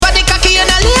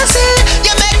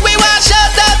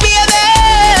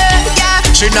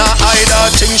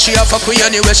she a fuck with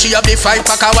anyway. She a be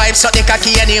 5-pack of wife, so the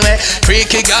cocky anyway.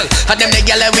 Freaky girl, and them the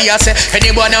girl we a say.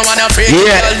 Anyone wanna freaky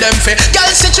girl, them fi. Girl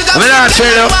say she got want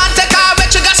take her, but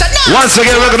she got say no. Once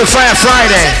again, welcome to Fire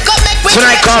Friday.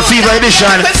 Tonight called Fever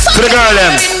Edition. For the girl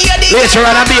them. Later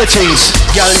on, I'll be a things.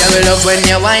 Girl, you will love when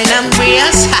you wine and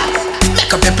brace. Make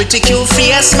up your pretty cute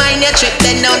face. Mind your trick,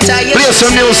 then don't tie your play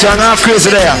some new song, half crazy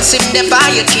there.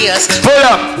 Pull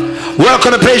up.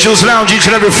 Welcome to Peugeot's Lounge each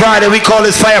and every Friday. We call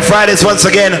this Fire Fridays once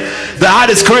again. The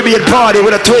hottest Caribbean party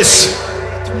with a twist.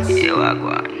 Hold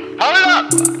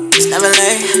up. Never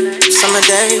late, summer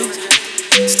days.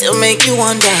 Still make you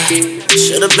wonder.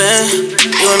 Should've been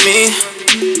you and me,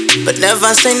 but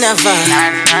never say never.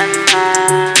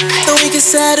 So we can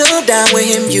settle down with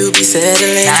him, you be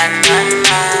settling.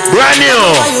 Brand new.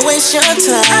 Why you waste your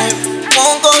time?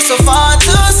 Won't go so far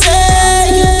to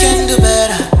say you can do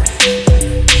better.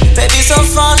 Baby, so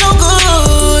far no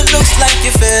good. Looks like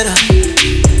you're fed up.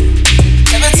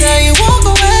 Never tell you walk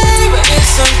away, but it's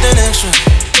something extra.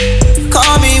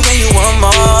 Call me when you want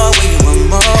more, when you want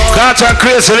more. Contact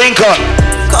Chris Linka.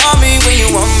 Call me when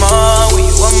you want more, when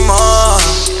you want more.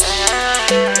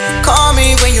 Call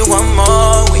me when you want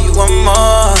more, when you want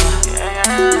more.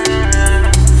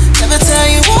 Never tell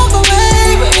you walk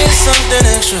away, but it's something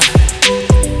extra.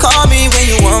 Call me when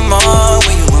you want more,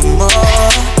 when you want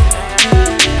more.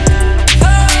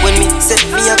 When me set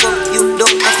me up, you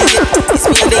don't have to get. It's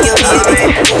me and your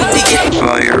baby.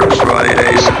 Fire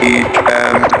Fridays, each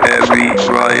and every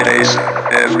Fridays,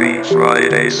 every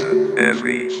Fridays,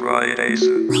 every Fridays,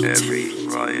 every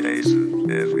Fridays,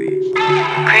 every.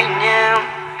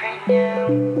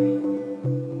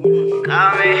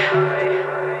 Call me.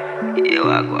 You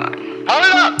are one.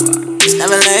 Hold up.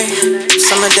 Never late,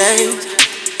 summer days.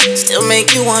 Still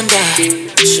make you wonder.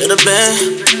 Should've been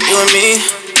you and me,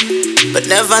 but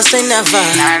never say never.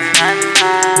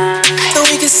 So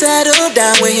we can settle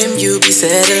down with him, you be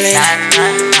settling.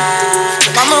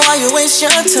 Mama, why you waste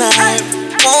your time?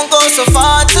 Won't go so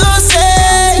far to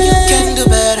say you can do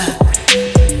better.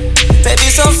 Baby,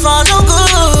 so far no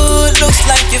good. Looks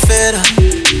like you're fed up.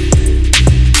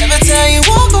 Never tell you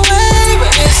walk away,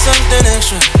 but it's something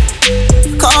extra.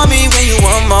 Call me when you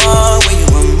want more, when you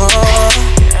want more.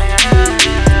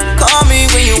 Call me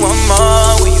when you want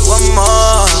more, when you want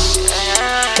more.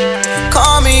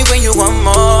 Call me when you want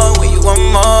more, when you want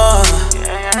more.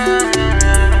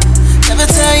 Never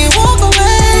tell you walk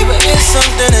away, but it's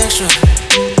something extra.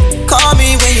 Call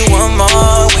me when you want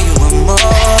more, when you want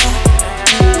more.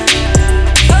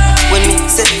 When me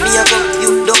set me up,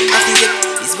 you don't have to get.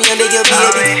 It's me and beg your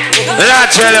baby.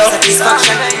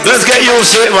 Let's get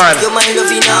used to it, man. You're my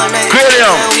loving all night.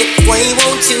 Why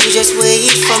won't you just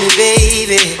wait for me,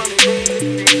 baby?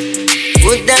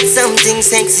 Put that something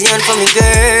sexy on for me,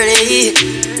 girlie.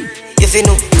 If you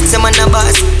know, some man a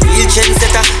boss, real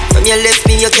trendsetter. From your left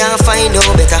me, you can't find no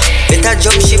better. Better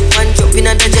jump ship and jump in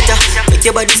a jetta. Make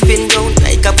your body spin round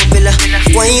like a propeller.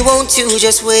 Why won't you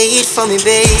just wait for me,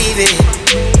 baby?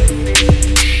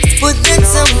 Put that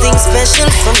something special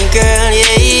for me, girl,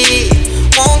 yeah.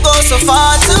 Won't go so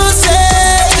far to say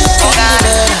you can do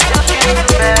better.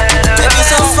 Baby,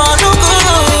 so far no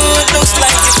good. Looks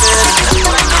like it's better.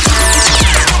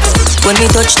 When me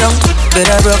touch down,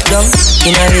 better broke down.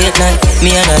 In a late night,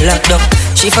 me and her locked up.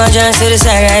 She found John to the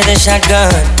side, ride the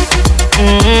shotgun.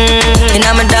 In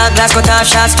a my dark glass, cut off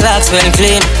shots, clocks well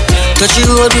clean. Touch you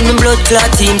road with me blood clot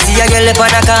team. See a girl up on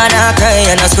a corner, cry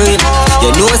and a scream. You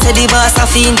know say the boss have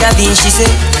to intervene. She say,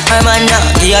 I'm a knock,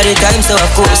 give her the time. So of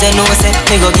course I know say,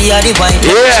 me go give her the wine.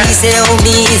 She say, oh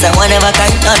me is a one of a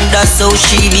kind. And that's how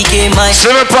she became mine.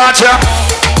 Silver Partner.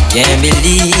 Can't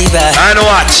believe I. And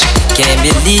what? Can't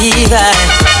believe I.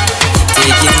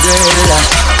 Taking girl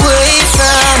away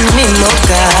from me, no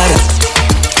God.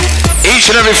 Each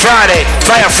and every Friday,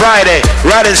 Fire Friday,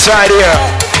 right inside here.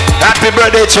 Happy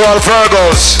birthday to all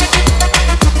Virgos.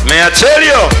 May I tell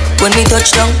you? When we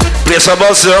touch down, play some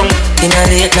buzz down. In a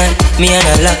late night, me and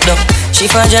her locked up. She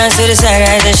found John to the side,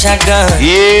 ride the shotgun.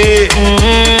 Yeah.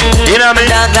 You know me?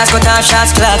 Dark glass, cut off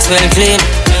shots, clocks well clean.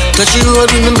 Touch you road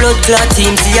with me blood clot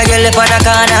team. See a girl up on a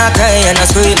corner, cry and a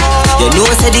scream. You know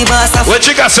say the boss have. What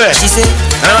you got say? She say,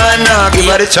 I'm not give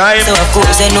her the time. So of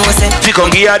course I know say, she can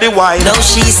give her the wine. Now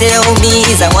she say, oh me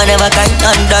is a one of a kind.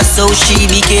 And that's how she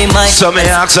became mine. So me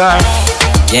ask her.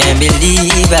 Can't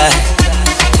believe I.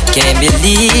 Can't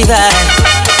believe I.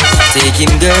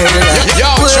 Taking girl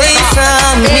away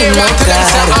from me, no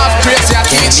God.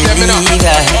 Can't believe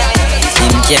I.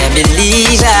 Him can't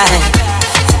believe I.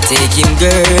 Take him,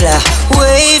 girl,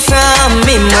 away from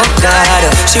me, my God.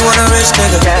 She want a rich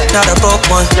nigga, not a broke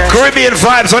one. Caribbean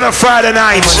vibes on a Friday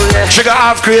night. Sugar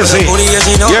half crazy.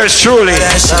 Yours truly.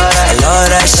 I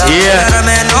love that shit. Yeah. Let a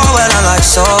man know what I like,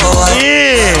 so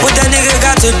yeah. What that nigga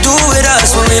got to do with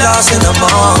us when we lost in the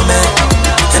moment?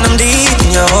 And I'm deep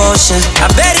in your ocean. I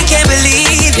bet he can't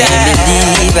believe that. Can't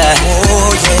believe I.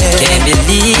 Oh yeah. Can't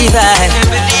believe I.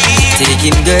 Take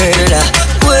him, girl,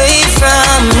 away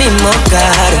from me, my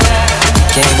God.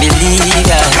 Can't believe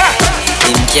I.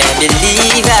 Him can't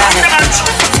believe I.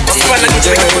 Take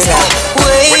him, girl,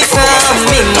 away from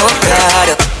me, my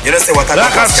God. You know say what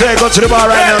like I said, go to the bar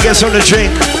right now, get something to drink.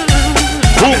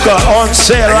 Hookah on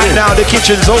sale right now, the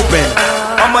kitchen's open.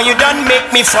 Mama, you done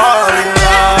make me fall in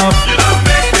love.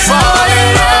 Fall in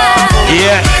love.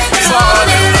 Yeah. Fall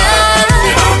in love.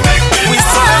 We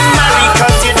still married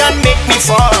cause you done make me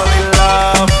fall in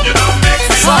love.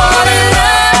 Fall in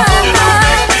love.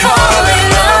 Fall in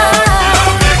love.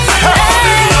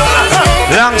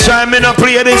 Long time me no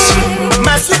play this.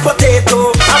 My sweet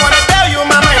potato, I wanna tell you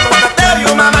my mind, wanna tell you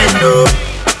my mind, though.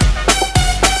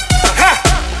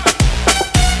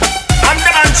 I'm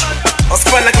the bunch. I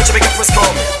spoil like what you make a first call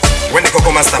me. When the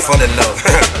Coco Master fall in love.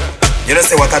 You know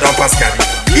say what I don't pass carry.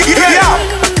 Yeah,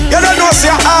 you don't know say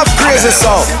I have crazy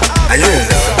soul. Are you in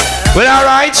love? Well,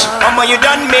 alright. Mama, you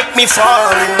done make me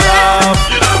fall in love.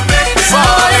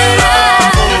 Fall in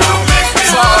love.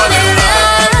 Fall in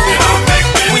love.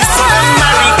 We still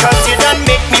married cause you done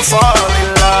make me fall in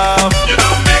love.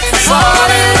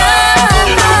 Fall in love.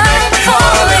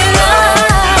 Fall in love.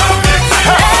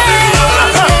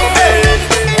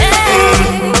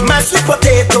 My sweet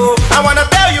potato, I wanna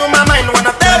tell you my mind,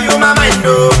 wanna tell you my mind,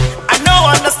 though. I know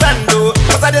understand, though,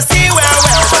 cause I just see well,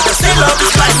 but the still love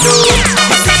is blind, though.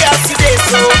 You see as you day,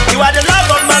 so you are the love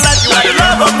of my life, you are the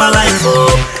love of my life,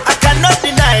 oh. I cannot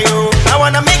deny you. I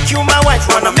wanna make you my wife,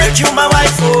 wanna make you my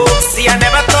wife, oh. See, I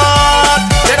never thought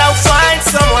that I'll find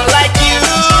someone like you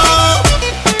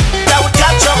that would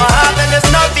capture my heart, and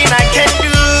there's nothing I can do.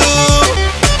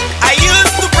 I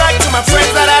used to brag to my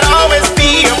friends that I'd always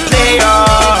be a player,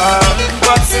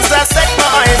 but since I set my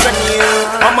eyes on you,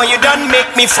 mama, you done make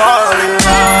me fall in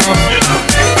love.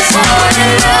 Fall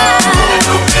in love.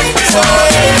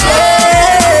 Fall in love.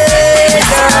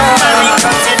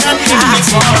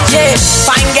 Yeah,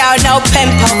 fine girl, no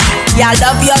pimple. Yeah, I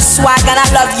love your swag and I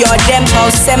love your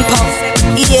dimple, simple.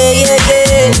 Yeah, yeah,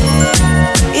 yeah.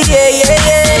 Yeah, yeah,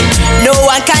 yeah. No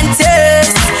one can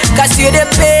taste, cause you're the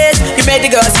best. You made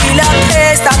the girls feel a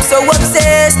taste. I'm so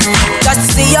obsessed, just to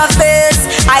see your face.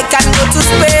 I can go to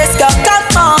space, girl,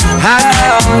 come on,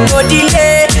 girl. No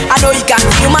delay, I know you can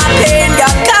feel my pain,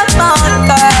 girl, come on,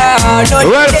 girl.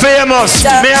 No well delay. famous,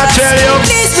 may I tell you?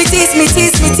 Tease me, tease me,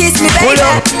 tease me, tease me, baby.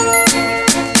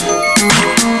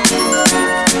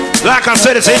 Like I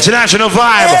said, it's international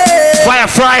vibe. Fire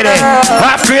Friday.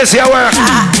 Half crazy at work.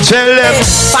 Tell them.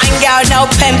 Fine girl, no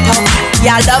pimple.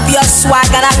 Yeah, I love your swag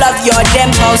and I love your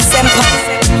dimple, simple.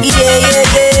 Yeah, yeah,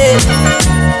 yeah.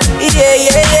 Yeah,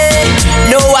 yeah, yeah.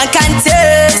 No one can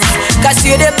taste, cause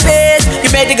you're the best. You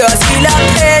made the girls feel a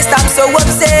taste. I'm so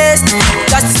obsessed,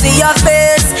 just to see your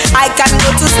face. I can go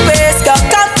to space, girl,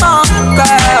 come on,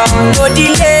 girl. No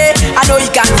delay, I know you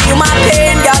can feel my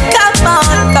pain, girl, come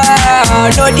on, girl.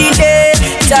 No delay,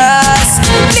 just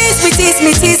please me, tease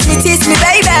me, tease me, tease me,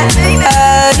 baby.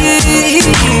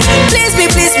 Please me,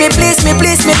 please me, please me,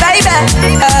 please me, baby.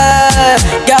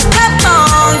 Girl, come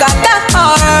on, girl, come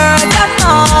on, come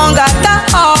on, girl, come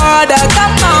on,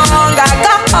 come on, girl, come on,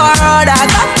 come on,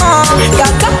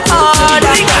 girl, come on.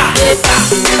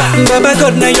 Baba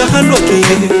God, now your hand working,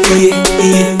 yeah,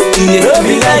 yeah, yeah. Don't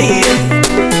be lying,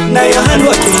 now your hand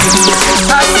working.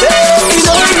 I say, it's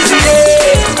no easy,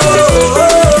 yeah. Oh,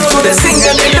 oh. So they sing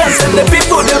and they dance and the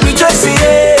people they rejoice,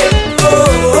 yeah. Oh,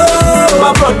 oh.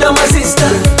 My brother, my sister,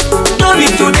 don't be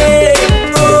today.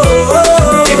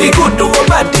 Oh, oh. If you could do a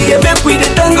party, make we the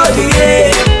tango,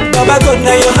 yeah. Baba God,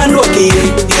 now your hand working,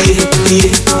 yeah, yeah,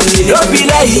 yeah. Don't be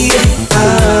lying,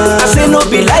 I say no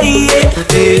be lie,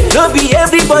 yeah. No be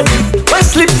everybody. Why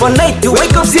sleep for night to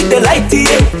wake up, see the light, yeah.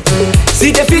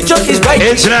 See the future is bright.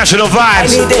 International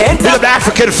vibes. Build the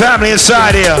African family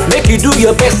inside here. Make you do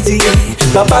your best, yeah.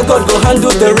 Papa God go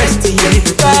handle the rest,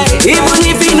 yeah. Even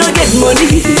if you no get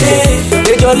money, yeah.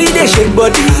 They jolly they shake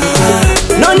body.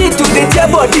 No need to get your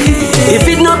body. If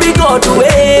it no be God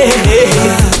way,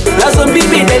 that's some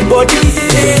baby dead body.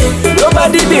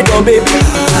 Nobody be no baby.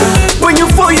 When you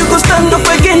fall, you go stand up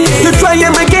again. You try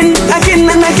him again, again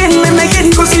and again and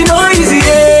again. Cause you know easy,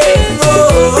 yeah.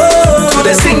 Oh, oh. So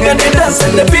they sing and they dance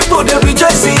and the people they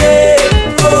rejoice, yeah.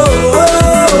 Oh,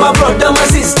 oh. My brother, my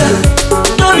sister,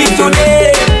 don't be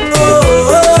today.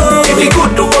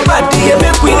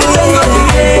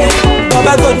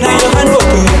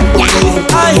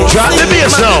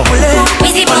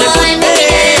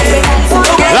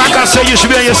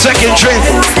 second drink.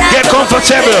 Get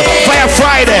comfortable. Fire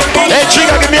Friday. Hey,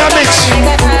 Trigger, give me a mix.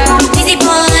 Busy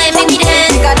boy, make me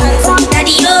dance.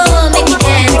 Daddy, oh, make me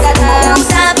dance.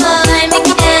 Star boy, make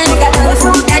me dance.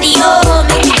 Daddy, oh,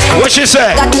 make me dance. What she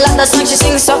say? Got a lot of songs she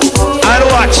sings so. And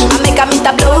what? I make a meet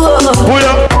a blow. Pull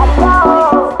up.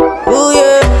 Oh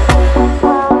yeah.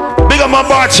 Big up my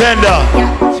bartender.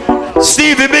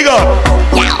 Stevie, big up.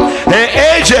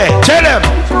 Hey, AJ, tell him.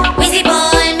 Busy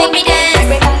boy, make me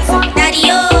dance. Daddy,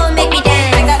 oh, make me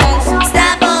dance.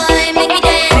 Star boy, make me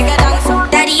dance.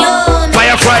 Daddy, oh, make me dance.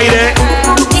 Fire Friday.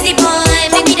 Busy boy,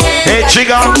 make me dance. Hey,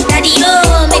 Trigger. Daddy,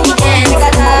 oh, make me dance.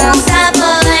 Star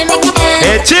boy, make me dance.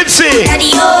 Hey, Tipsy.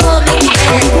 Daddy, oh, make me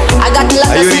dance. I got a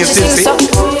lot of songs she sing so.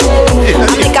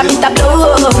 I make a meet a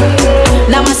blow.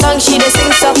 Now my song she dey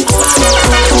sing so.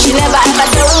 She never ever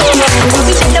do.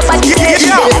 We did nobody there. She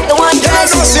dey like the one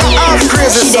dress. She dey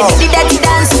do the dirty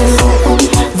dance.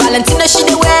 Valentino she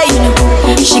dey wear, you know.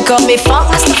 She call me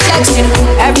funk master flex, you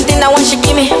know. Everything I want she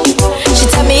give me. She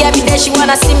tell me every day she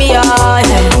wanna see me, oh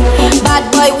yeah. Bad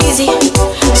boy Weezy,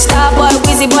 star boy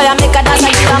Weezy boy I make her dance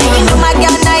like you. You know my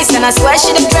girl nice and I swear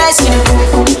she the dress, you know.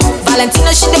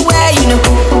 Valentino she dey wear, you know.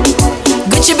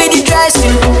 Gucci be the dress,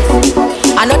 you know.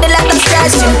 I know they like the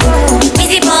stress, you know.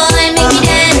 Busy boy make me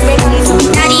dance.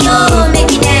 Daddy oh make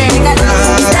me dance.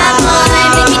 Star boy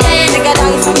make me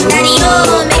dance. Daddy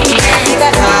oh make me dance.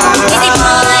 Busy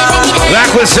boy make me dance.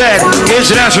 Like we said,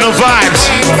 international vibes.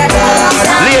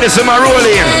 Ladies in my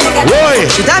rolling. Roy.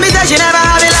 She tell me that she never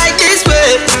have it like this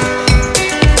way.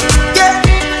 Yeah.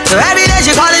 So every day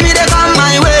she calling me to come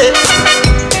my way.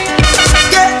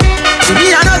 Yeah. To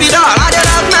me I know be dog, I just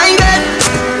love my girl.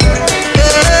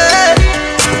 Yeah.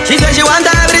 She said she want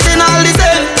everything all the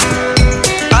same.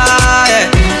 Ah yeah.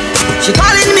 She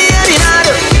calling me every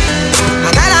night. I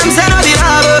tell her say no be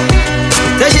love.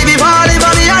 Say she be falling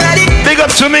for me already. Big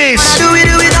up to me. I do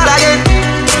it all again.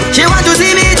 She want to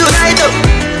see me tonight.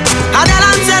 I tell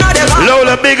her say no they fall.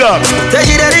 Lola, big up. Say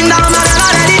she the ring down my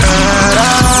already.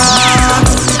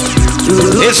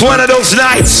 It's one of those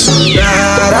nights.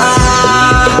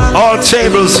 All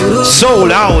tables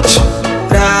sold out.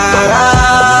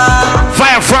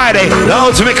 Fire Friday, the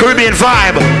ultimate Caribbean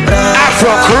vibe.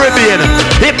 Afro Caribbean,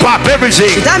 hip hop, everything.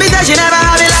 She tell me that she never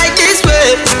have it like this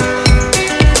way.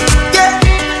 Yeah.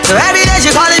 So every day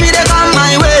she calling me to come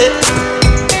my way.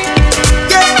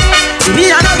 Yeah. To me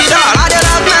I know be dog, I just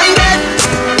love my girl.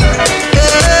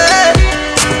 Yeah.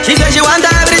 She said she want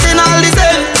everything all the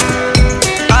same.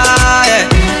 Ah yeah.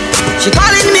 She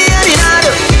calling me every night.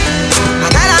 I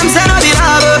tell her say no be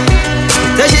love.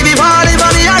 Say she be falling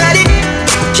for me already.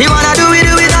 She wanna do it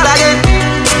all again.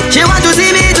 She want to see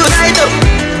me tonight.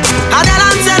 I tell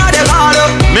her say no they call.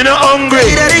 Me no hungry.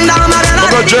 She the ring down my I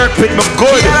go jerk pick my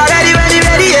good. She already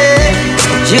ready, yeah.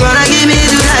 She wanna give me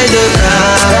tonight,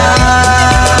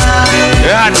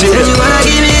 Yeah, She wanna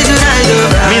give me tonight,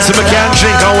 means I can't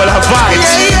drink and will have vibes.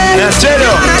 Yeah, tell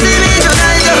you. She wanna give me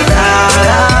tonight,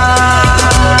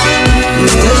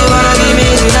 She wanna give me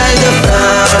tonight,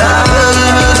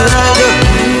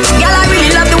 Girl, I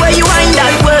really love the way you wind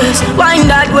that way, wind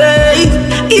that way.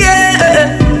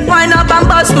 Yeah, wind up and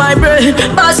bust my brain,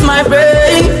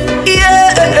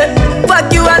 yeah,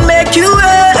 fuck you and make you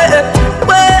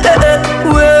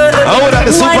Oh, that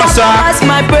the superstar. bust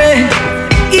my brain,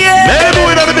 yeah. Let me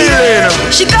in the building.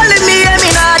 She calling me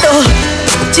Eminado.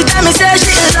 She tell me say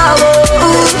she in love,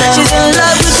 she's in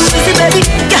love with me, baby.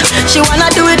 Yeah, she wanna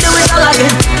do it all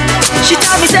again. She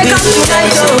tell me say come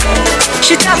tonight,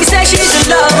 She tell me say she's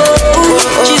in love,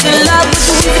 she's in love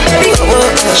with me, baby.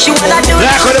 She wanna do it.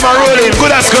 Like when them are rolling,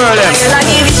 good as girl them.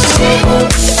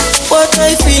 What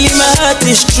I feel in my heart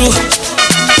is true.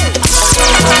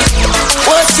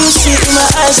 What you see in my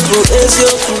eyes, bro, is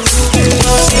your proof.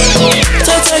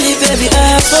 Totally, baby,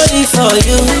 I'm falling for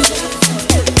you.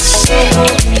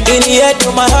 In the head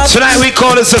of my heart. Tonight we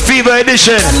call this a Fever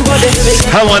Edition.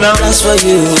 I wanna dance for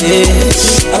you,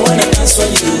 yeah. I wanna dance for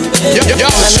you, yeah.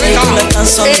 Yo, straight up.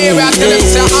 Hey, we have to them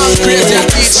say I'm crazy and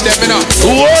teach them, you know.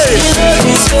 Whoa.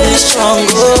 It's very strong,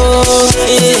 oh.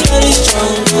 It's very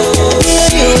strong, oh.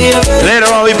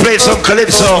 Later on we play some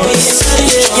Calypso.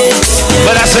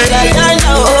 But I say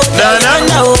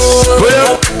Nana. Put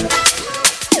up.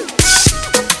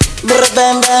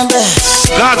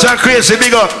 God's are crazy,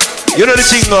 big up. You know the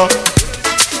thing, though.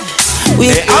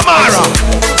 Hey, Amara.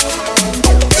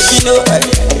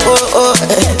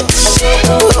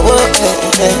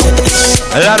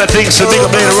 A lot of things to big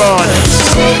up later on.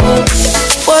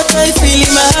 What I feel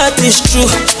in my heart is true.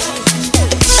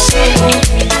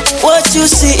 What you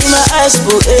see in my eyes,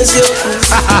 boo, is your proof.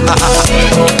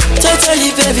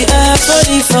 Totally, baby, I'm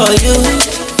falling for you.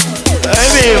 I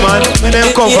mean, man, when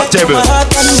I'm comfortable.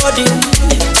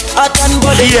 Heart and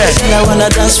body, yeah. I wanna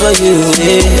dance for you,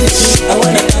 yeah. I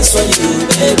wanna dance for you,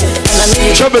 baby.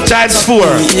 Trouble times 4.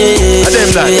 Yeah, and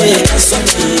them like.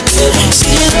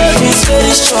 See, love is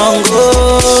very strong,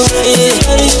 oh, it's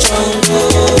very strong,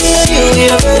 oh. You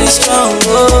are very strong,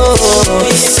 oh,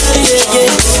 it's very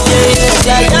strong,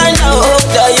 yeah. Diana, oh,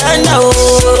 Diana,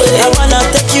 oh, I wanna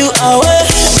take you away.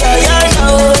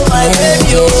 Diana, oh, my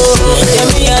baby, oh, yeah,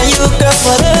 me and you girl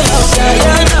forever.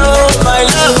 Diana, oh, my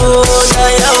love, oh,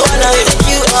 Diana. I wanna take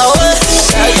you away,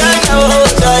 Diana, oh,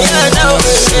 Diana, oh,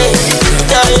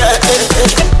 Diana.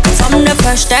 From the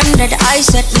first time that I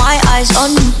set my eyes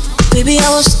on you, baby, I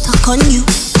was stuck on you.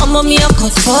 I'm on me, I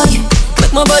cut for you.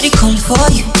 Make my body call for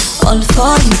you, all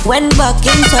for you. Went back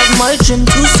inside my dream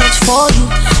to search for you.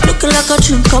 Looking like a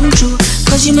dream come true,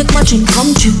 cause you make my dream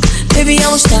come true. Baby, I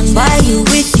will stand by you,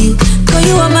 with you. Cause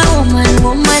you are my woman,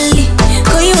 womanly.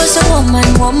 Cause you are so woman,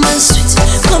 woman sweet.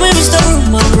 Come here, Mr.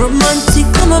 Roman, romantic.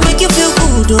 Come and make you feel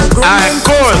good, oh, romantic.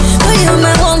 Cool. Cause you are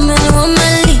my woman,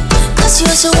 womanly. Cause you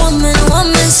are so woman,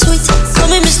 woman sweet.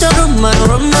 Come here, Mr. Roman,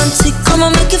 romantic. Come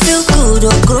and make you feel good,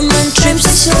 oh, groomman trips.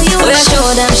 I show you, I show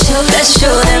them, let's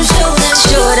show them,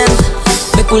 show them.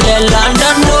 Make we let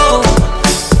London know.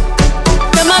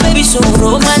 Yeah, my baby so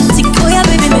romantic. Oh yeah,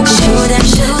 baby, make we show them,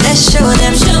 let's show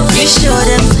them, you show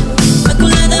them. Make we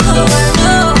let the whole world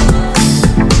know.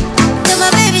 Yeah, my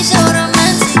baby so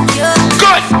romantic, yeah.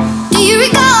 Good. Do you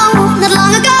recall, not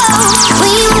long ago,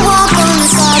 when you would walk on the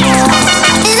sidewalk?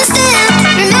 Innocent,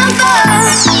 remember,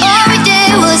 all we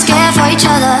did was care for each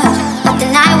other. But the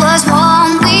night was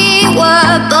warm, we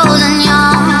were bold and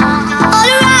young. All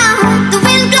around, the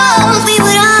wind blows, we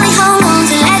would only hold on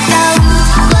to let go.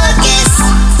 Focus,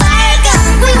 fire gun,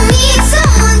 we need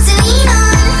someone to lean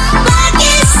on.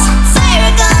 Focus,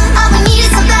 fire gun, all we need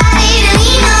is somebody to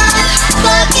lean on.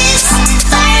 Focus,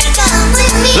 fire gun, we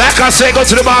need. Like I say, go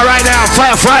to the bar right now,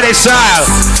 Fire Friday style.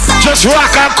 Just rock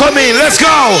and come in, let's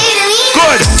go.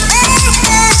 Good.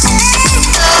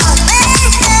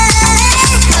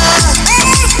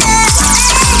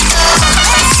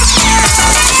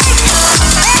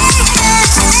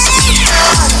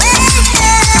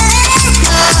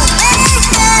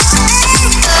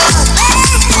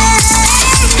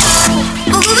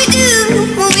 What will we do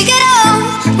when we get old?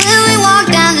 Will we walk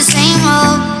down the same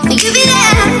road? Will you be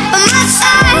there by my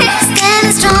side?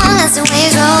 Standing strong as the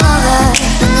waves roll over.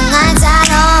 And the nights are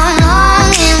long,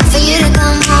 longing for you to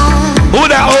come home. Who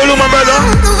that old woman, brother?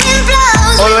 The wind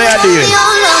blows, All the way out there. we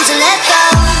hold on to let go.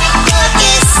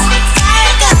 Focus,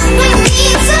 fire gun, we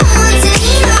need someone to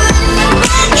lean on.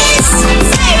 Focus,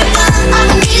 fire gun, all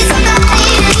we need is somebody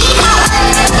to lean on.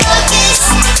 Focus,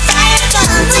 fire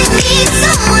gun, we need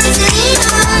someone to lean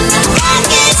on.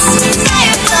 Focus,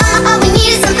 fire gun, all we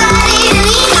need is somebody to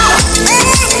lean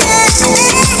on.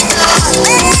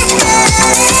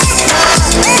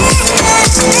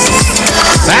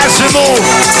 That's the move.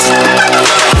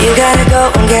 You gotta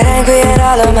go and get angry at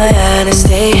all of my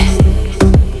honesty.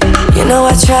 You know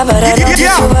I try, but I don't do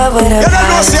too well with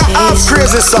apologies.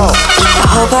 Crazy song. I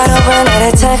hope I don't run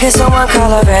out of time, cause someone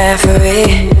call a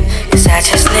referee. Cause I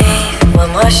just need one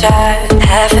more shot,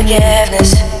 have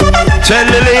forgiveness. Tell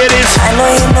the ladies. I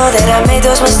know that I made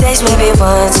those mistakes maybe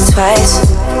once or twice.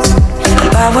 And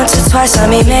by once or twice, I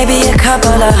mean maybe a couple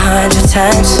of 100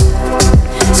 times.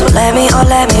 So let me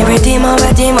redeem on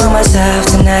myself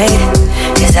tonight.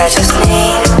 Cause I just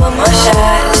need one more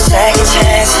shot, second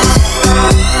chances.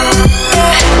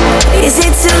 Yeah. Is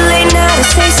it too late now to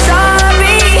say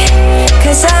sorry?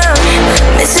 Cause I'm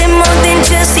missing more than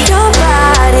just your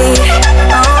body.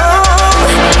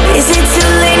 Oh, is it too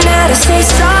late now to say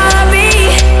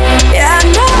sorry? Yeah, I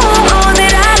know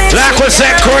that I let Like we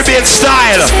said, Caribbean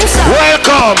style.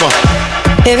 Welcome.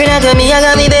 Every night when me I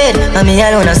got me bed, and me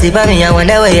alone I sleep, and me I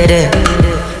wonder where you there.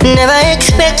 Never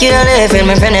expect you to live, and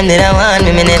my friend them that I want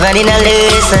me never did not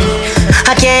listen.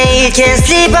 I can't eat, can't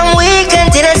sleep, I'm weak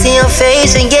until I see your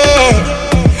face again.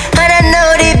 And I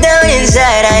know deep down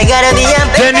inside I gotta be a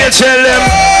Can you tell them?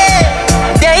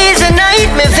 Days and night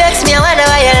me vex me, I wonder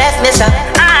why you left me so.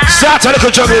 Start a little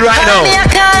jungle right now.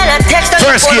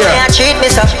 First gear.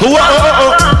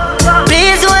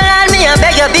 Please hold on me, I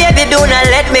beg you, baby, do not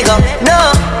let me go.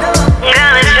 No.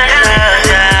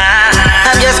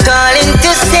 I'm just calling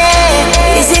to say,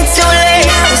 is it too late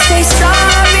to say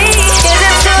sorry? Is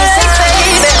it too late,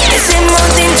 baby? Is it more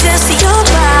than just your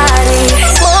body?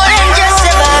 More than just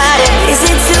your body. Is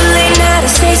it too late now to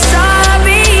say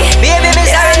sorry? Baby,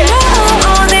 I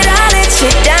know that I let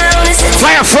you down.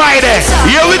 Fire Friday,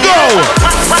 here we go.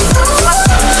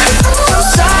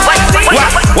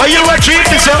 Why you want to eat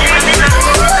this up?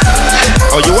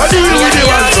 Oh, you want to eat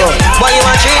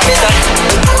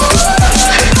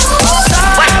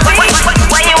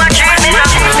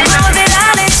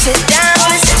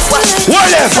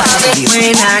left.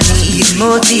 When I need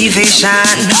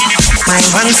motivation, my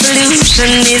one solution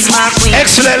is my queen.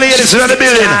 Excellent ladies in the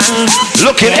building.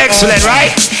 Looking excellent,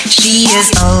 right? She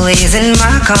is always in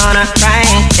my corner,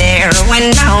 right there when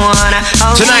I wanna.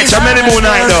 Tonight's a many moon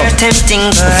night though.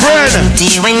 Tempting, but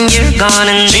empty when you're gone.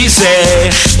 And she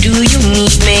said, do you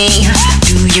need me?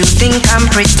 Do you think I'm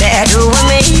pretty? Do I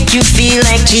make you feel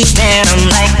like cheating? I'm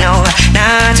like, no,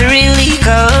 not really,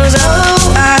 cause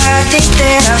oh, I think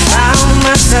that I found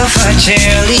myself a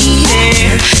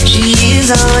cheerleader. She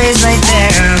is always right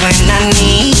there when I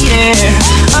need her.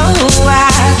 Oh,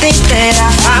 I think that I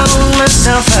found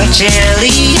myself a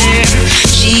cheerleader.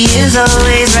 She is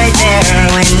always right there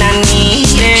when I need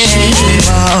her. She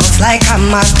walks like a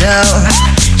model.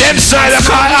 Them side of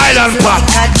car island pop.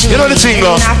 You know the thing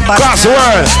go. Cross the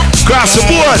world. Cross the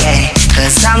board.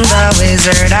 Cause I'm the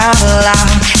wizard of love,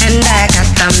 and I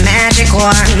got the magic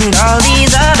wand. All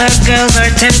these other girls are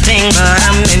tempting, but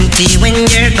I'm empty when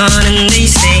you're gone. And they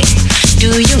say,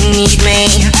 do you need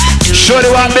me? Show the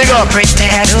one big up.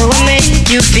 Pretend to make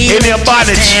you feel in your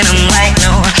body. And I'm like,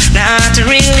 no, not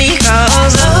really,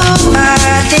 cause oh,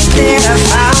 I think that I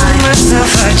found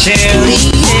myself a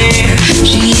cheerleader.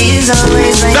 She is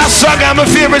always like that song is my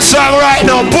favorite song right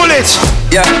now. Pull it.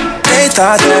 Yeah, they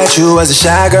thought that you was a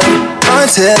shy girl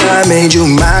until I made you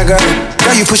my girl.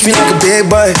 Now you push me like a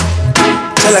big boy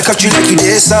till I cuffed you like you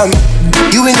did something.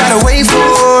 You ain't gotta wait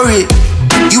for it.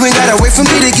 You ain't gotta wait for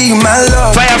me to give you my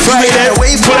love. Fire Friday,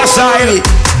 wait for it.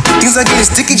 Things are getting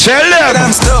sticky, but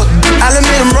I'm stuck. I'll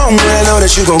admit I'm wrong when I know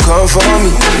that you gon' come for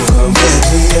me.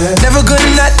 Never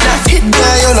gonna not hit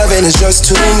by your love and it's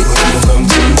just to me.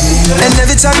 And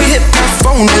every time you hit my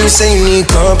phone, you say you need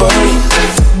company.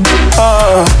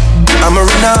 I'ma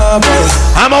run up on you.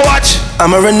 I'ma watch.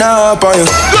 I'ma run up on you.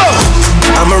 Go.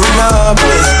 I'ma run up on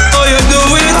you. Oh, you do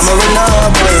it. I'ma run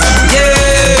up on you.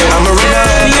 Yeah. I'ma run up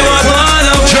on you.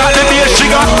 Drop the bass,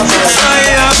 trigger.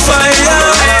 Fire, fire,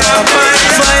 fire,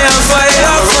 fire,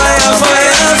 fire,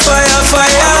 fire, fire,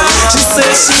 fire. She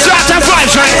said she start the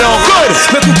vibes right now. Good.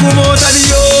 Make you come out of the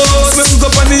house, make you go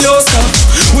on the house.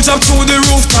 We jump through the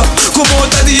rooftop. Come out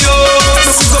of the house,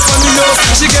 make you go on the house.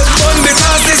 She get fun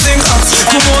because they sing up.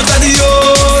 Come out of the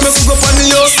house, make you go on the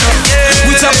house.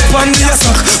 We jump on the house.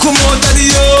 Come out of the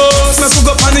house, make you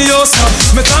go on the house.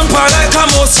 Me tamper like a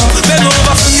mouse. Bend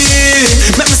over for me,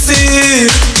 let me see.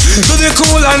 Do the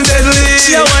cool and deadly.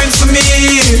 She a wine for me,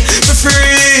 for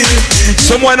free.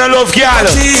 Someone I love girl.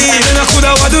 Then I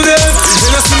coulda what do them.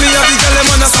 Then I see me have the girl them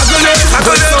and I tackle them.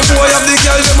 Some boy have the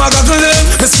girl them a gaggle them.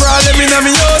 Me sprawl them in a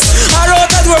me house. I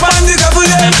wrote that we're bandy gaggle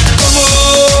them. Come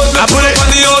on, I put it on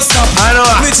the house top. I know.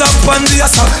 Me jump on the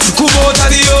house top. Come out of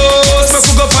the house, me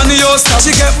cook up on the house top.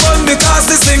 She get bun because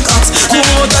the sink hot. Come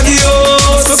out of the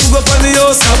house, me cook up on the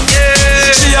house top.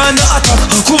 She on the attack.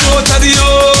 Come out of the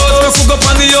house, me cook up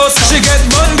on the house top. She get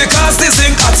bun because the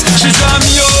sink hot. She draw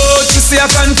me out to see a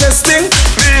contesting.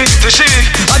 Me to she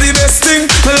are the best thing.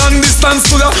 A long distance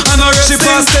fuller and a she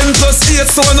pass 10+8,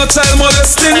 so no child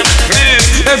molesting.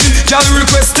 Every girl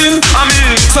requesting,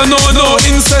 so no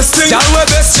incesting. Girl we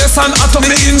best dress and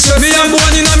atomic interest. Me and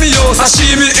one in a me house, and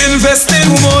she me investing.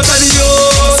 Come out of the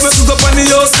house, me cook up on the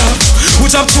house top. We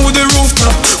jump through the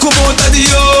rooftop. Come out of the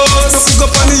house, me cook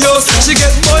up on the house top. She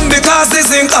get fun because they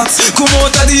sing hot. Come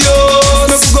out of the house,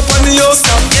 me cook up on the house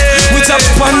top. We jump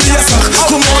on the house top.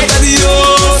 Come out of the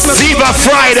house. Ziva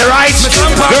Friday, right?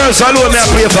 Girls alone me a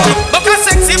play for. Look a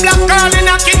sexy black girl in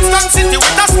a Kingston city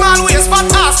with a small waist but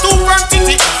ass too firm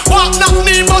titty. Walk knock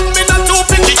me but me not too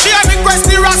picky. She a request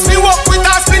the rocks me walk with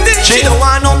her splitty. She don't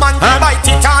want no man to bite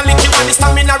it and lick it. When the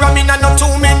stamina ramming and not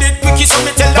 2 minute quickie. So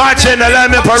me tell her bartender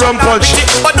let me up a rum punch.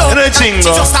 Anything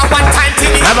go. she just a one time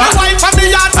thing. The wife from the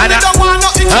yard so me don't want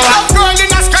nothing. She love girl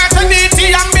in a skirt and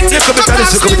neaty and bitty. Come to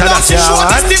this, come to that,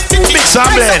 yeah. Mix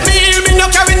and blend.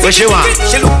 What she want?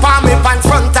 She look for me pan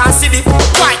front and see the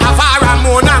white have her and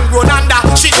moan and groan under.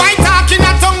 She white talking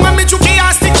a tongue when me chucky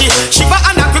and sticky. She for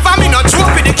and a quiver me not joke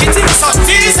with the kitty. So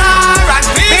tease her and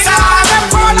please her.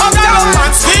 Hug her up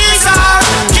and squeeze her.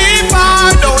 Keep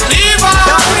her, don't leave her.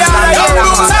 Don't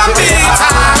lose her, beat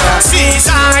her. Squeeze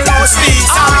her, don't squeeze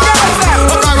her.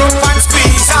 Hug her up and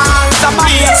squeeze her.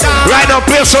 Squeeze her. Right now,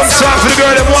 play some song for the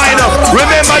girl that wind up.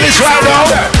 Remember this right now.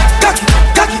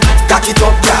 Cock it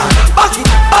up, yeah.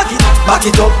 Back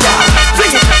it up, yeah.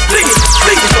 Fling it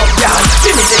up, yeah.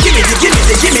 Give me the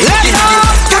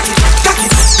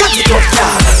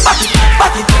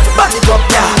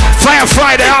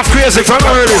half crazy from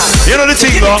early. You know the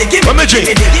thing, though. Come me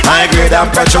drink. I grade and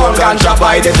petrol, ganja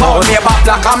by the pound. Me about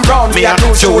black and brown, me a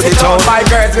two shoot the town. My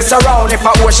girls we surround, if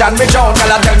a ocean me drown. Girl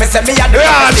a tell me say me a do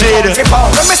the pound.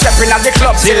 When me step in at the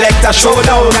club, select a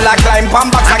showdown. Girl a climb pan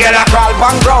box, I get a crawl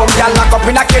pan ground. Girl lock up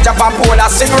in a cage, up and pole a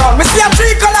sing round. Me see a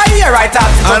three color here right at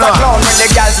the clown. When the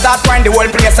girls start wine, the whole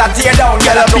place a tear down.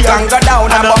 Girl a look and go down,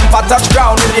 and bumper touch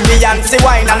ground. With the Beyonce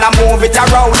wine and I move it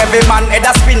around. Every man head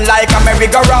a spin like a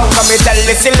merry-go-round. So me tell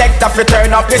the selector fi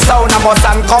turn up the sound. I must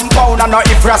and compound, and know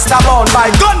if Rasta bound. My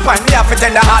gun pan me have to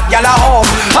tell the hot gal a home.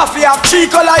 Half you have three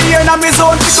color here in my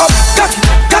zone. Pick up,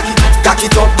 cock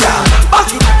it up, y'all.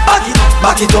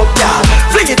 Back it up, y'all.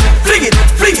 Fling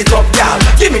it up, y'all.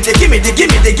 Gimme the.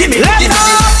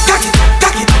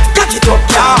 Cock it up,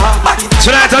 y'all.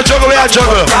 Tonight I juggle, we are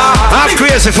juggle. Half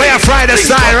crazy, Fire Friday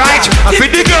style, right? I feed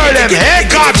the girl them, hey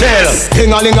cartel.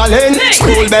 Ting-a-ling-a-ling,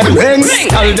 school bell ring.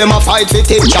 Tell them a fight with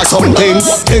teacher something.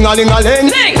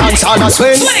 Ting-a-ling-a-ling, dance on a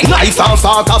swing. Knife and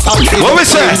fork a factory. What we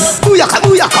say?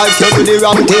 Booyaka, cause you do the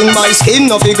wrong thing. My skin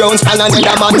off the ground, stand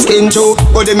another man's skin too.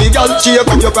 Go to me girl, shake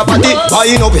up your property.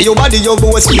 Wind up your body, your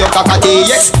bossy, your cockatee.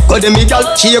 Yes, go to me girl,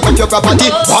 shake up your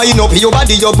property. Wind up your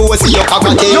body, your bossy, your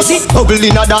cockatee. You see, bubble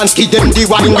in a dance, give them the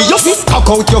wine. You see, cock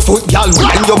out your foot, girl,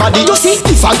 wind your body. You see,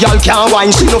 if a girl can't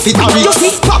wine, she no fit hurry. You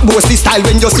see, pop bossy style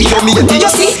when you see your matey. You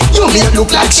see, you make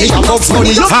look like she a box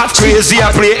money. Half crazy,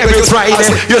 I play every Friday.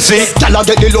 You see, girl, I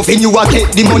get the love and you a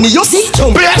get the money. You see,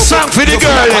 play a song for the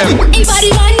girl them. If I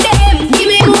demand them, give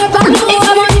me more back. If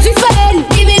I'm on the spend,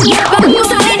 give me more back. You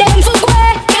sign them for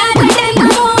square, can't let them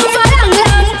go for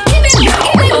long. Give me.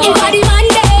 If I demand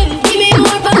them, give me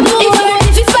more back. If I'm on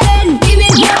the spend, give me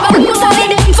more back. You sign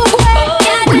them for square,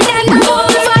 can't let them go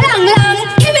for long.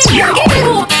 Give me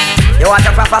more. You want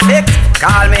a proper fix?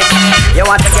 Call me. You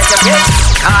want to get your fix?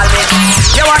 Call me.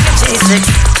 You want the cheese sticks?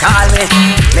 Call me.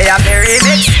 Me have the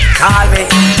remix? Call me.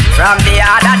 From the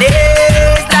other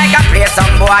days, like I play some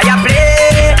boy I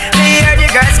play. Me hear the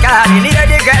girls calling, hear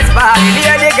the girls bawling,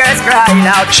 hear the girls crying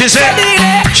out. She said,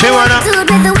 she wanna dude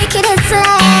with the wickedest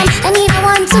slang. I need a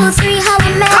 1, 2, 3, how a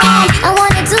man. I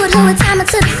want a dude who would time it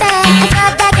to the fan. I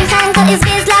thought that can handle his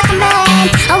biz like a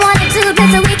man. I want a dude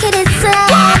with the wickedest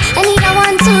slang. I need a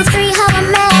 1, 2, 3, how a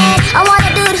man. I want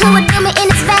a dude who would do me in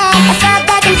his van. I thought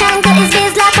that can handle his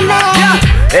biz like a man.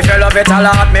 If you love it,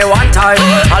 alert me one time.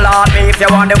 Alert me if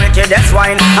you want the wickedest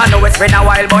wine. I know it's been a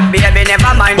while, but baby,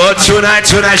 never mind. But tonight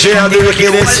she have the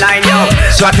wickedest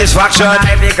satisfaction.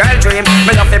 Every girl dream.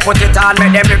 Me love to put it on,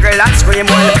 make them girl and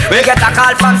scream. Well, we get a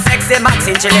call from Sexy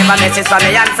Maxine. She leave a message for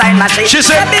me and sign machine. She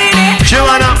said, she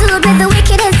wanna dude with the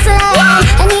wickedest slang.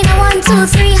 I need a 1,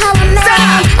 2, 3, how a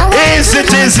man. I want a dude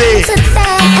who would to the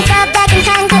fan. I thought that can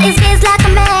handle his biz like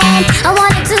a man. I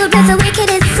want a dude with the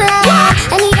wickedest slang.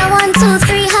 I need a 1, 2,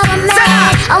 3, how a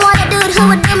man. I want a dude who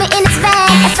would do me in his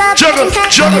van. I thought that can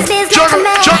handle his biz like a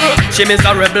man. She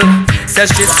miserable, says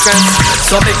she's stressed.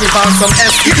 So they give her some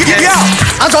F.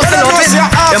 I got to love it.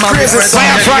 Them are different.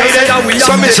 Fire Friday,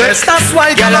 some is it. That's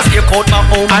why girl I stick out my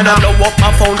home and I blow up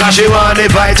my phone. Cause she want the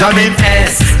vitamin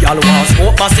S. Y'all want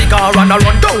smoke my cigar and I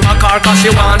run down my car. Cause she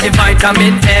want the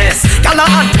vitamin S. Y'all a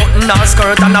unbutton her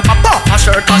skirt and a pop off her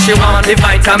shirt. Cause she want the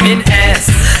vitamin S.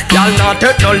 Y'all not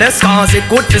hurt no less cause it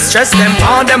good to stress them.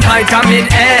 Want them vitamin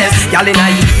S. Y'all in a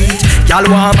heat. Y'all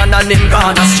warm and a him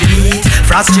gone a street.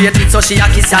 Frustrated so she a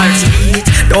kiss her teeth.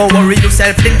 Don't worry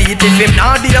yourself delete. If him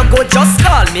not there go just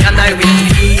call me and I will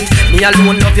tweet. Me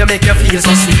alone love you make you feel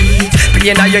so sweet.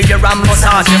 Pain a your ear and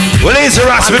massage your feet. Well it's a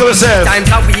rats with yourself. Times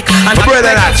a week and I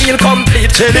make you feel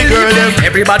complete. Tell the girl them.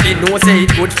 Everybody knows say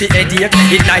it good for headache.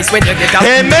 It's nice when you get up.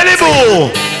 Hey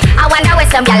Malibu. I wonder where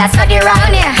some gyal a study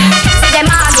round here. See them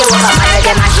argue over money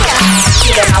them a hear.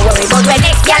 See them a worry but when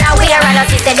next gyal a wear and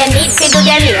us say them need to do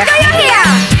them here. Go here.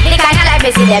 The kind of life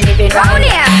me see them living round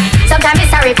here. Sometimes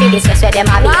it's sorry for this just where them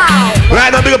a be.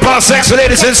 Right now big up our sex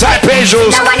ladies inside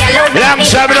Peugeots. I'm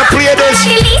having to play this.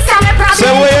 So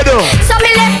what you do? So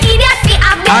me left idiot fi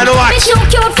have them. I know what. Me shoot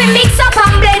cute fi mix up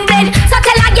and blend. So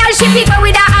tell a gyal she fi go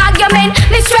with a argument.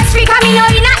 Me stress free 'cause me know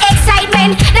in a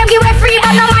excitement. Them give her free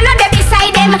but no man no dey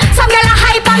beside them. Some gyal a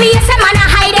hype on me, yes a man a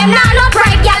hide them. Nah no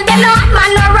pride gyal, them no hot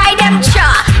man no ride them.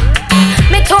 Cha.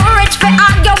 Me too rich fi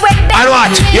argue with them. And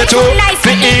what? You too nice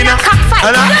fit in a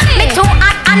cockfight. Me too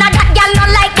hot and a that gyal no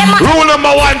like them. Rule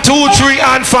number 1, 2, 3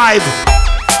 and 5.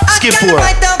 Skip 4.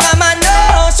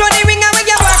 Show the ring when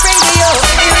you want friend to you.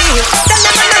 Be real. Tell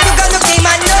them man you gonna be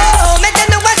man no. Make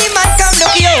them know what the man come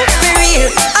look you. Be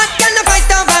real. I can't fight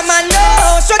over man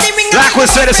no. Show the ring. Like we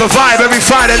said, it's a vibe every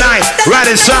Friday night. Right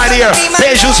inside here.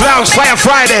 Peugeot's Lounge Fire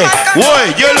Friday.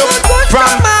 Boy, you look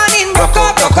from rock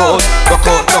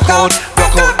out.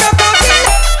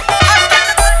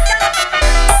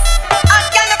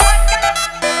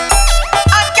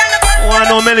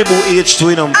 Melly Boo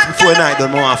H2 before night,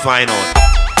 don't know I find out.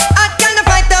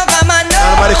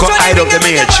 Nobody can hide up the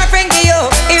age.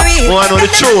 Oh, I know the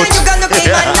truth.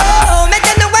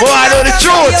 Oh, I know the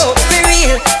truth.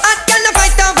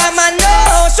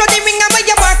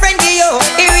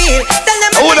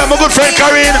 Oh, that's my good friend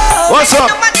Karin. What's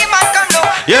up?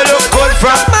 You look good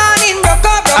from.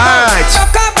 Alright.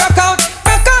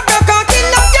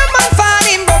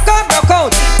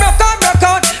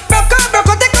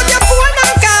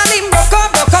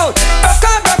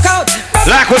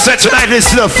 Like we said tonight, this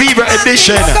is the Fever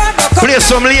edition. Play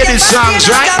some ladies songs,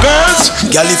 right, girls?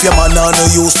 Girl, if your man on no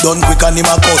use, done quick and him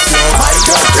a cuss you. My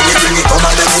girl, bring it, come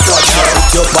and let me touch you.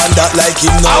 Put your band that like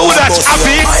him now. Oh, that's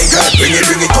happy. My girl, bring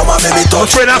it, come and let me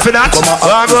touch you. My friend, after that,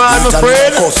 I'm a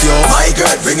friend. My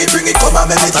girl, bring it, come and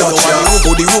let me touch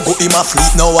you. The rugo, him a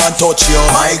fleet now and touch you.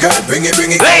 My girl, bring it,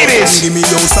 ladies. Give me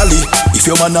your Sally. If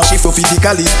your man a shift you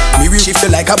physically, me will shift you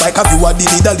like a bike. Have you a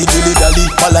dilly dally.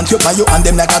 Balance you by you and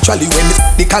them like a trolley. When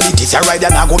the quality, say right,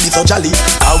 then I go be so jolly.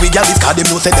 How we gal it, cause them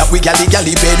know say that we gally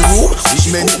bedroom.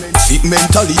 Fish men, sick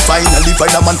mentally. Finally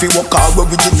find a man fi walk out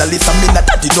originally. Some me not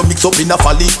that it don't mix up in a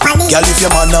folly. Gal, if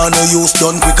your man on no use,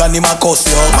 done quick and him a cuss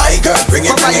you. My girl, bring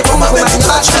it, come and let me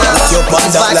touch you. Put your band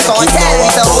that like him now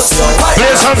and cuss you.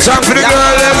 Play some song for the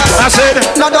girl, them. I said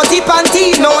no dirty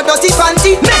panty.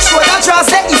 Make sure that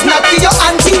dress there is not for your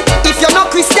auntie. If you're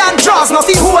not Christian, draws no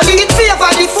fi holy. It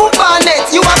favor the football net,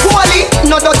 you are holy.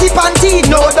 No dirty panty.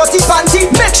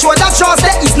 Make sure that dress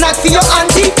there is not for your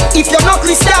auntie. If you're not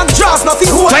Christian, draws no fi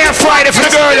holy. Play a Friday for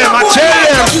the girl, them. I tell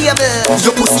them.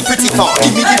 Your pussy pretty far.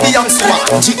 Give me the Beyonce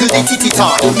one. Jiggle the titty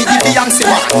tar. Give me the Beyonce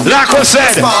one. Like I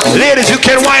said, ladies, you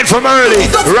can wine from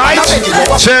early, right?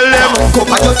 Tell them. Go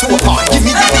by your toe part. Give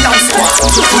me the Beyonce one.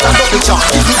 You put a double chart.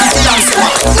 Give me the Beyonce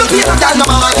one. No pain of that no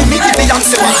man. Give me the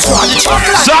Beyonce one.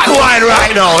 Start wine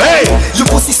right now, hey. Your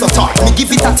pussy so tight. Me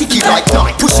give it a ticky like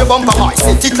night. Push your bumper high.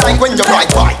 Set it like when you ride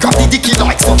bike. Grab the dicky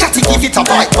like so. Catty give it a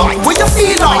bite. What you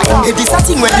feel like? Hey, this a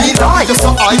thing when me lie. You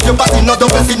so high. Your body no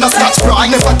double fit no scratch fry.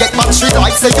 Never get battery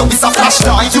light. Say you is a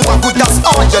flashlight. You are good, that's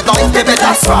all your life, baby,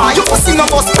 that's right. Your pussy no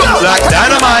must blow like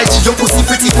dynamite. Your pussy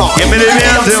pretty fine. Give me the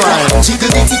Beyonce wine.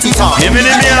 Jiggle the titty time. Give me the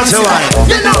Beyonce wine.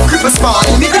 You know cripple spine.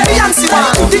 Give me the Beyonce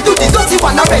wine. Do the dirty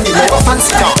one already. No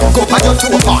fancy car. Go by your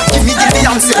toe part. Give me the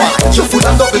Beyonce wine. You full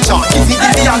of double charge. Give me the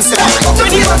Beyonce wine. Give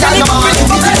me the Beyonce wine.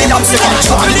 Give me the Beyonce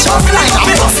wine. Chop like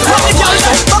a bus.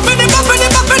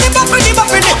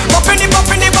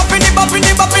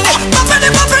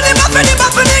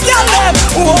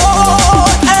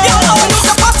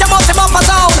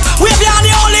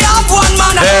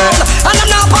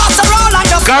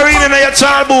 Karin in your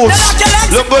tall boots.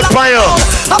 Look good for you.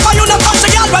 How you not touch a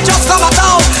girl but just come a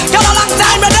town? Girl a long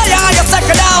time you're there, you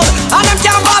second down. And them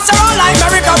can't pass around like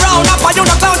merry-go-round. How you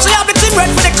not clown, she have the thing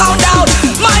ready for the countdown.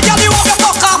 My girl, you want to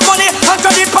fuck off money and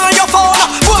credit on your phone.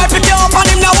 Boy, pick you up and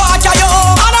him now watch you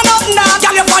home. And I'm not now,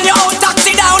 girl, you find your own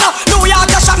taxi down. New York,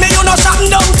 you shot me, you know shot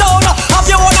downtown. Have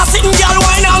you wanna sit and girl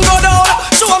wine and go down?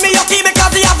 Show me your key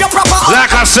because you have your proper.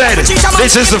 Like I said,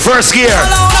 this is the first gear.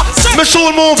 Me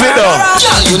soon move it though.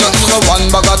 Girl, you know one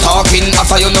bag of talking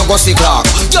after you no go see clock.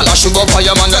 Girl, I should go for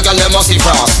your man, girl, you must see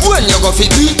frost. When you go fit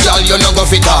beat, girl, you no go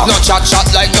fit talk. No chat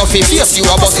like no fit face, you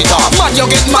a bust it off. Man, you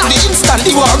get mad the instant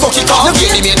the war got it off. You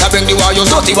get the mate, I bring the war, you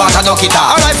dirty water, knock it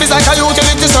off. Our life is like a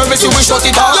utility service, you will shut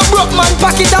it off. You broke man,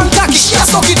 pack it and tack it, yeah,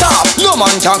 suck it off. No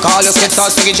man can call you skit or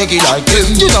sticky checky like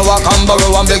him. You know I can borrow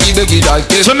and beggy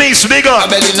like him. So me bigger. A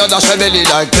belly, no dash a belly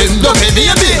like him. Don't pay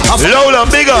baby. Lola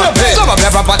bigger. Come up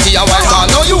every party, I white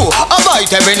man, know you. I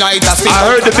bite every night, I speak. I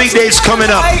heard the big days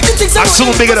coming up. I'll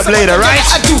soon big it up later, right?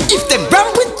 I do if them run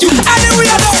with you. Anyway,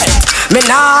 me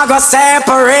nah go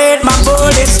separate my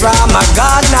bullets from my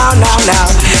gun now.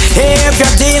 If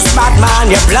you're this bad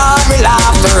man, your blood will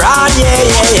have to run,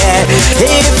 yeah.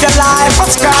 If your life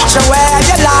was scratch away,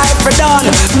 your life for done.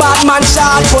 Bad man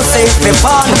shot pussy for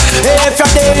fun. If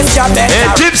you're this, you're better. Hey,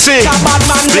 Gypsy,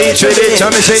 sleep with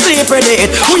it, sleep with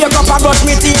it. Wake up and brush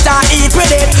me teeth and eat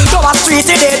with it. Go a street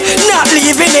with it, not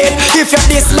leaving it. If you're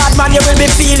this bad man, you will be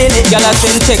feeling it. Y'all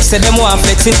send text, say them want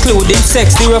flex, including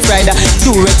sex. The Rough Rider,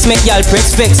 Durex, make y'all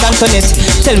press vex. Antoinette,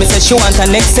 tell me say she want her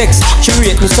next sex. She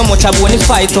rate me so much I go in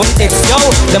fight on X. Yo,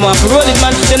 them want to roll it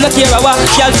man, them not care about.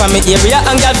 Y'all from me area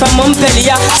and y'all from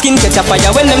Montpellier. Skin catch a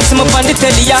fire when them see me on the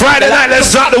telly. Friday night, let's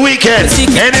start the weekend.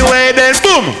 Anyway, then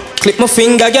boom. Clip my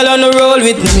finger, girl on the roll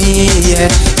with me, yeah.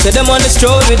 Say them on the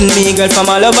stroll with me, girl from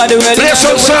all over the world. Play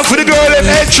some stuff for the girl in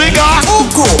head trigger.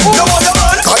 No other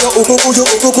man And your uku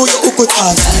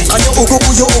tight. And your uku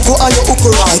and your uku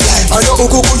right. And your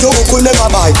uku never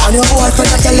bite. And your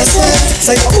boyfriend tell us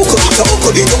say your uku tight.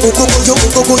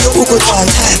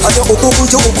 And your uku and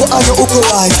your uku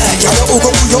right. And your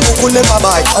uku never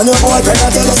bite. And your boyfriend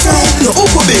tell us your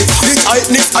uku big.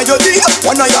 Tightness of your D,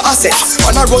 one of your assets.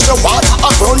 And I run your water, I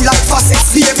run like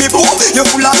faucets. Baby boo, you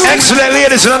full of. Excellent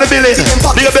ladies in the building.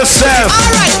 Big up yourself.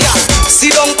 Alright,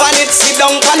 sit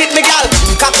down on it, me gal.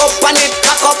 Cock up on it,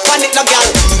 no gal.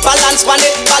 Balance on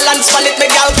it, me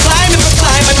gal. Climb,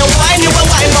 and no wine, you a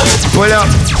wine. Pull up.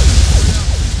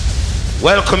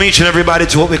 Welcome each and everybody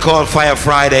to what we call Fire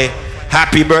Friday.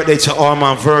 Happy birthday to all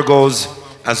my Virgos.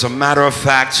 As a matter of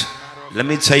fact, let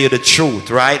me tell you the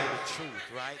truth, right?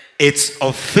 It's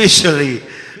officially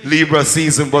Libra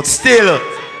season, but still,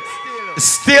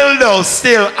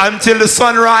 until the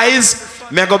sunrise,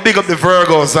 me go big up the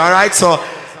Virgos, alright? So,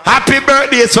 happy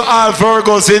birthday to all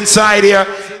Virgos inside here.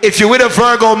 If you're with a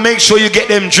Virgo, make sure you get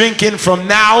them drinking from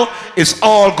now. It's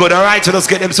all good, alright? So let's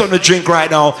get them something to drink right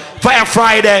now. Fire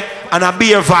Friday and a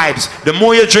beer vibes. The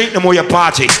more you drink, the more you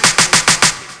party. You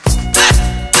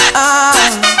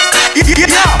don't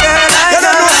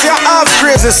know if you're half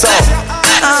crazy, so.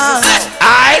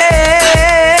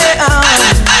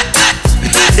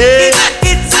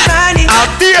 It's funny. A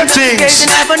beer things.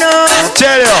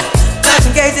 Tell you.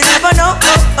 In case you never know.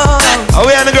 Are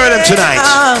we on the girl them tonight?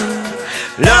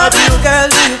 Love you, girl,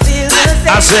 do you feel the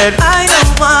same? I said I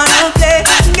don't wanna play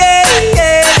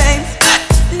games.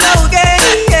 No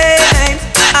games.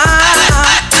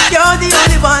 You're the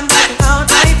only one that can count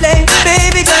my play.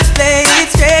 Baby, just play it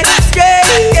straight.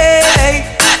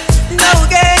 No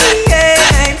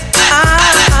games.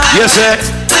 Yes, sir.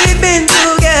 We've been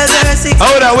together 6 months.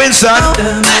 Hold on, Winston.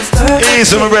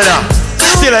 Easy, my brother.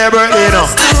 Still your birthday, you know.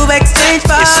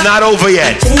 It's not over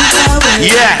yet.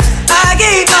 Yeah. I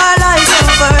gave my life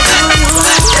over to you.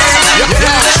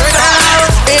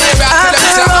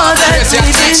 After all that we've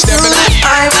been through,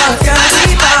 I want your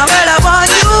deeper. Well, I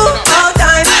want you all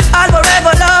time. I'll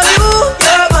forever love you.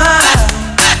 You're mine.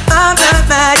 I'm not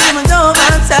mad, even though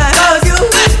I'm sad. Cause you.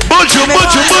 Buju.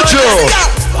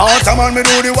 Water man, me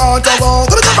do the water walk.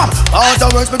 Come from.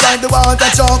 Water works, me drive the water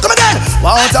truck. Come again.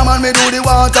 Water man, me do the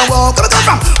water walk. Come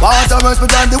from. Water works, me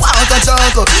drive the water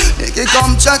truck. Nicky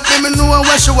come check me, me know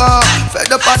where she walk. Fed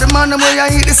up on the man, where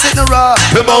I eat the sitting raw.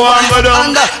 People want me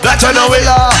down, that I know it.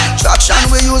 Traction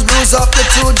we use, bruise up the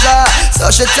two jar.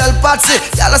 So she tell Patsy,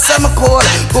 tell us I'm cold.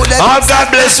 All God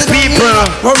bless people.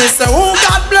 When we say, who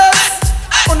God bless,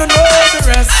 wanna know the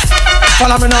rest.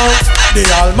 Follow me now. The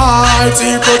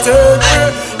Almighty protect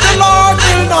me. The Lord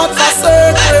will not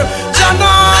forsake me.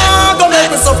 Jannah don't make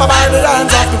me suffer by the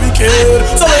hands of the wicked.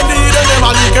 So indeed the name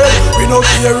of wicked, we don't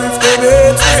care if they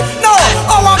hate me. No,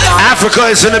 our God.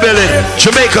 Africa is in the building.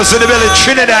 Jamaica's in the building.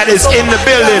 Trinidad is in the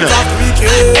building.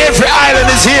 Every island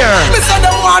is here. Listen,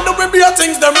 them want to be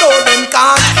things them know them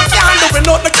can't. Can't do me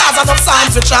nothing because of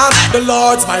psalms we chant. The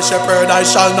Lord's my shepherd, I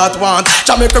shall not want.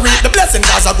 Jamaica reap the blessing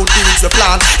cause of good deeds we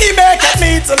plant. He maketh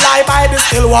me to lie by the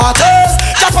still waters.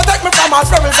 Just protect me from our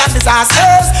perils and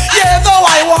disasters. Yeah, though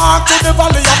I walk through the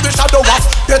valley of the shadow of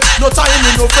death, no time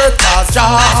in no fret cause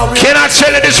Yahweh. Can I tell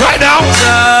you this right now?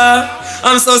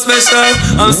 I'm so special,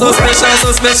 so special.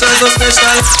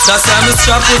 That's why I'm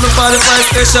strapped with the 45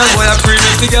 special. Boy, I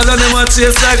premium the girl and them a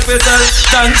chase like petal.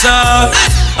 Tanja,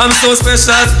 I'm so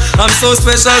special, so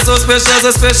special.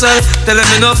 Tell them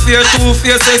enough fear,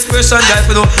 two-face expression. Guy,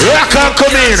 you know. Rock on,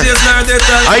 come in.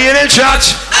 Are you in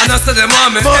church? And I said them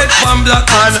on me head pan black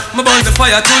and my burn the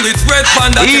fire till it's red pan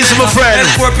that. Easy, my friend.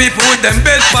 And poor people with them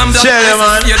bed pan black. Tell them,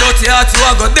 man. You dirty heart, you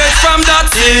a go dead from that.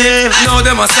 Yeah. Now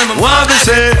them a say me walk the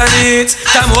shit and eat.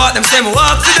 Time what them say me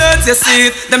walk for dirt, you see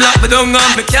it. Them lock me down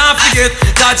and me can't forget.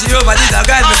 God Jehovah did a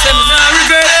guide me, say me not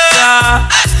regret.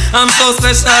 I'm so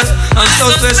special,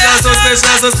 so special.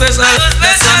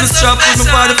 That's why I'm strapped with the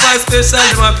 45 special.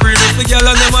 Them a premium for girl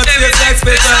and them a taste like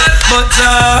special. But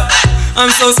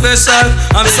I'm so special,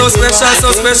 so special.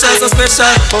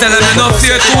 Tell them enough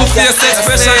fear, two-face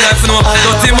expression. Life no,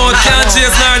 dirty mouth can't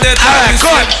chase nor dead. Alright,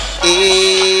 good.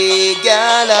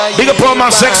 Big up all my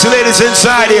sexy ladies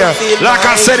inside here. Like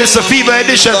I said, it's a fever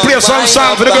edition. Play some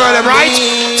song for the girl, them right?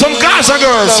 Some Gaza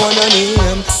girls.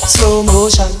 Slow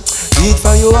motion. Beat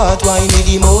from your heart, wine with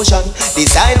emotion. The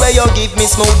style where you give me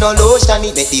smoke, no lotion.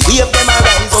 It make the wave them a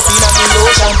rise up in a me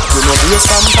lotion. You know bass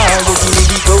from far, but you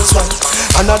need the close one.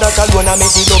 Another call wanna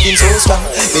make the loving so strong.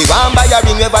 Me want buy a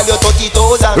ring where value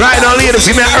 30,000. Right now, ladies,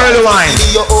 give me an early wine.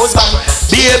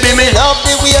 Baby, me love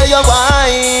the way you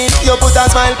wine. You put a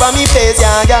smile for me face,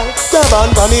 yeah, girl. Grab on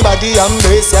for me body,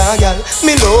 embrace, yeah, girl.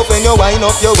 Me love when you wind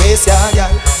up your waist, yeah, girl.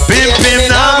 Pim pim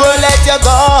now go let you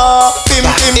go. Pim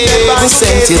pim never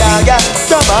sent you.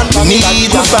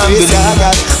 Need my family.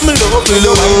 Me love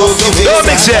you. Don't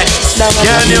mix it.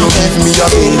 Can you?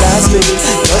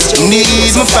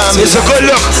 Need my family. It's a good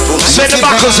look. Set the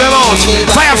buckles them out.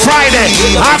 Fire Friday.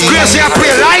 Have crazy up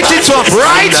here. Light it up,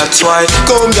 right? That's why.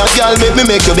 Come here, girl,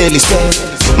 make your belly stand.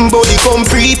 Body come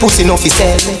free, pussy no fi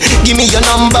sell. Give me your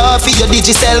number for your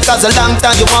digicel, cause a long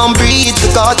time you won't breathe the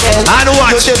cartel. And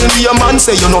what? You tell me your man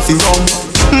say you no fi run.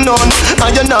 None,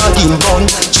 and you're not in run.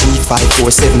 3, 5,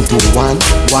 4, 7, 2, 1,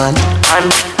 1.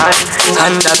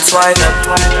 And that's why.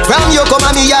 From you come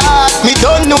on me yard, me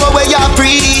don't know where you're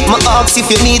free. My ask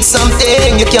if you need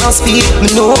something, you can't speak.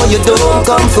 Me know you don't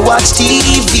come for watch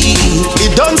TV. You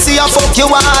don't see a fuck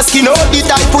you ask, you know the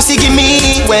type pussy give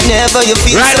me. Whenever you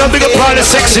feel right, don't big up all the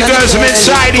sexy girls from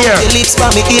inside here.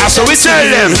 That's what we tell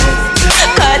them.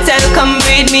 Cartel come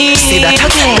breed me.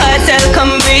 Cartel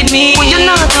come breed me. Well, you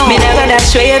know though. Me not gonna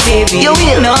show you, baby. You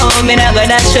will. No, me not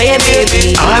gonna show you,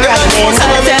 baby. Alright, man.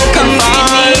 Cartel come breed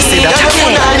me.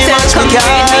 Cartel come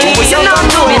breed me. Well, you know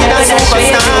though. Me not gonna show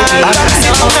you, baby.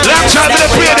 Let's have the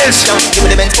greatest. Give me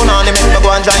the Benz, put on the men, go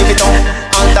and drive it down.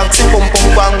 All taxi, pum pum,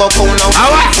 go and go cool now.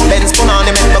 Benz, put on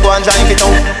the men, go and drive it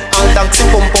down. All taxi,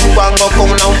 pum pum, go and go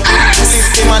cool now.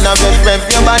 50 man a rev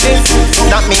your body.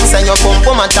 That means say you pum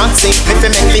pum a taxi. Me fi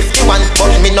make 51,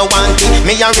 but me no want it.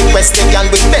 Me a request the girl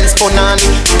with Benz, put on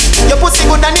it. Your pussy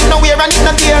good and it no wear and it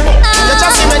no tear. Your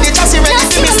chassis ready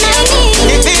for me steer.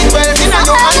 The V12 in a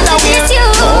your underwear.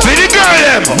 Be the girl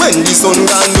them. When the sun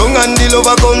gone down and the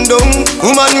lover come down,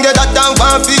 woman get that down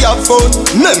for your phone.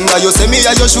 Remember you say me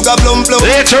a your sugar plum plum.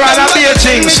 Later on I'll be a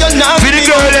thing. Be the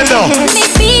girl them now.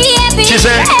 She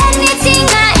said anything,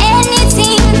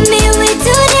 me we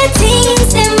do the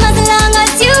things them as long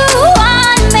as you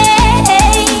want me.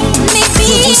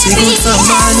 Maybe good for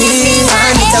money,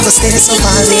 and it a go stay so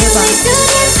forever.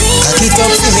 Cock it up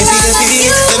for me,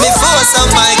 baby. Let me force on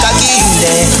my cocky.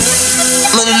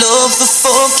 My love for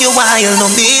fuck you while no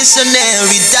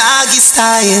visionary doggy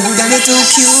style. Got it too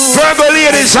cute. Verbal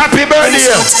ladies, happy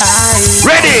birthday.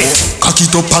 Ready? Cock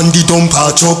it up and the dump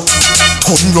patch up.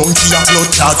 Turn round to your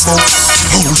blood clot fuck.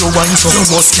 How you wine so you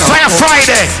must stand up. Fire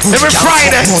Friday, every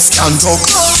Friday. Must stand up.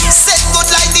 Set good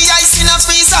like the ice in a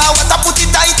freezer. What I put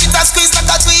it tight, it a squeeze like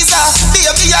a tweezer.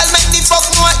 Baby, I'll make the fuck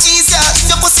more easier.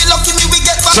 If your pussy lucky me, we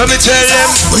get back. So me tell them.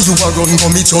 When you are run,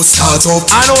 come me just start up.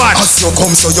 And what? As you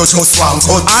come, so you just want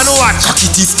cut. And what? Cock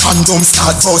it if condom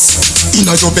start bust.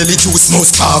 Inna your belly juice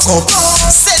must spark up.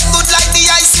 Set good like the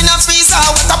ice in a freezer.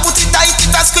 What I put it tight,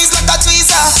 it a squeeze like a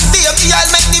tweezer. Baby, I'll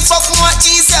make the fuck more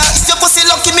easier. If your pussy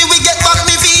lucky me, we get back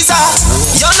me visa.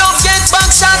 Your love get back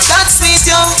shot, that's sweet,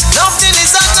 yo. Love till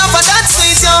is hot, now but that's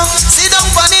sweet, yo. Sit down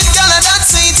for it, girl, and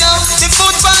that's sweet, yo. The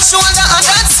foot for shoulder, and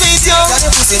that's sweet, yo. Girl,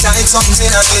 your pussy tight,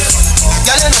 something a bit.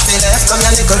 Girl, you nothing left from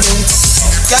your little room.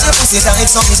 Girl, your pussy tight,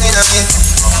 something a bit.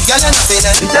 Girl, you nothing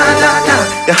left.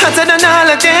 You're hotter than all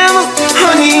of them,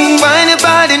 honey. Find your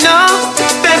body now,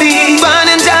 baby.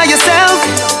 Find and enjoy yourself.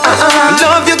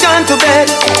 Love you gone to bed.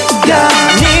 Yeah,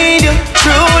 need you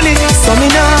truly. So me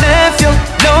not left you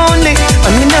lonely,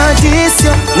 and me not diss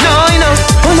you. No, you know,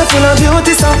 full of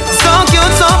beauty, so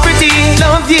cute, so pretty.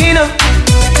 Love you, know.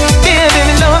 Baby,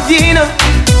 me love you, know.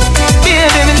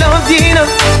 Baby, me love you, know.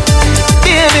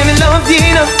 Baby, me love you,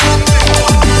 know.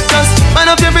 Just man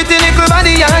up your pretty little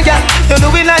body, yeah, yeah. You do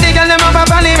it like the girl them up a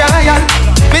Valley Royal.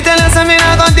 Me tell you say me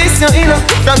not gon' diss you, you know.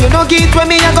 From you no get where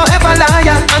me a go ever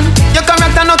loyal. And your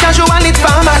character no casual, it's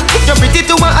formal. You're pretty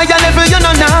to a higher level, you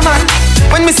no normal.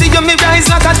 When me see you, me rise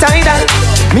like a tidal.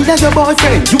 Me and your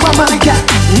boyfriend, you are my cat.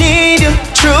 Need you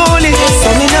truly,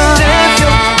 so me not left you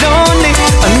lonely,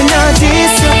 and me not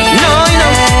diss you. No, you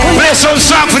know. Play some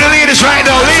song for the ladies right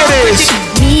now, ladies.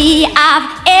 We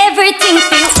have everything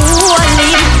for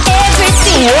only,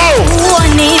 everything.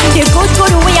 Only the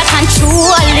good way I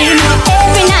control him.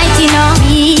 Every night, you know,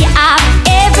 we have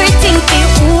everything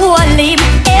for only.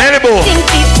 Everything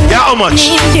for yeah, how much?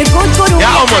 The good way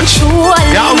yeah, how much?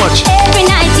 Yeah, how much? Every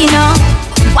night, you know.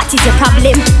 What is your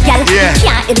problem, y'all? Yeah.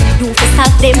 Can't help you to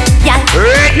solve them, y'all.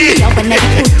 Ready? Yeah, when I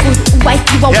good, white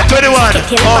you are. Yeah, 21.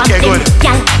 Okay, good.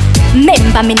 Y'all.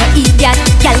 Remember me no idiot,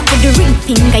 y'all. Put the ring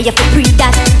finger, you fi breathe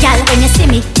that, y'all. When you see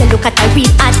me, you look at a real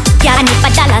ad, y'all. And if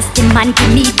 $1, the man give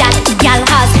me that, y'all.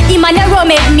 Has him and a rum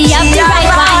make me have the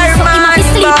right wine, so him have to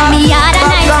sleep me hard and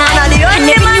night. And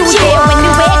every new day when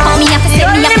you wake up, me have to say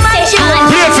me have to say on.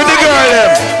 Play for the girl, them.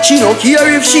 She no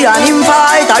care if she and him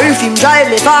fight, or if him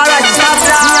drive the car and stop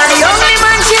sign. And the only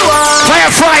man she want. Fire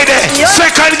Friday,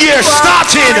 second gear,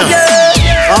 starting.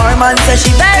 Our man says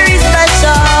she very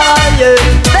special, yeah,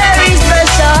 very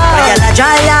special. But girl a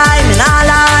dry eye, me nah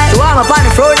lie. To warm up on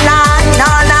the front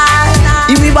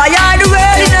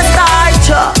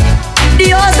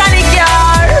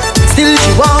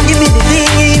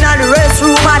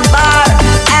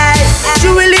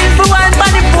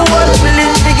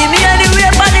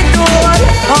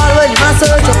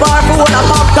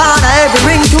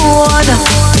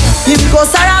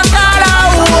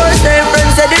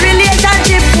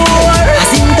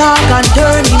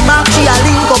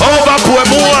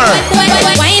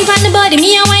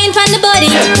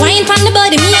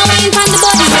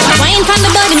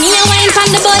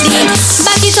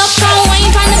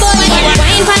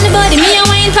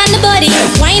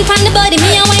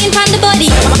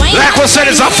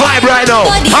 100% is a vibe right now.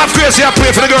 Half crazy, I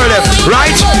pray for the girl them,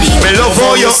 right? Me love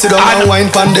how you sit down and wine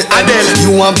pon the head.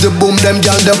 You have the boom, them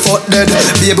gyal them fuck dead.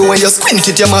 Baby, when you squeeze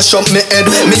it, you mash up me head.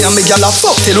 Me and me gyal a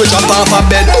fuck till we jump off a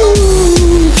bed.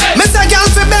 Me say gyal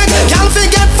fi beg, gyal fi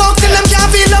get fucked till them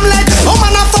can't feel them leg.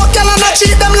 Woman a fuck gyal and a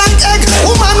treat them like egg.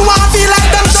 Woman want feel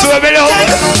like them just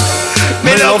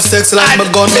me love sex like my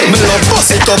gun. Me love bust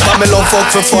it up and me love fuck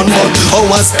for fun. But how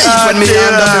I speak when me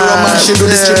under the rum and she do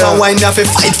the strip and wine, you have to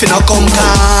fight for no come.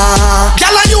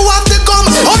 Gyal and you have to come.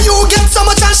 Oh, you get so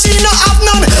much and she no have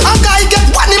none. A guy get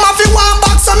one, him have to one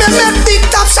box, so me make big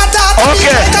top shot out.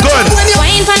 Okay, good.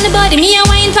 Wine from the body, me a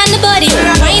wine from the body.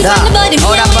 Wine from the body, me a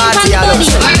wine from the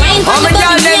body. Wine from the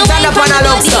body, me a wine from the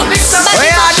body.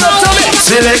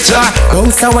 Selector.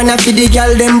 Bounce when I feed the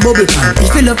girl them bubble.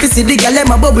 If you love to see the girl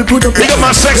them a bubble, put up. Look at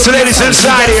my sexy ladies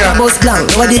inside here.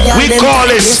 We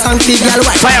call this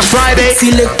Fire Friday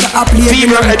Female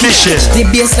Edition.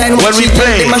 When we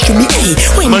play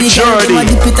majority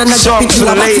songs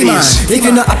for the ladies. If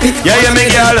you not happy, yeah,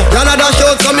 me girl.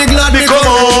 Me come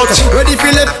out. Ready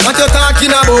Philip, what you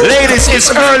talking about? Ladies, it's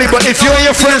early, but if you and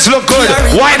your friends look good,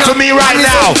 wine for me right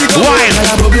now. Wine.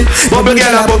 Bubble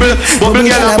girl, bubble. Bubble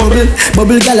girl, bubble.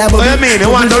 Bubble girl, bubble. What do you mean? You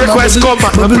want the request? Come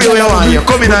back. I play what you want here.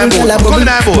 Come in and boat. Come in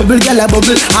and boat. Bubble girl,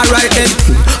 bubble. Alright then.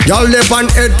 Y'all live on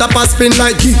head top a spin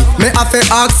like G. Me have to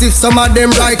ask if some of them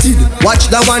right. Watch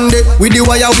the one day with the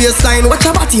wire waistline. Watch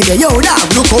your body there, yo dog.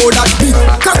 Look how that big.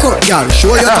 Cock up, y'all.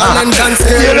 Show your talent and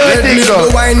skill. Let me do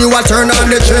wine, you a turn on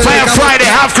the train. Fire Friday,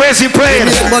 half crazy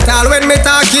playing. But all when me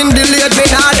talking, delayed me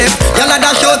not left. Y'all a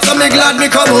dash out, so me glad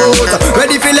me come out.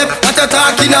 Ready Philip, what you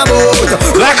talking about?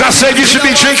 Like I said, you should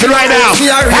be drinking right now.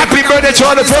 Happy birthday to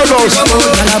all the Virgos.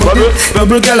 Bubble,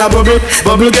 bubble, gala, bubble,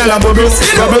 bubble, gala, bubble,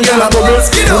 bubble, gala, bubble.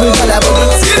 Bubble gala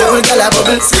bubbles, bubble gala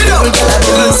bubbles, bubble gala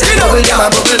bubbles, bubble gala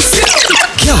bubbles.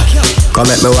 Come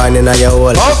at me wine in a your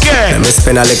hole. Okay. Let me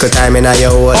spend a little time in a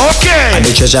your hole. Okay. And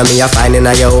the treasure me a find in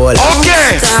a your hole.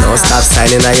 Okay. Don't stop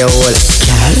signing a your hole.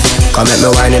 Come at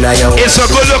me wine in a your hole. It's a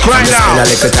good look right now.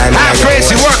 Half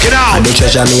crazy working out. And the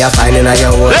treasure me a find in a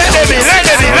your hole. Let them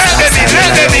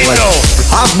in know.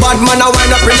 Half bad man a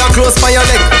wind up in a close by your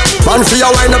leg. Man for your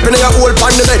wind up in your hole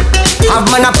pan the bed. Have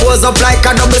man a pose up like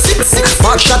a double six.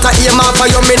 Back shot a aim off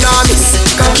for your me nah miss.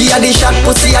 Cocky a the shot,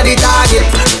 pussy a the target.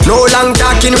 No long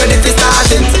talking, ready to start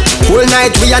it. Whole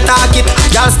night we attack it.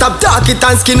 Y'all stop talk it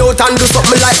and skin out and do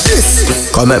something like this.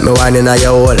 Come at me wine in a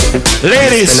your hole.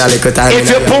 Ladies, if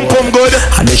you pum pum good,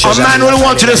 a man will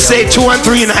want you to stay 2 and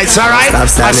 3 nights, alright? I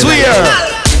swear.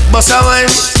 Boss a wine,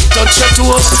 touch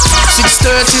your toe.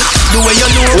 6:30, the way you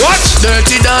know. What?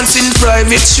 Dirty dancing,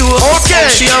 private show. Okay.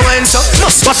 She a wine so.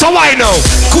 Boss a wine now.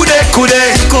 Kude.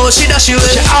 Cause she dash you away.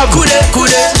 She have. Kude.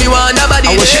 Me want a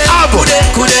body. She have. Kude.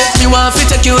 Me want to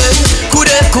take you away.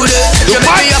 Kude. You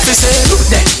make me have to say.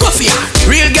 Coffee.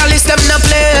 Real girl is them not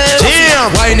play.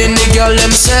 Damn. Whining the girl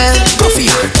them say. Coffee.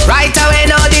 Right away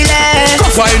no delay.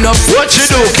 Find up. What you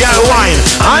do? Girl wine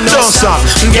and don't stop.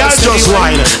 Girl just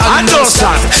wine and don't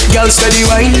stop. Girl steady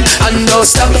wine and don't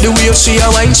stop. The way she a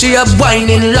wine, she a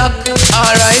whining lock.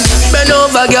 Alright, bend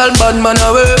over, girl, bad man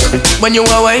a work. When you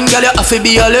a wine, girl, you have to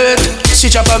be alert. She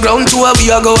chop a ground to her,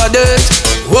 we a go a dirt.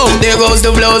 Whoa, there goes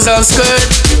the blouse and skirt.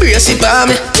 Brace it by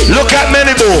me. Look at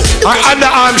Menibo. Her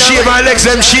underarm shave, her legs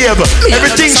them shave.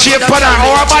 Everything shave on her.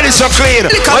 Our body so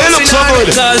clean. Oh, you look so good.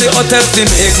 Call the hotel to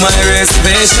make my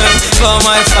reservation for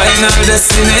my final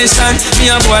destination.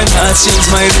 Me a boy not change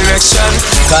my direction,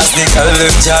 cause the girl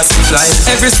them just fly.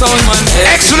 Every sound man.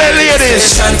 Excellent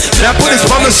ladies. Now put this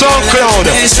on the SoundCloud.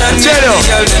 Tell you.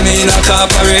 Girl them in a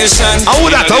corporation. I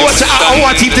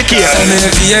want to keep the care. And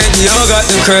if you got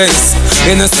the craze.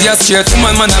 You know see a straight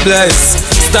woman man a blaze.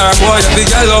 Star boy, a big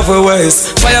girl over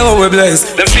waist. Fire how we blaze.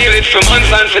 Them feel it from months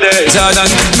and for days. Jordan,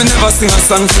 me never sing a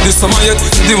song for the summer yet.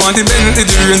 The one the Bentley,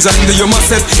 the range and the Yuma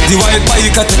set. The white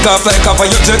bike a take off like a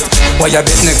fire jet. Why you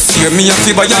bet next year me a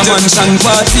fee by a mansion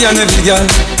party and every girl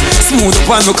smooth up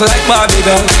and look like Barbie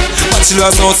doll.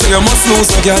 Bachelor's house so you must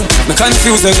lose a girl. Me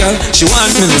confuse a girl, she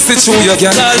want me to sit through your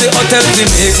girl. Call the hotel to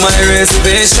make my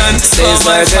reservation. Say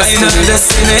my final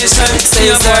destination.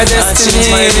 Say our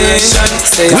destination.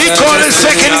 We call it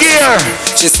second gear.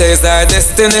 She says our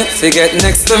destiny, she get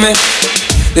next to me.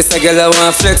 This a girl I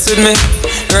want flex with me,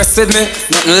 rest with me,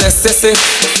 nothing less sissy.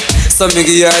 So me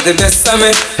give her the best of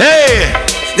me. Hey!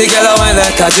 The girl I want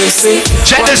like a gypsy.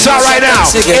 Check this out right now.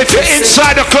 If you're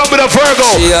inside the club with a Virgo,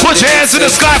 put your hands in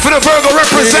the sky for the Virgo.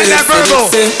 Represent that Virgo.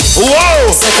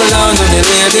 Whoa! Settle down on me,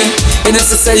 lady. You know,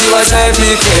 say you a drive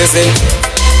me crazy.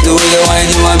 The way you whine,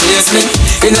 you amaze me.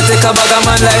 You know, take a bag of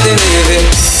man like the Navy.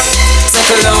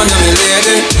 Settle down on me,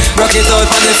 lady. Rock it out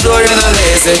on the floor, you're not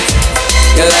lazy.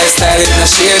 Your lifestyle is not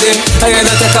shady. I ain't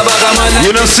not take a bag of man.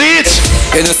 You don't see it?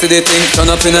 You don't see the thing turn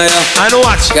up in a ya. I know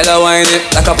what. Get a wine it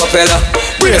like a propeller.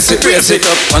 Brace it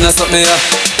up, wanna something ya.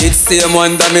 It's the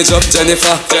one damage up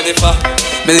Jennifer.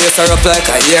 Me lace her up like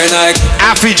a ear Nike.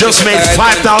 Afi just made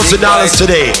 $5,000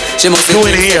 today. She must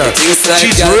doing here.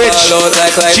 She's rich.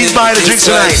 She's buying a drink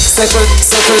tonight.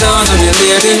 Settle down on your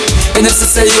lady. You know to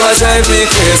say you are drive me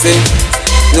crazy.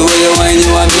 The way you whine,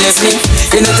 you amaze me.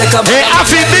 You know take a hey,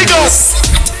 Afi, big up.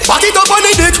 Back it up on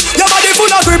the dick, your body full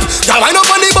of grip. Girl, wind up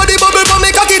on the body bubble for me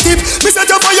cocky tip. Me set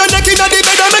you for your neck in the bed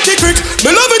and make it trick.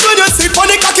 Me love it when you sip on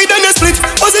the cocky then you split.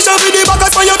 Position for the back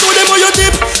so you to them on your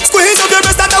tip. Squeeze up your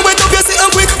breast that I wet up your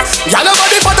sitting quick. Girl, your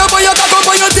body fat up on your cock up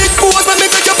on your tip. Pose when me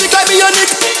fit you pick like me and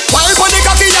Nick. Wine for the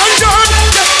cocky and germ.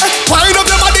 Wind up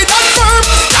your body that firm.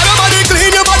 Girl, your body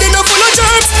clean, your body no full of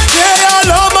germs. Yeah, I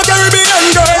love my Caribbean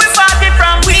girl. We party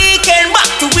from weekend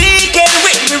back to weekend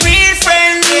with my real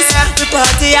friends. We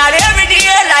party out every day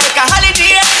like a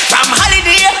holiday. From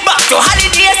holiday back to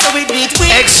holiday, so we beat we.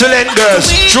 Excellent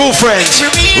girls, true friends,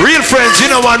 real friends.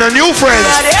 You don't want no new friends.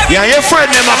 You and your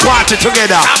friend them a party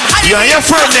together. You and your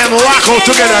friend them walk out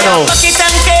together now.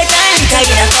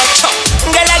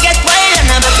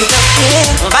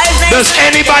 Does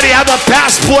anybody have a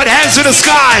passport? Hands in the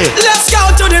sky. Let's go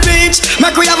to the beach.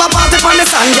 Make we have a party on the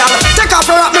sun, girl. Take off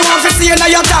your hat, me want to see you in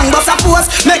your tongue. But suppose,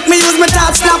 make me use my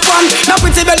top snap on. Now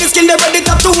pretty belly skin, they ready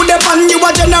to do the pan. You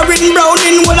are generating brown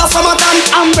in all of summertime.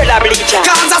 Umbrella bleacher.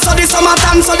 Cause I saw the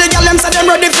summertime, so the girl them say them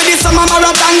ready for the summer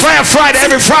marathon. Friday,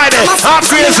 every Friday. I'm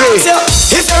crazy.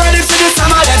 If you're ready for the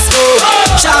summer, let's go.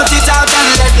 Shout it out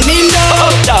and let me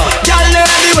know. Girl,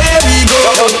 everywhere we go.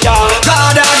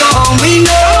 God, I go home, we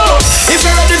know. If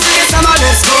you're ready for the summer,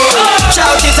 let's go.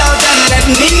 Shout it out and let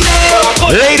me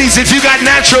know. Ladies, if you got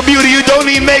natural beauty, you don't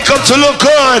need makeup to look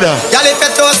good. Y'all if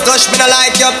your toes touch, me no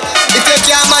like you. If you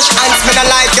can't mash hands, me no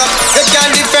like you. You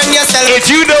can't defend yourself. If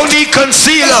you don't need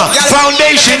concealer,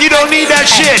 foundation, you don't need that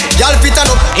shit. Y'all fit up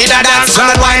in a dance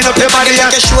and wind up your body.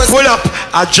 Pull up.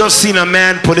 I just seen a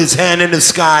man put his hand in the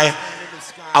sky.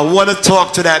 I want to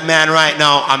talk to that man right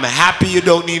now. I'm happy you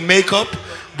don't need makeup.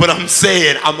 But I'm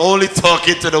saying, I'm only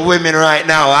talking to the women right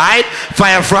now, alright?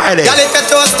 Fire Friday. Y'all if your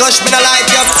toes touch, me no like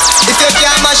you. If you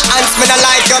can't mash hands, me no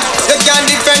like you. You can't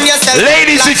defend yourself.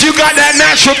 Ladies, if you got that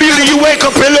natural beauty, you wake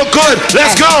up and look good.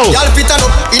 Let's go. Y'all fit up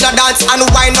in a dance and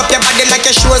wind up your body like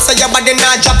a show, so your body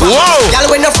not drop. Whoa. Y'all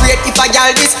when afraid if I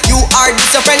y'all this, you are this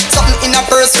your friend. Something in a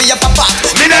purse for your papa.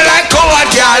 Me not like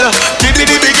coward, y'all. Dibby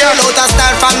girl. Out of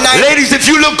style from night. Ladies, if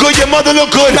you look good, your mother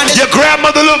look good, your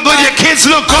grandmother look good, your kids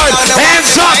look good. Hands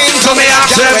up. So me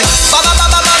ask them.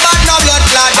 No blood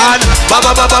clot. And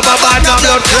no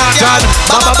blood clot.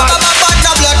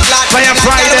 Fire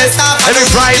Friday. Every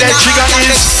Friday, chica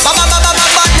is.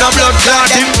 No blood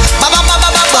clotting.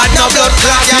 No blood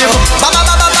clotting.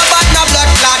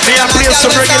 Me a play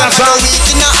some regular songs.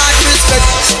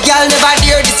 Y'all never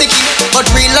hear this king, but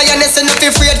real lioness enough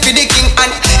afraid for the king.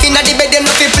 And inna the bed them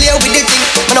not fi play with the king.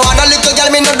 And I want a little girl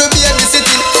me not do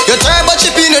babysitting. You try but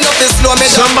she pin enough to slow me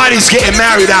down. Somebody's getting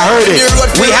married, I heard it.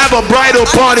 We have a bridal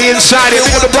party inside here.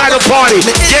 Look at the bridal party.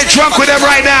 Get drunk with them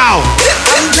right now.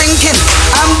 I'm drinking,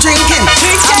 I'm drinking,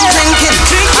 I'm drinking,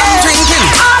 I'm drinking.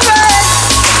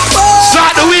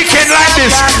 Start the weekend like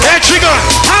this. Hey, trigger.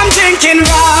 I'm drinking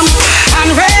rum and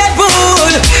Red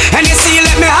Bull, and you see,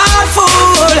 let me heart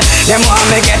full. Them want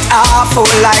me get awful,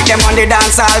 like them on the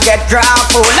dance, I'll get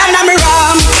grappled. And I'm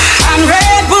rum and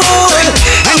Red Bull,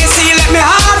 and you see, let me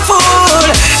heart full.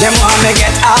 Them want me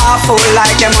get awful,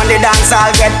 like them on the dance,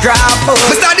 I'll get grappled.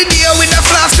 We start the day with a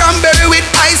flask cranberry with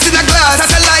ice in a glass.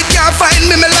 And the light can't find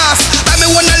me last. I me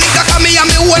wanna liquor, cause me and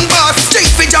me one boss.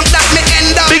 Straight for junk that me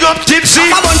end up. Big up Tipsy.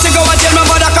 I want to go and tell my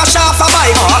brother crash off a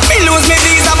bike. Me lose me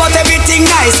visa but everything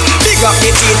nice. Big up the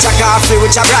teacher car free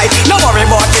which I bright. No worry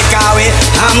about the car way.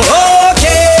 I'm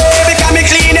okay because me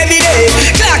clean every day.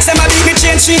 Clocks and my beat me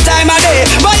change 3 times a day.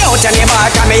 Buy out any bar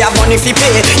cause me have money fi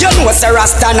pay. You know say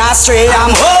Rasta not stray.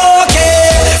 I'm okay.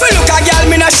 We look a girl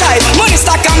me not shy. Money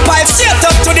stack and pipe straight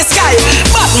up to the sky.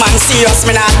 Batman serious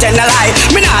me not tell a lie.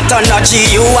 Me not turn no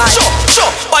GUI.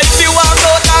 Sure. But if you walk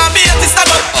out and be a sister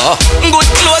done, good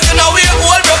clothes you know we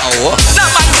old bro. No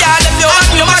man can if you want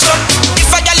you mash up.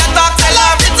 If a girl a talk, tell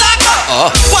her to talk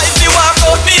up. But if you walk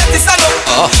out, be a sister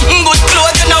done, good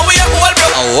clothes you know we old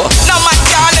bro. No man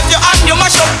can if you want you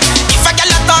mash up. If a girl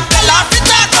a talk, tell her to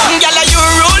talk up. Girl you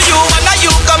rule you and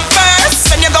you come first.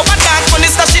 When you go and dance,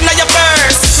 money stash in your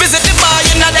purse. Visit the bar,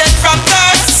 you not dead from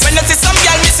thirst. When you see some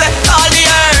girl, me say call the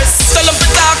earth. Tell them to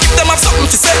talk if them have something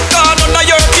to say. Cause none of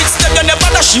your kids them you never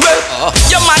dash away.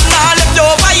 Your man now left you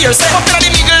over here. Say up in the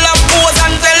middle and pose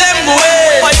and tell them go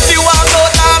away.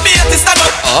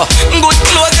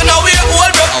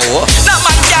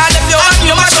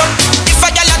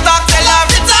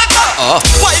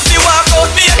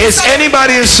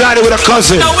 Everybody inside it with a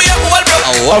cousin,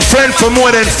 a friend for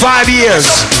more than 5 years.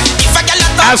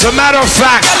 As a matter of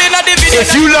fact,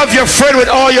 if you love your friend with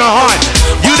all your heart,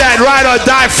 you that ride or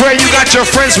die friend, you got your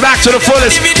friends back to the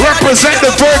fullest. Represent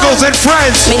the Virgos and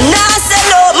friends. Me nah sell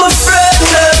out my friend,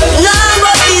 nah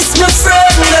but this my friend.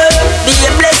 Be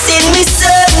a blessing, me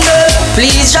son.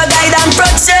 Please your guide and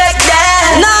protect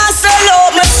them. Nah sell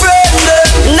out my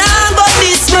friend, nah but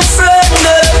this my friend.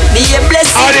 Be a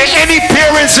blessing. Are there any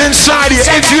parents inside here?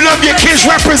 If you love your kids,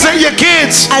 represent your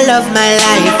kids. I love my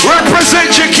life.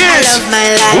 Represent your kids. I love my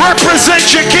life. Represent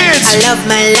your kids. I love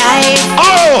my life.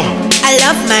 Oh. I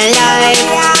love my life.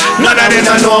 None of them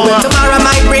know. Tomorrow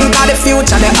might bring all the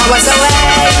future, the hours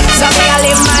away. So me I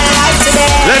live my life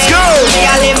today. Let's go. Me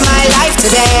I live my life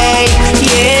today.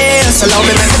 Yeah. So love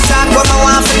me make me talk what I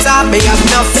want to talk. Me have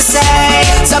enough to say.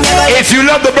 So me if you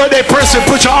love the birthday person,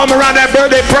 put your arm around that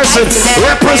birthday person.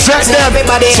 Represent them.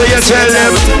 So you tell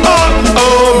them,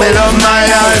 oh, me love my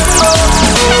life.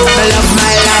 Me love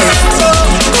my life.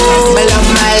 Me love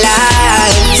my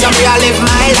life. So me I live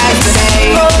my life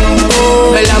today.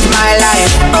 Me love my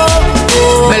life.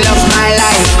 Me love my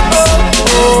life.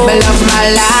 Me love my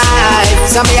life.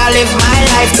 So me I live my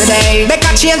life today. Make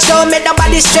a change, don't make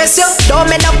nobody stress you. Don't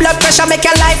make no blood pressure, make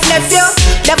your life left you.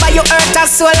 Never you hurt a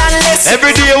soul unless.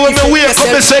 Every day when me wake up,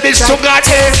 me say this to God,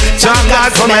 thank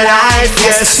God for my life,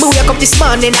 yes. Me wake up this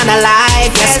morning and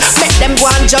alive, yes. Make them go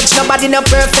and judge, nobody no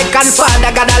perfect, and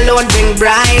Father God alone bring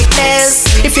brightness.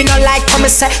 If you don't like what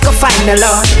me say, go find the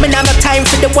Lord. Me now no time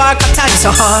for the work, I time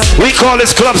so hard. We call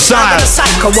this club style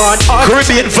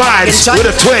Caribbean vibes with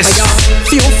a twist.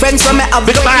 Few friends from me have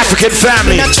big African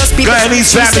family,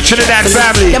 Guyanese family, Trinidad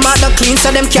family, them are not clean,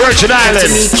 so them can't Virgin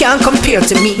Islands. Can't compare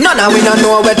to me. None of we don't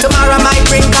know where tomorrow might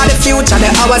bring, all the future, the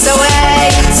hours away.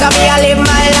 So me I live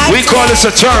my life. We call this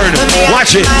a turn.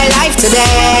 Watch it. My life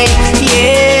today,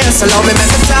 yeah. So love me make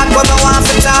me talk what I want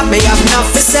to talk. Me have enough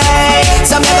to say.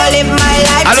 So me gonna live my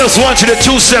life. I just want you to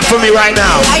two-step for me right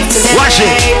now. Watch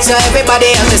it. So everybody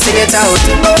have to sing it out.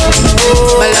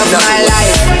 Me love my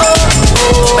life.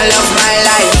 Me love my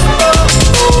life.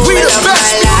 Me love my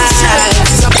life.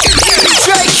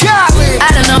 I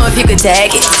don't know if you could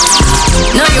take it.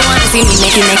 No, you wanna see me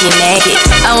naked, naked, naked.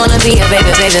 I wanna be a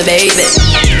baby, baby, baby.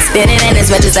 Spinning in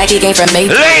his red just like he came from me.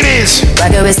 Ladies!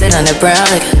 Rock it, sit on the brown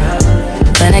like.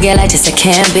 When I get like this, I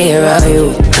can't be around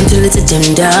you. I'm too little to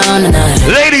dim down tonight.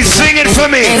 Ladies, sing it for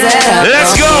me.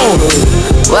 Let's go.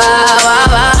 Wow, wow,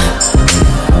 wow.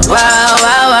 Wow,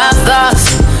 wow, wow,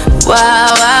 thoughts.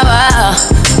 Wow, wow, wow.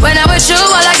 When I wish you,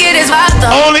 all I get is hot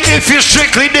thoughts. Only if you're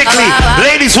strictly dickly.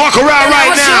 Ladies, walk around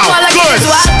right now. Good.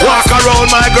 Walk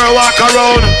around, my girl, walk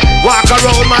around. Walk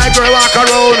around, my girl, walk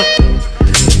around.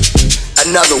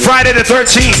 Friday the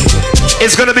 13th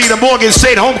is gonna be the Morgan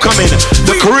State homecoming,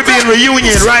 the Caribbean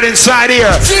reunion right inside here.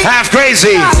 Half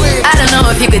crazy. I don't know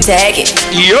if you could take it.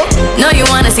 Yup. No, you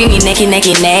wanna see me naked,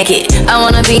 naked, naked. I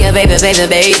wanna be a baby, baby,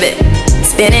 baby.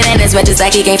 Spinning in his red just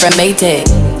like he came from Maytag.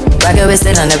 Rock it,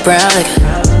 sit on the brown like.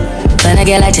 When I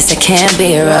get like this, I can't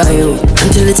be around you.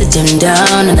 I'm too little to dim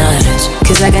down the night.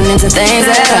 Cause I can into things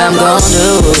that I'm gon'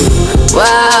 do. Wow,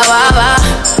 wow, wow.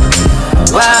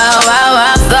 Wow, wow,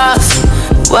 wow, thoughts.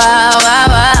 Wow, wow,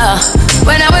 wow.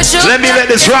 When I wish you. Let me let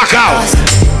this rock out.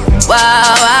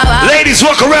 Wow, wow, wow. Ladies,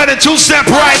 walk around and two-step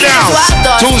right now.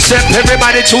 Two-step,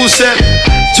 everybody, two-step.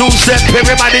 Two-step,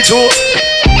 everybody, two.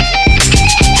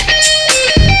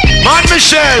 Man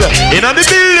Michelle, in on the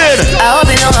building. I hope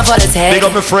you know I'm for the tag. Big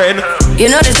up my friend. You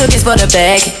know this cookie's for the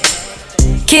bag.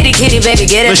 Kitty, kitty, baby,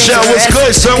 get it. Michelle, what's good,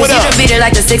 son? What up? You can beat it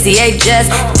like the 68 Jets.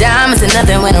 Diamonds are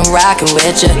nothing when I'm rocking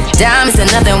with you. Diamonds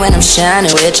are nothing when I'm shining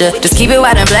with you. Just keep it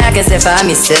white and black as if I'm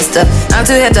your sister. I'm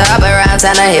too hip to hop around,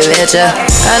 time to hit with you.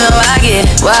 I know I get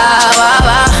wow, wow,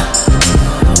 wow.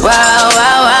 Wow,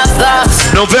 wow, wow, thoughts.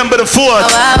 November the 4th.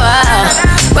 Wow,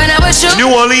 wow. When I wish you.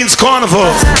 New Orleans Carnival.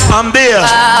 I'm there.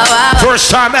 Wow, wow. First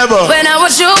time ever. When I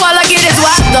wish you, all I get is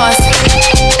wild thoughts.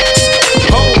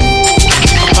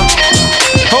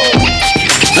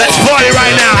 Let's party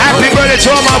right now. Happy birthday to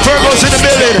all my Virgos in the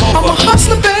building. I'm a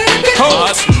hustler, baby.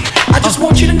 I just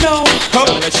want you to know.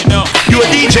 You a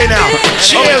DJ now.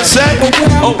 Chill, son.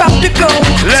 About to go.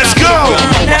 Let's go.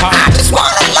 I just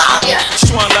wanna love you.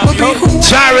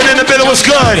 Tyron in the middle was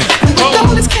good.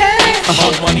 All this cash.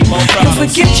 Don't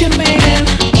forget your man.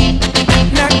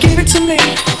 Now give it to me.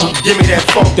 Give me that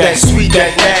funk, that sweet,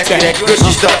 that nasty, that gushy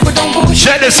stuff.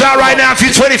 Check this out right now. If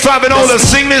you're 25 and older,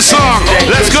 sing this song.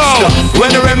 Let's go.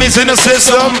 When the Remy's in the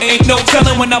system. Ain't no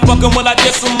telling when I'm fucking when I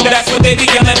diss them. That That's what they be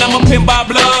yelling. I'm a pimp by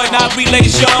blood, not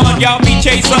relation. Y'all be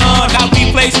chasing, I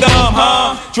replace them,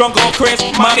 huh? Drunk on Chris,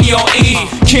 money on E.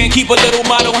 Can't keep a little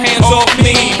model hands off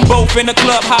me. Both in the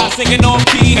club, high singing on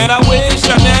key. And I wish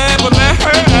I never met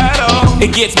her at all.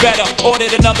 It gets better,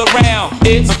 ordered another round.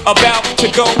 It's about to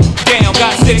go down.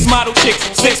 Got 6 model chicks,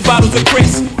 6 bottles of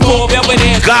Chris, 4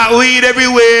 Belvedere. Got weed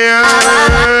everywhere.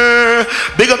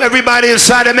 Big up everybody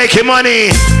inside and making money.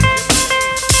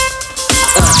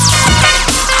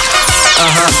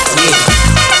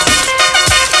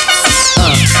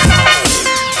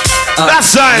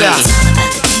 That's Zyla.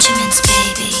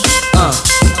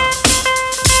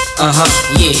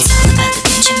 Yeah.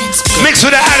 Mix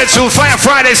with the attitude, Fire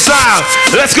Friday style.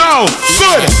 Let's go.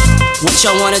 Good. What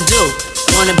y'all wanna do?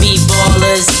 Wanna be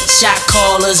ballers, shot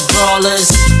callers, brawlers,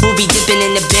 who be dipping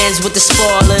in the bins with the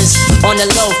spoilers. On the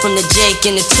low from the Jake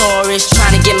and the Taurus,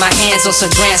 trying to get my hands on some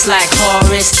grants like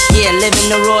Horace. Yeah, living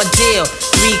the raw deal,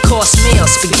 3-course meal,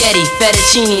 spaghetti,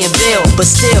 fettuccine and bill. But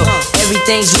still,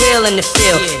 everything's real in the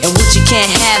field, and what you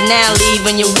can't have now, leave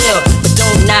when you will. But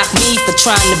don't knock me for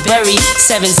trying to bury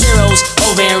 7 zeros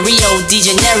over in Rio de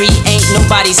Janeiro. Ain't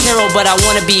nobody's hero, but I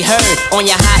wanna be heard on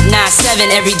your hot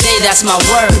 9-7 every day. That's my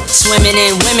word. Swimming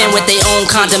in women with their own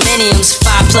condominiums,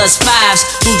 5+5s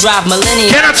who drive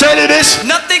millenniums. Can I tell you this?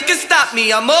 Nothing can stop me.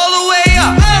 I'm all the way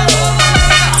up.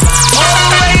 All the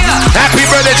way up. Happy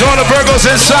birthday to all the Virgos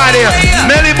inside here.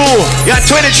 Melly Boo, you're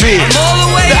 23. I'm all the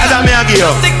way up.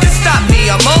 Nothing can stop me.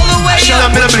 I'm all the way Shut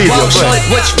up, up. believe you.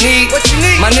 What you need? What you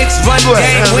need? My niggas run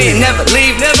game. We ain't never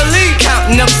leave. Never leave.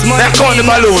 Counting up this money. That call the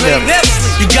balloon them.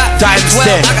 You got times 12.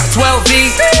 10. I got 12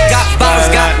 V's. Got bottles.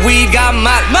 Got weed. Got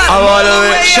my. All the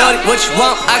way. Shorty, what you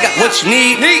want? I got what you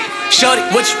need. Shorty,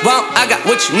 what you want? I got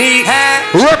what you need.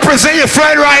 Represent your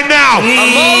friend right now. I'm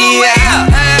all the way up.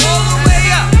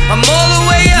 I'm all the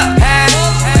way up.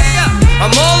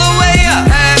 I'm all the way up.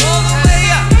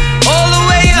 All the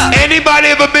way up. Anybody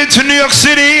ever been to New York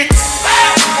City?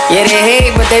 Yeah, they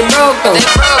hate, but they broke though.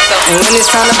 And when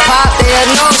it's time to pop, they had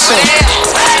no shit.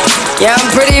 Yeah, I'm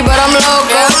pretty, but I'm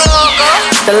loco.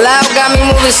 The loud got me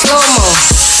moving slow-mo.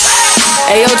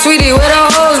 Hey, yo, Tweety, where the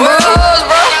hoes, bro?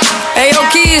 Hey, yo,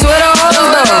 Keys, where the hoes,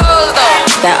 though?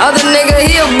 That other nigga,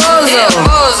 he a bozo.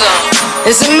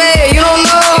 It's a mayor, you don't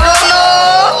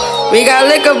know? We got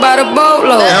liquor by the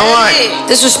boatload. And what?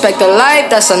 Disrespect the life,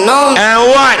 that's a no. And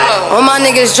what? All my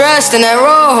niggas dressed in that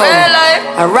rojo.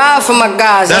 I ride for my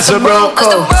guys, that's a bro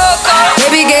code.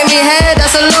 Baby gave me head,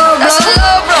 that's a low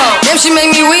blow. Damn, she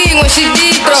make me weak when she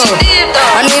deep throw.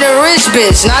 I need a rich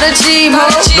bitch, not a cheap hoe.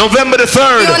 November the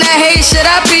 3rd. You on that hate shit,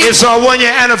 I be. It's our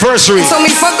 1-year anniversary. Told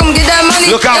me fuck 'em, get that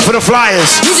money. Look out for the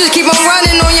flyers. You just keep on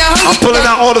running on your honey. I'm pulling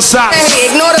out all the stops.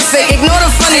 Hey, ignore the fake, ignore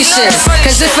the funny shit.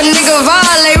 Cause if a nigga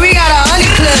violate, we got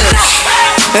 100 clips.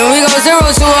 And we go 0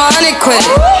 to 100 quid.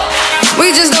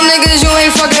 We just them niggas you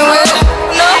ain't fucking with.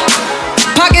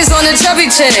 Pockets on the chubby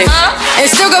chick. And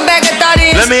still go back at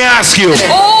 30. Let me ask you.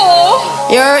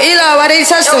 Yo, Eli, why they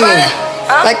testing me?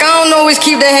 Like I don't always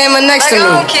keep the hammer next to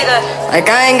me. Like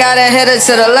I ain't got a header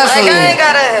to the left of me.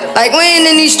 Like we ain't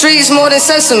in these streets more than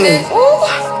sesame.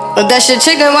 But that shit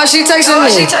chicken, why she texting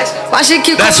me? Why she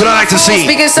keep That's what I like to see.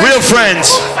 Real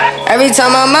friends. Every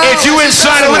time I'm out. If you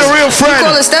inside with a real friend.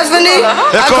 You call her Stephanie?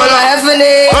 I call call her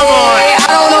Heffany. Come on.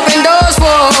 I don't open doors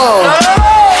for a hoe.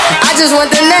 I just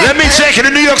want the neck. Let me check it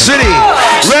in New York City.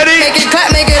 Ready? Make it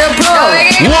clap, make it applaud.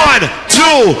 1,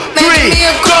 2, 3,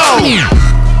 go!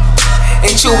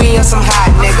 And Chewy on some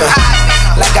hot nigga.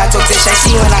 Like I told Tish, I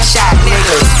see when I shot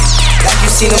niggas. Like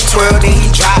you seen him twirl, then he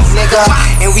drop, nigga.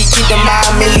 And we keep the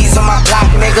mind millies on my block,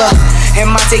 nigga. And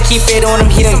Monte keep it on him,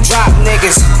 he done drop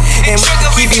niggas. And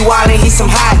he be wildin', he some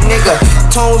hot nigga.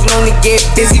 Tones known to get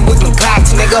busy with them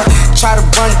Glocks, nigga. Try to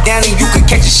run down and you could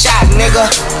catch a shot, nigga.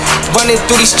 Running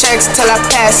through these checks till I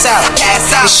pass out.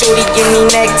 And shorty give me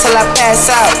neck till I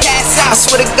pass out. I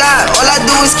swear to God, all I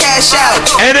do is cash out.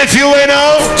 And if you ain't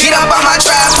know, get up on my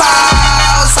trap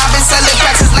house. I've been selling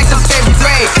cracks since like the 5th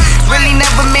grade. Really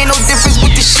never made no difference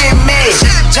with the shit made.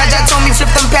 Jaja told me flip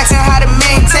them packs and how to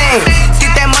maintain.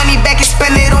 Get that money back and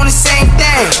spend it on the same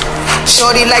thing.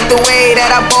 Shorty like the way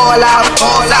that I ball out.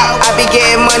 I be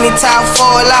getting money till I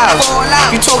fall out.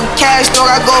 You talking cash,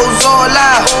 dog, I goes all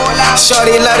out.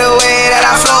 Shorty love the way that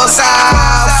I floss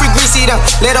out. Free greasy them,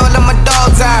 let all of my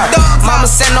dogs out. Mama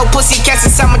said no pussy cats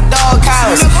inside my dog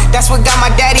house. That's what got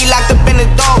my daddy locked up in the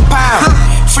dog pound.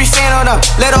 Free fan on them,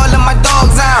 let all of my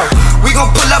dogs out. We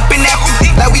gon' pull up in that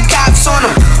like we cops on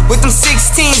them. With them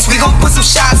 16s, we gon' put some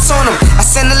shots on them. I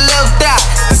send a little dot,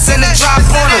 I send a drop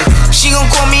on them. She gon'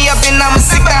 call me up and I'ma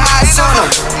stick the highs on them.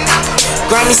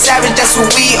 Grammy Savage, that's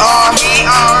what we are.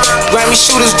 Grammy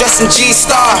shooters dressed in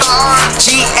G-Star.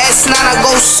 GS last night I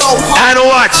go so hard. And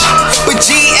watch. With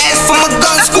GS from a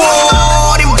gun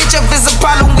squad. And bitch, if it's a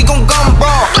problem, we gon' gun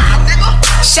brawl.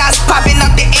 Shots popping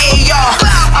up the AR.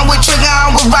 I'm with Trigger,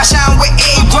 I'm with Rasha, I'm with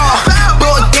A-Raw.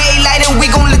 Broad daylight and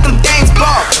we gon' let them things blow.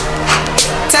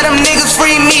 Tell them niggas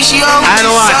free me, she on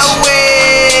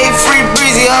Subway. Free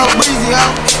Breezy, ho.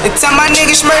 And tell my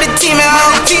niggas murder team,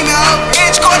 ho.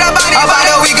 Bitch, caught about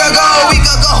a week ago.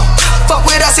 Fuck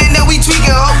with us and then we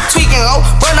tweaking, ho.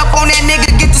 Run up on that nigga,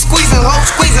 get the squeezing,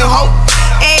 ho.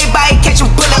 Everybody catch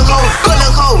them bullet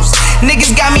hoes.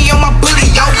 Niggas got me on my bully,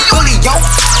 yo.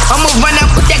 I'ma run up,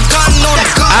 put that gun on the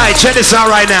gun. Alright, check this out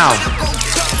right now.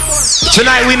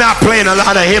 Tonight we not playing a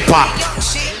lot of hip-hop.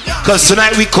 Cause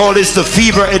tonight we call this the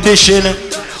Fever Edition,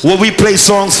 where we play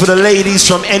songs for the ladies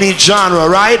from any genre,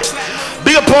 right?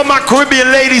 Big up all my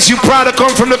Caribbean ladies, you proud to come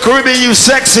from the Caribbean, you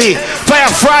sexy. Fire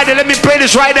Friday, let me play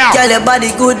this right now. Girl, your body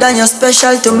good and you're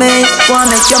special to me. Wanna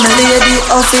make you my lady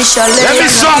officially. Let me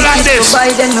start like this.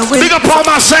 Big up all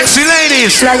my sexy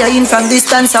ladies. Fly you in from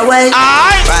distance away.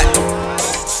 Right.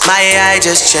 My AI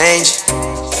just changed.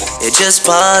 It just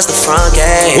buzzed the front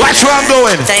gate. Watch where I'm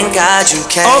going. Thank God you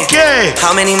came. Okay.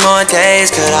 How many more days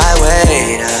could I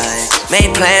wait? I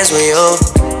made plans with you,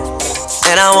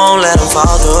 and I won't let them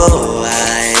fall through.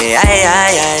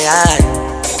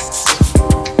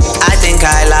 I think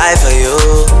I lie for you.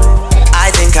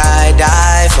 I think I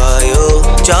die for you.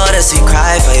 Jodeci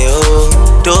cry for you.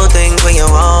 Do things when you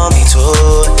want me to,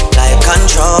 like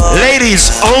control.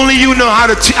 Ladies, only you know how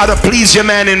to please your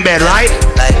man in bed, right?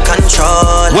 Like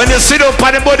control. When you sit up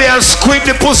on the body and squeak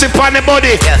the pussy on the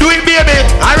body, do it, baby.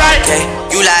 All right. Okay,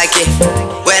 you like it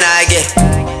when I get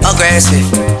aggressive.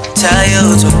 Tell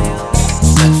you to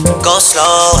go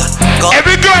slow. Go.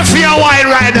 Every girl feel wine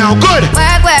right now. Good.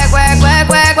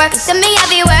 Work. You see me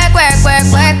happy work.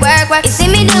 You see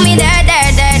me do me that.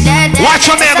 Watch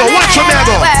your man go. Work.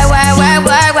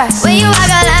 When you walk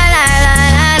a la.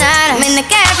 I'm in the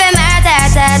cafe, my ta.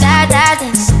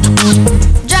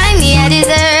 Drive me a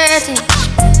dessert.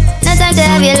 No time to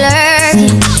have you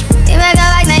lurking. You make a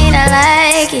like, now you don't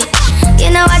like it. You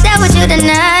know I dealt with you the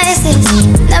nicest.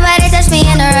 Nobody touched me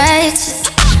in the righteous.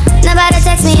 Nobody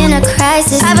text me in a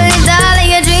crisis. I believed all of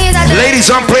your dreams.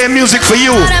 Ladies, I'm playing music for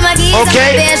you.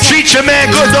 Okay? Treat your man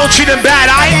good. Don't treat him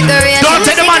bad, alright? Don't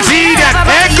take the man for eat that.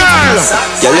 Hey, girl.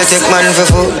 Yo, let's take man for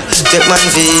food. Take man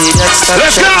for eat that.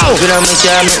 Let's go. When I'm with you,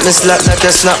 I make me slap like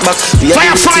a snapback.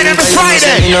 Fire Friday every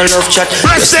Friday. You know love chat.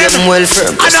 Bless them. Well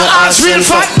firm. I know ass real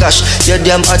fat. Gosh, you're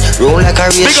damn hot. Roll like a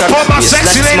race shot. Big up all my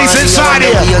sexy ladies inside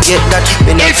here.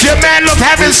 If your man love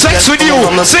having sex with you,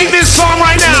 sing this song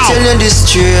right now. Tell you this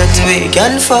straight. We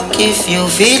can fuck if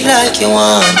you feel like you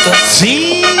want to.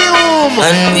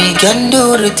 And we can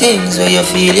do the things where you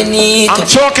feel you need to. I'm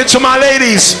talking to my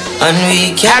ladies. And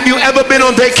we can. Have you ever been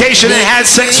on vacation and had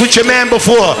sex with your man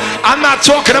before? I'm not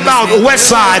talking about West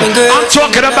Side. I'm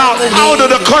talking about out of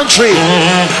the country.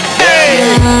 Hey,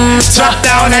 drop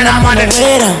down and I'm on it.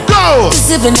 Go.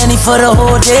 Sipping any for the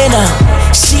whole day now.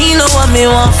 She know what me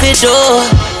want for sure.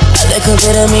 A little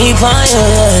bit of me fire,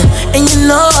 and you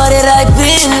know that I've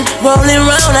been rolling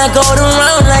round, I go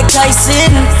around like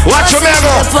Tyson. Watch your man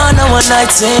go. Upon a one night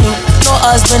thing, no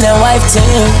husband and wife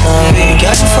team. We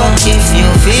can fuck if you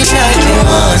feel like you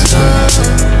want to,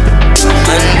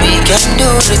 and we can do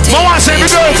the thing. I want to say we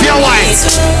go for your wife.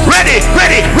 Ready.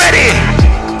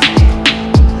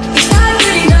 It's not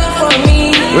good enough for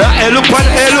me. Well, hey, look on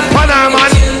her,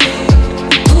 man.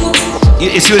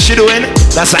 You see what she doing?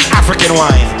 That's an African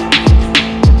wine.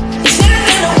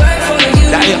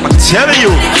 I'm telling you.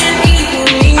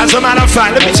 As a matter of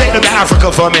fact, let me take them to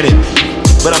Africa for a minute.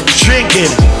 But I'm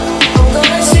drinking.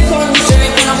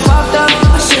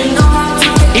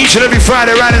 Each and every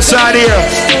Friday right inside here.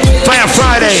 Fire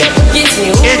Friday.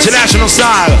 International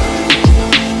style.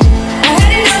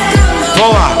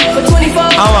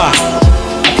 Hour.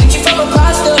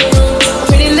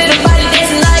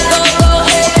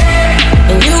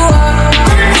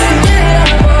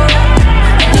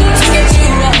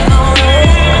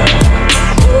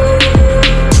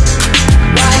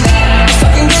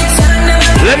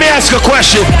 Let me ask a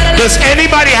question. Does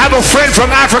anybody have a friend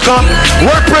from Africa?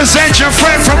 Represent your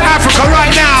friend from Africa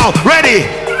right now. Ready?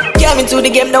 Came into the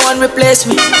game, no one replace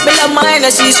me. Me love mine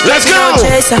and she's let's go.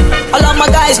 All of my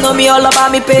guys know me, all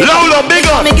about me pay. Lolo, big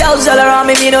up. Me girls all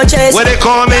around me, me no chase. What they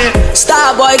call me?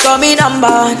 Star boy, call me number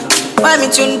one. When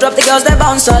me tune drop, the girls they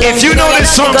bounce all. If you know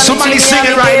this song, somebody sing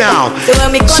it right now.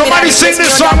 Somebody sing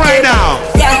this song right now.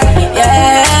 Yeah.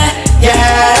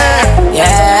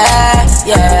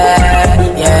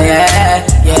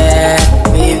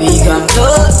 Baby, come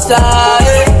closer.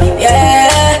 Yeah.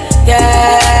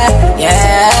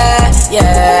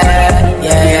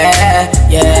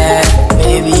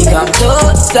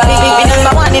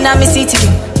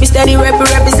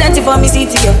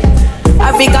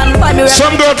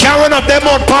 up them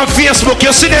out on Facebook.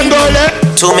 You see them girl there?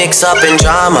 To mix up in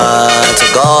drama, to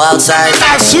go outside.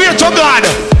 I swear to God.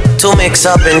 To mix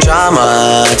up in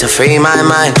drama, to free my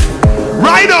mind.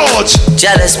 Right out.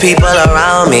 Jealous people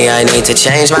around me, I need to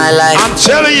change my life. I'm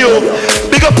telling you,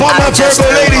 big up all my Virgo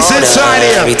ladies inside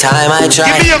here. Every time I try.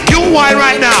 Give me a cute one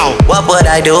right now. What would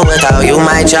I do without you,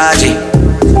 my Georgie?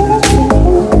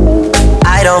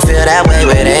 I don't feel that way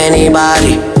with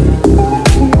anybody.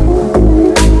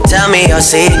 Tell me your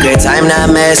secrets, I'm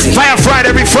not messy. Fire Friday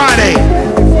every Friday.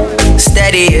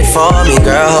 Steady it for me,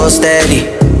 girl, hold steady.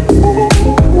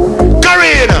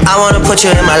 Karina, I wanna put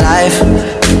you in my life.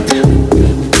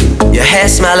 Your hair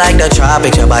smell like the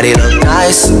tropics, your body look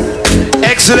nice.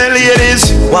 Excellently it is.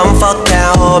 One fuck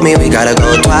can't hold me, we gotta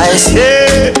go twice.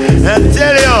 Yeah, I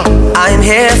tell you. I'm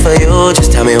here for you,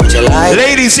 just tell me what you like.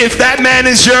 Ladies, if that man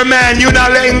is your man, you're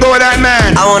not letting go of that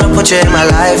man. I wanna put you in my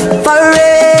life.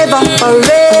 Forever,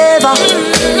 forever,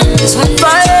 forever,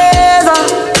 forever.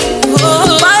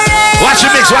 Watch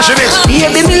your mix, watch your mix.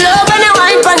 Baby, me love when you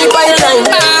wine pon the pipeline.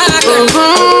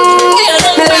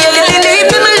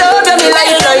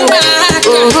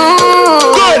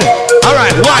 Good. All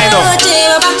right, wind up.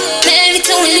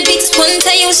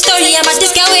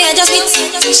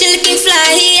 She looking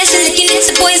fly, yeah, she looking at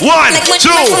the boys. 1,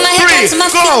 2, 3,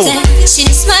 go. She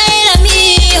smile at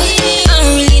me, I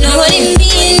don't really know what it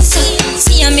means.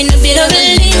 See, I'm in a bit of a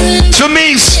limbo. To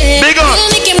me, big up. You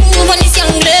make a move on this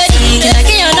young lady. Can I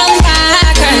get your number,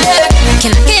 girl?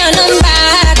 Can I get your number,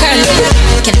 girl?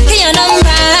 Can I get your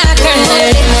number,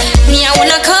 girl? Me, I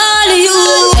wanna call you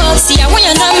up. See, I want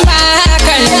your number,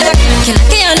 girl. Can I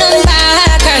get your number,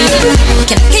 girl?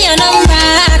 Can I get your number,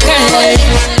 girl?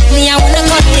 Me, I wanna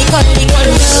call you.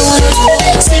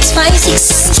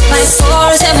 656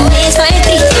 54 78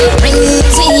 53.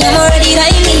 Rings me, I'm already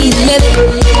dining, baby.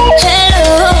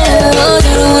 Hello,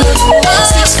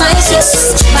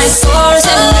 656 54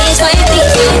 78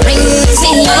 53. Rings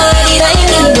me, I'm already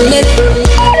dining, baby.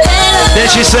 Hello. Then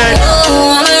she said,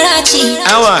 I'm a Rachi.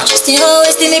 Awa. Still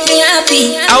always to make me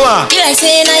happy. Awa. You like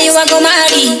saying now you are go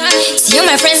marry. See you,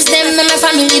 my friends, them and my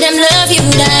family, them love you.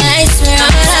 That I swear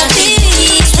I'm a happy.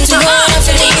 You know I'm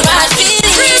feeling bad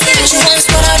feelings. She wants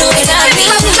what I do without me.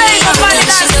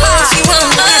 She knows you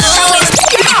want me.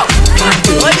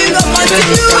 What you gonna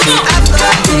do?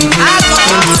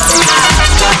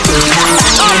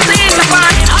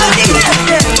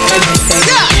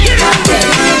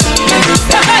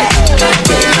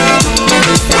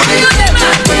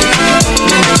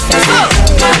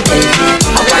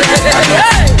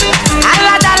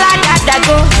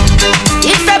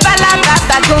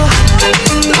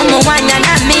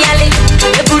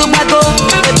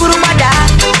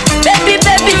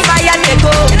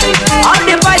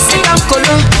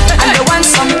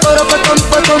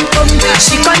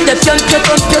 She come the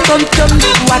pium,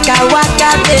 waka waka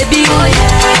baby,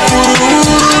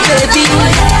 uru baby,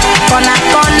 corner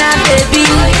corner baby.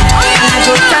 And I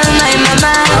go tell my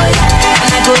mama,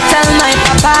 and I go tell my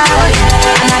papa,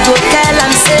 and I go tell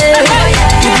them say,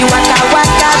 you be waka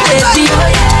waka baby,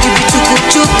 you be chuku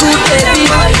chuku baby,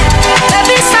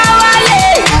 baby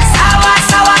sawale, sawa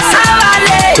sawa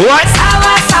sawale. What?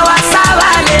 Sawa sawa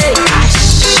sawale.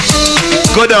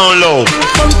 Go down low.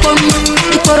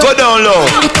 Go down low.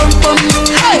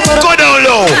 Go down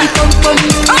low.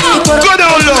 Go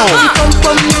down low.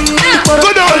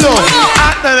 Go down low.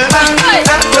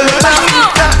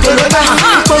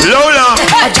 Lola.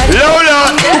 Lola.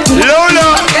 Lola.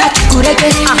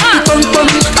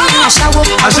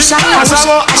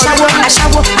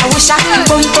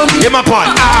 Give my part.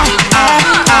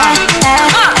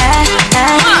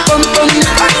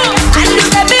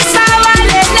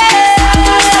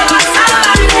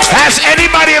 Has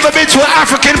anybody ever been to an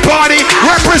African party?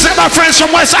 Represent my friends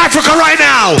from West Africa right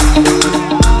now.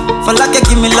 For like you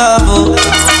give me love, oh.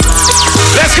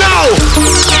 Let's go.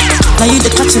 Now you the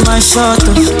touch my shot,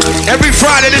 oh. Every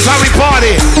Friday, this how we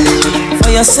party. For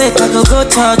your sake, I go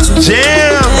touch you.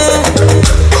 Damn. Yeah.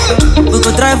 We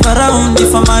go drive around you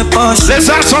for my Porsche. Let's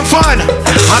have some fun.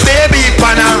 My baby,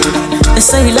 pana. They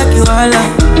say you like you all,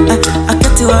 I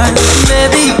get you all,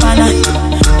 baby, pana.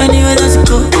 Anywhere that you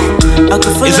go, I go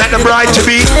follow. Is that the bride to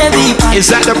be? Is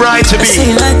that the bride to be? I say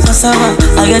you like cassava,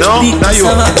 I get no, big not you.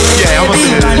 cassava. Yeah, I'm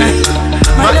baby, pana.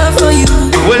 My love for you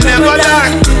will never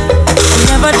die.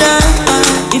 Never die.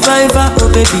 If I ever, oh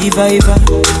baby, if I ever,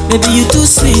 baby you too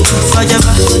sweet,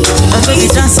 forever. I beg you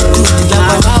dance to the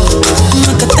lava.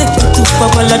 Make a take you to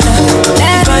Papalada.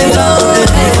 If I ever, oh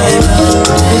baby, if I ever,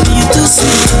 baby you too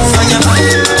sweet, forever.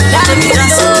 I beg you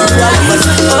dance to the lava.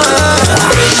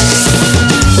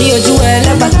 Me or Joel,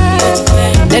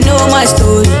 they know my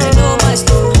story.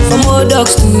 From old dog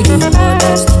studio.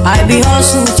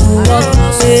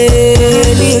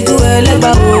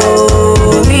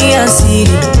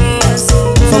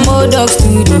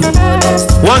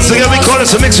 told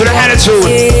us to mix with an attitude,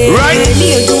 right?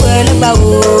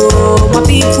 My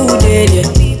people dead,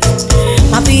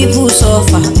 my people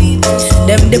suffer.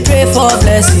 Them they pray for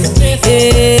blessing.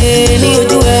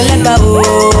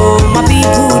 My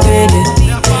people dead,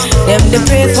 them they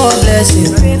pray for blessing,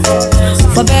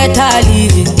 for better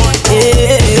living.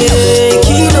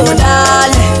 Kilo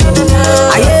dale,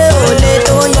 aye ole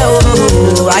to yo,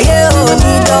 aye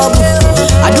oni double.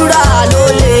 Adura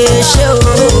lole show,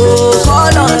 call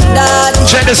on that.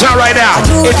 Check this out right now.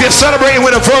 If you're celebrating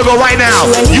with a Virgo right now,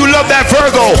 you love that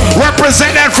Virgo.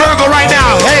 Represent that Virgo right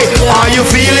now. Hey, are you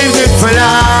feeling good for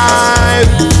life?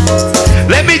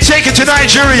 Let me take you to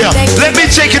Nigeria. Let me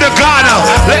take you to Ghana.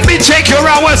 Let me take you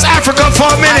around West Africa for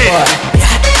a minute.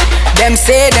 Them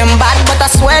say them bad, but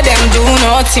I swear them do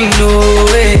nothing, no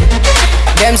way.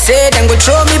 Them say them go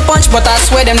throw me punch, but I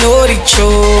swear them no reach,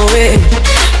 oh way.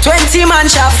 20 man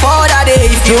shall fall that day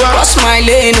if you cross my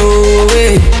lane, oh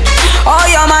way. Oh,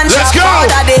 your man shall fall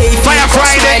that day if you cross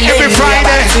my lane. Every Friday,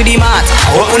 back to the mat,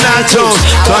 open and close,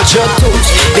 touch your toes.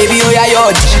 Baby, oh yeah,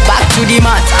 yod, back to the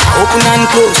mat, open and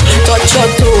close, touch your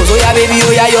toes. Oh yeah, baby,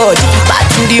 oh yeah, yod, back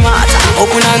to the mat,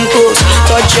 open and close,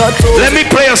 touch your toes. Let me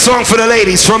play a song for the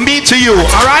ladies, from me to you,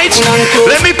 alright?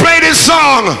 Let me play this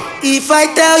song. If I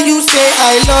tell you, say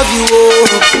I love you, oh.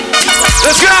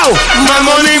 Let's go! My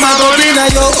money, now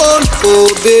your own,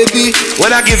 oh baby.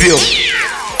 What I give you?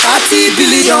 30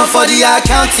 billion for the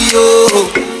account, yo.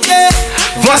 Yeah.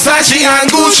 Versace and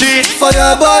Gucci for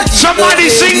your body. Somebody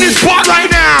sing this part right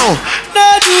now.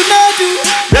 No do,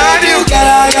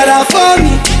 gotta for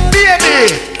me,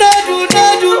 baby. No do,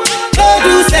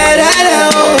 say that,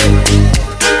 oh.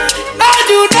 No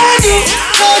do,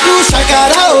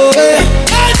 shakara, oh.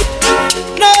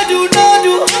 No do,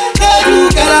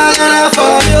 gotta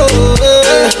for you.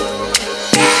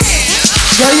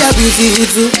 Girl, you're beautiful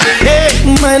too. Hey,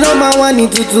 my number one in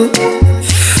tutu.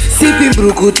 Sipping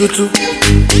bruku tutu.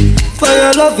 For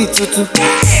your love it tutu.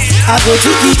 I go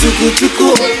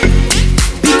chuku.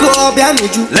 Pico up ya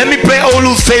nuju. Let me play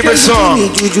Olu's favorite song.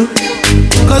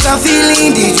 Cause I'm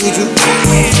feeling the juju.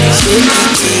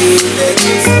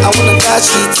 I wanna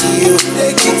touch it to you.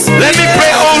 Let me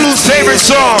play Olu's favorite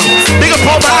song. Think of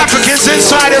all the Africans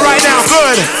inside it right now.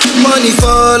 Good. Money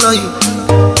fall on you.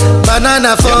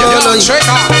 Banana fall on you.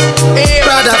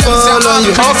 Prada fall on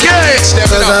you. Okay.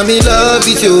 Cause I'm in love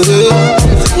with you.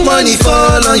 Money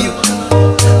fall on you.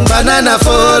 Banana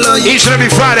fall on you. Each and every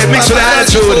Friday, mix with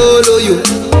attitude. Follow you.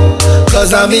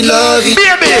 Cause I'm in love with you.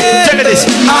 Baby, tell me this.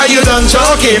 Are you done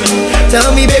talking?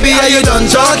 Tell me, baby, are you done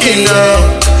talking?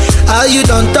 Are you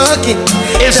done talking?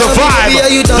 It's a vibe.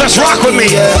 Let's rock with me.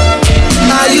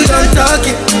 Are you done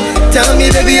talking? Tell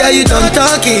me, baby, are you done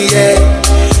talking? Yeah.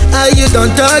 Are you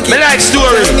done talking? Me like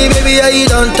story. Tell me, baby, are you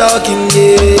done talking?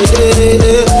 Yeah.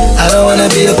 I don't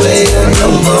wanna be a player no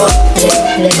more.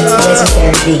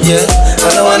 Yeah.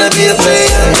 I don't wanna be a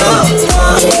player no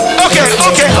more.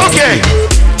 Okay.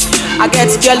 I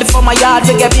get girl for my yard,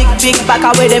 we get big back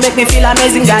away, they make me feel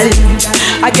amazing, girl.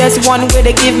 I guess one way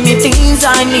they give me things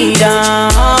I need.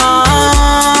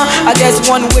 I guess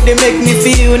one way they make me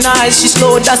feel nice. She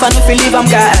slow dance and if you leave, I'm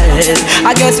girl.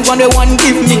 I guess one way one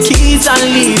give me keys and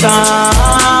leave. For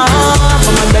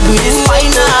my bedroom is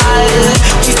final.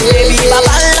 We say baby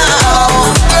baba now.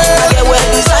 I get well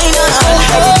designer.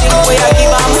 Everything way I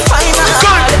give, I'm final.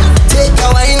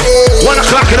 1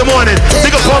 o'clock in the morning.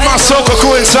 Think up all my soca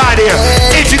crew inside here.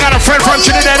 If you got a friend from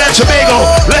Trinidad and Tobago,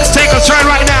 let's take a turn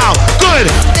right now. Good.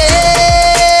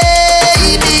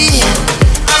 Baby,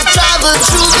 I've traveled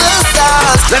through the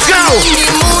stars. Let's go. Many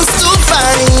moons to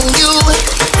find you.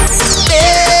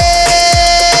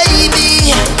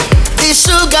 Baby, the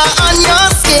sugar on your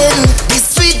skin, the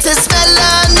sweetest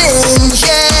melanin.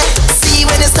 Yeah. See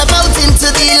when you step out into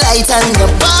the light and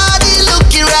your body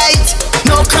looking right.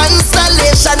 No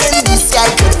constellation in the sky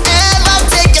could ever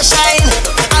take your shine.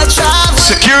 I'll travel.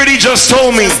 Security just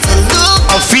told me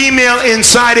a female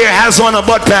inside here has on a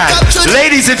butt pad.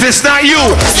 Ladies, if it's not you,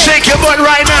 shake your butt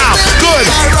right now. Good.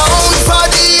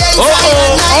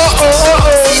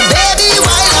 Baby,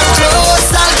 while I'm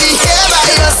close, I'll be here by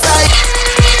your side.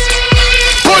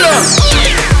 Pull up.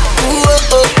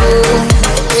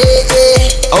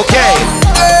 Okay.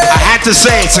 I had to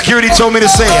say it. Security told me to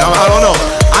say it. I don't know.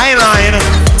 I ain't lying.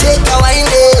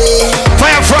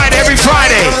 Fire Friday every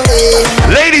Friday.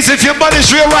 Ladies, if your butt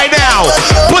is real right now,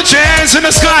 put your hands in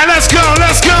the sky. Let's go.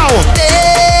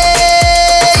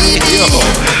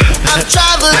 I've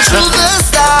traveled through the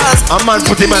stars. I'm man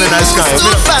put him in the sky.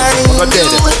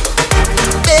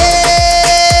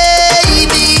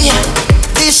 Baby,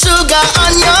 the sugar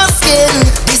on your skin,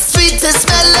 the sweetest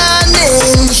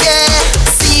melanin. Yeah.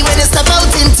 See when you step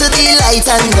out into the light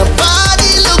and your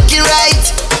body looking right.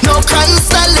 No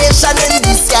constellation in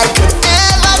the sky could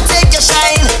ever take your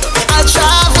shine. I'll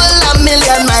travel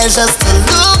 1,000,000 miles just to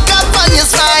look up on your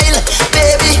smile.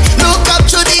 Baby, look up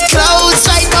to the clouds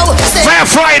right now. Say, Fair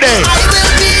Friday. I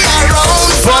will be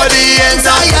around for the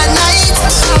entire night.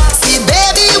 See,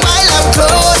 baby, while I'm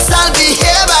close, I'll be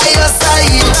here by your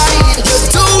side. You're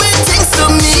doing things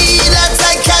to me that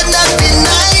I cannot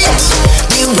deny.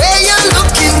 The way you're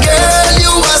looking, girl,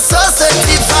 you are so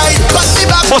certified.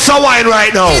 What's a wine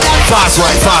right now? Fast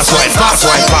wine, fast wine, fast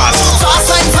wine, fast. Fast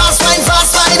wine, fast wine,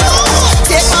 fast wine.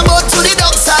 Take my boat to the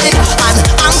dock side and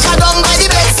anchor down by the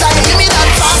bedside. Give me that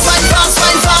fast wine, fast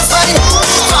wine, fast wine.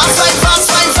 Fast wine,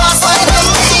 fast wine, fast wine.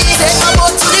 Take my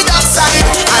boat to the dock side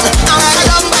and anchor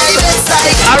down by the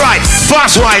bedside. Alright,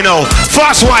 fast wine now,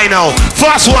 fast wine now,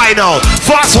 fast wine now,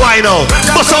 fast wine now.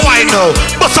 Bust a wine now,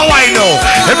 bust a wine now.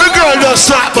 Every girl does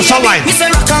slap, bust a wine. Me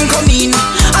say rock and come in.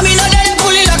 I mean, no they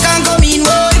pull it rock and come in.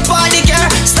 Oh, if all the girl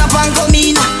stop and come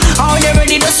in. Oh, they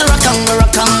ready to rock and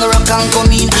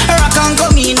come in. Rock and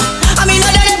come in. I mean, no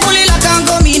they pull it rock and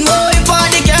come in. Oh, if all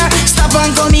the girl stop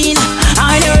and come in.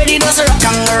 Oh, they ready to rock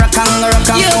and come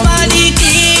in. Your body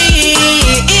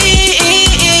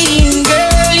clean,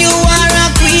 girl, you are a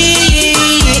queen.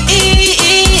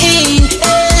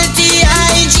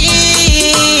 LTIG,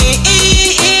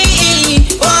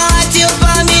 want you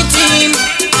for me team.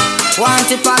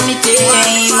 Want it for me team.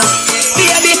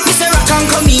 Baby, me say rock and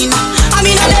come in. I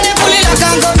mean, I let them pull it rock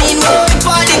and come in. Oh, if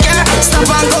all the girl stop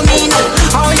and come in.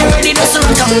 How you ready to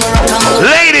rock and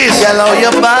Ladies, yellow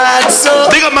your bad so.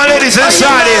 big up my ladies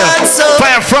inside here.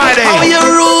 Fire Friday. How your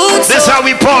roots? That's how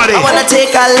we party. I wanna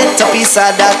take a little piece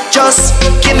of that. Just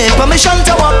give me permission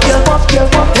to walk you.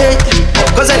 Hey,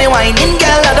 cause any whining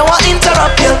girl, I don't want to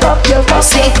interrupt you.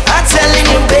 See, I'm telling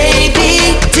you,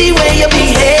 baby, the way you're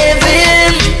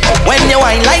behaving. When you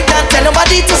whine like that, tell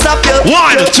nobody to stop you.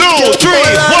 1, 2, 3,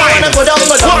 wine. Go down.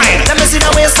 Let me see the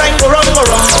waistline go round.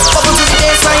 Bubble to the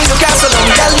baseline, you can't sit down.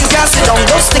 Girl, you can't sit down.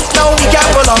 Don't stick now, we can't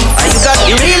go long. You got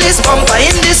the realest bumper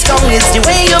in this town. It's the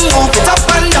way you move it up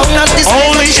and down. Not this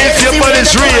only if your butt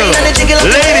is real.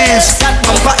 Ladies, that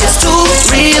bumper is too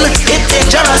real. It's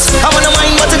dangerous. I wanna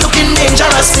wine, but it's looking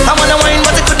dangerous. I wanna wine,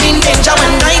 but it could mean danger. When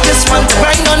I just want to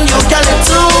grind on you, girl, it's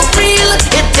too real.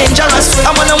 It's dangerous.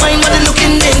 I wanna wine, but it's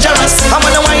looking dangerous. I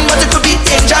wanna wine, but it could be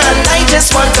danger. And I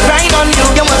just want to grind on you.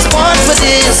 You was born for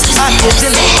this. I'm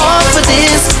hitting it hard for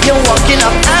this. You're walking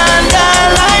up and I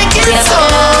like it so.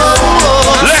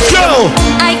 Let's go.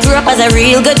 I grew up as a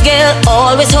real good girl,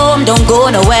 always home, don't go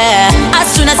nowhere.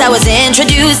 As soon as I was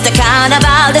introduced to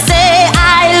carnival, they say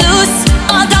I loose,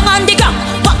 all down on the ground,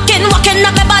 walking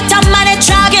up my bottom and it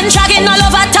dragging all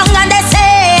over tongue, and they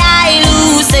say I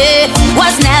lose it.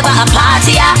 Was never a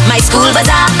party at my school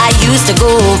bazaar I used to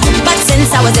go, but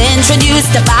since I was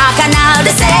introduced to Bacchanal,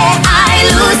 they say I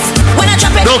lose. When I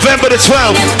drop it, November the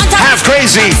 12th, Half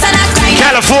Crazy,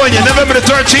 California. November the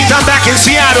 13th, I'm back in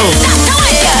Seattle.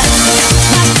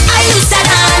 I looser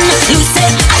than, loose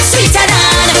it, I sweeter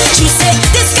than. She said,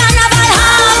 this carnival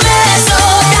have me so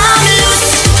damn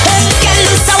loose. Get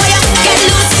loose away,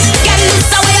 get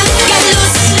loose away,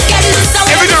 get loose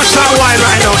away. Every girl start wine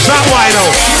right now, start wine now.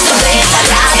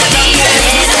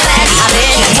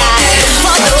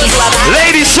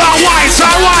 Ladies, start wine,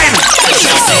 start wine.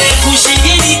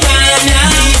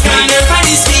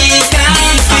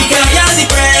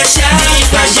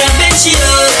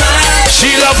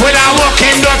 She love when I walk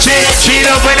in dirty. She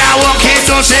love when I walk in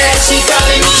dirty. She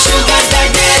calling me sugar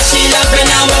daddy. She love when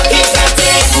I walk in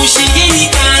dirty. She give me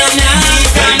canna,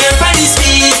 canna for the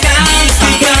speaker.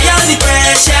 Speaker, you're the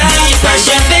pressure.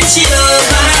 Pressure then she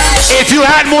over. If you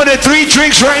had more than 3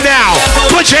 drinks right now,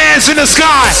 put your hands in the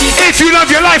sky. If you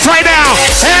love your life right now,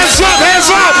 hands up,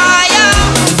 hands up.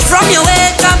 From your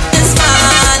wake up this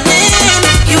morning,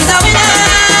 you the winner.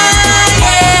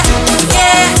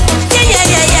 Yeah.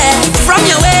 From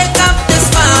your wake up this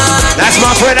morning. That's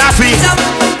my friend Appy.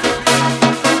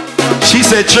 She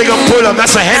said trigger pull up.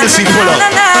 That's a Hennessy pull up.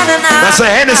 That's a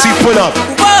Hennessy pull up.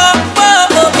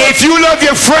 If you love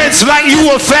your friends like you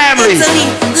were family,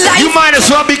 you might as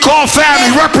well be called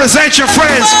family. Represent your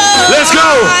friends. Let's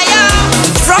go.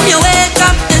 From your wake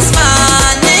up this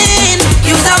morning,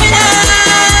 you the winner.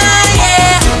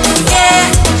 Yeah.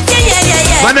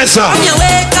 Vanessa,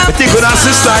 I think with our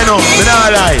sister, I know. We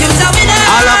don't lie.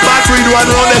 All of bad breed one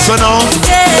round this one now.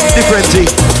 Different thing.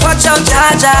 Watch out,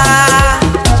 Jaja.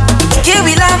 Here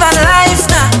we love and life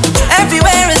now.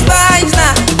 Everywhere is vibes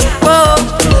now. Whoa,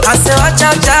 I say watch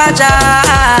out, Jaja.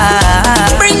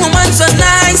 Bring woman so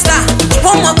nice now.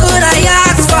 What more could I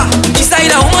ask for? Beside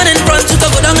a woman in front to go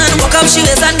down and walk up, she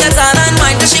lays and get on and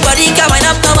mind. She body can wind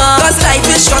up no more. Cause life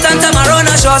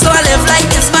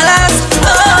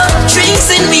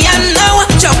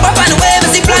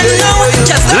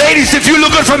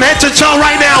from head to toe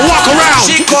right now. Walk around.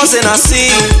 She causing a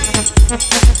scene.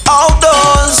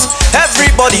 Outdoors,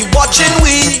 everybody watching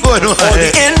we. All the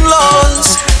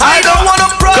in-laws. I don't want a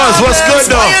problem. Cause what's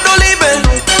good though? Why you don't leave it?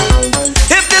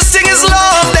 If this thing is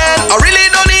love, then I really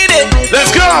don't need it. Let's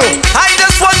go. I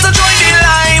just want to join in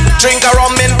line, drink a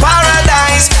rum in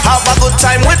paradise, have a good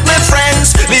time with my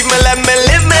friends. Leave me, let me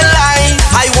live my life.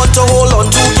 I want to hold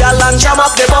on to girl and jam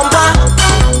up the bumper.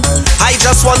 I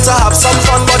just want to have some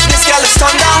fun, but this girl is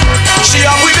thunder. She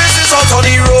have we business out on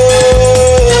the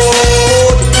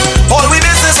road. All we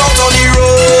business out on the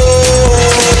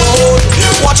road.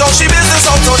 Watch out, she business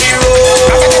out on the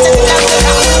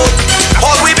road.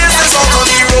 All we business out on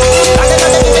the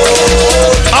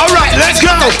road. Alright, let's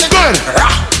go. Good.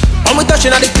 And we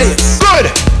touching at the place.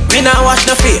 Good. We now wash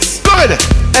the face. Good.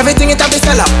 Everything it have be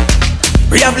sell up.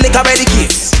 We have liquor by the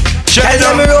case. Tell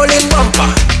them we rolling bumper.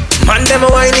 Man them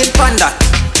whining panda.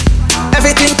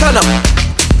 Everything turn up.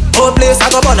 Whole place I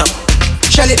go burn up.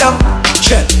 Shell it down,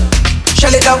 shell.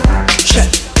 Shell it down, shell.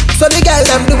 So the girl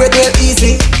them do it real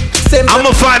easy.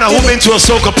 I'ma find out who been to a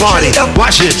soca party.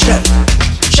 Watch it.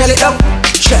 Shell it down,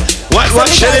 shell. What?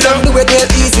 Shell it down. Do it real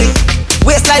easy.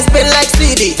 Waistline spin like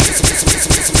CD.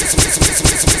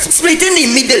 Split in the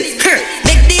middle.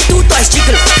 Make the two toys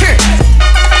jiggle.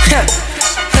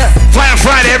 Fire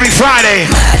Friday every Friday.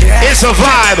 It's a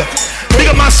vibe. Big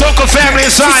up my soca family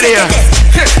inside here.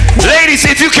 Ladies,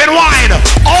 if you can whine.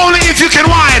 Only if you can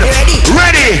whine.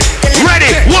 Ready.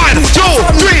 Ready. 1,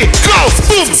 2, 3, go.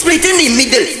 Boom. Split in the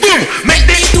middle. Boom. Make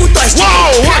the two toys jiggle.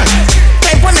 Whoa.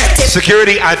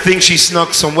 Security, I think she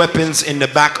snuck some weapons in the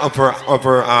back of her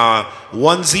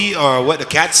onesie or what, the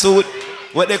cat suit.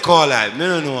 What they call that? I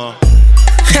don't know.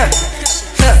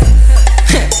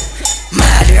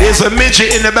 There's a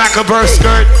midget in the back of her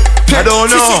skirt. I don't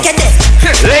know.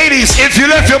 Ladies, if you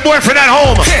left your boyfriend at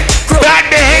home, bad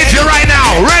behavior right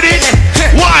now. Ready?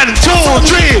 1, 2,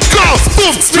 3, go!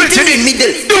 Boom! Split in the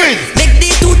middle. Do it. Make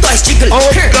the two toys jiggle. Oh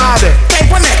God!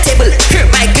 Climb on a table.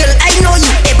 My girl, I know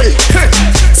you able.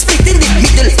 Split in the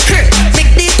middle.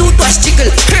 Make the two toys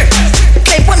jiggle.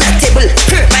 Climb on a table.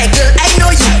 My girl, I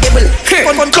know you able.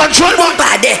 Control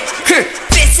bumper there.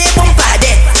 Face bumper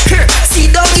there.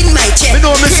 Sit down in my chair. Me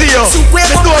know me see you. Me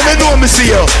know me see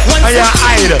you. And you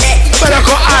hide. Better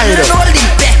go hide.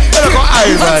 Better go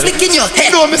hide, man. Flicking your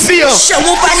head. Me know me see you. Show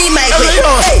up on my way.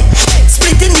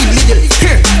 Split in the middle.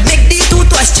 Make the two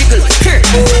toys jiggle.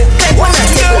 Climb on a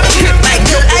table. My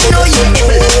girl, I know you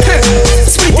able.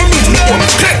 Split in the middle.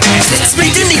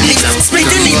 Split in the middle. Split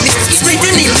in the middle. Split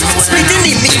in the middle. Split in the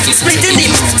middle. Split in the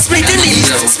middle. Split in the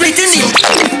middle. Split in the middle.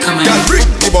 Girl, bring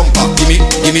the bumper.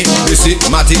 Gimme, Missy,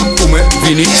 Matty, Ume,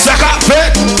 Vinny. Saka,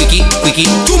 fit. Wiki,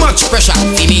 too much pressure.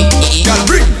 Vinny. Girl,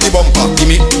 bring the bumper.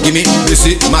 Gimme,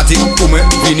 Missy, Matty, Ume,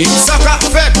 Vinny. Saka,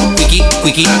 fit.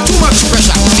 Wiki, too much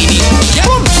pressure. Vinny. Yeah.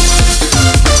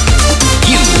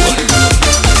 You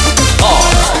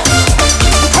are.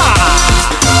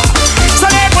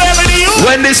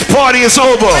 When this party is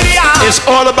over, it's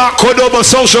all about Cordoba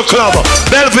Social Club,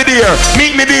 Belvedere.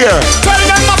 Meet me there.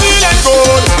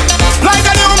 Like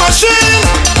a new machine,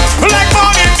 like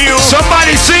morning view.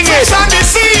 Somebody sing it.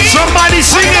 Somebody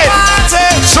sing it.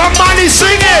 Somebody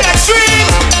sing it.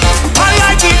 I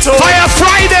like it too. Fire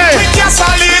Friday.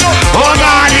 Oh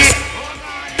God.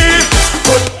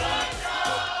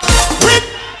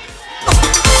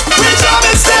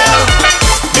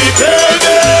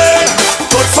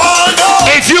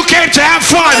 If you came to have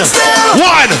fun, 1, 2,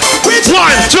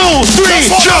 3,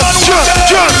 jump.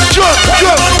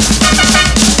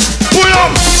 Pull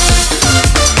up.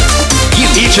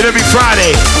 Each and every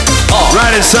Friday,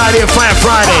 right inside here, Fire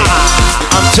Friday.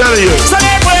 I'm telling you. So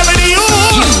make way for you.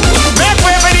 Make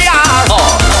way for the art.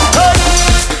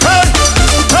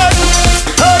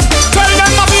 Tell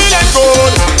them I'm feeling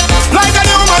good, like a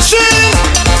new machine,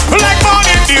 like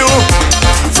morning view,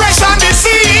 fresh on the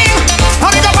scene.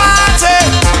 I'm in the party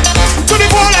to the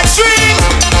full extreme.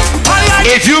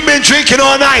 If you've been drinking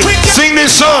all night, sing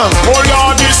this song. Oh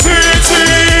Lord, the city.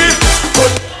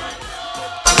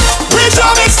 We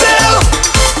jump still.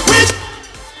 We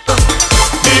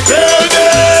the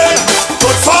building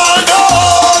could fall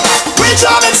down. We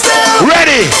jump still.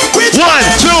 Ready? 1,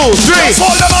 2, 3.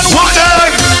 Hold them and walk them.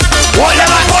 Hold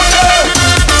them and walk them.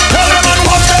 Hold them and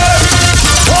walk them.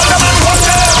 Hold them and walk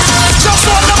them. Just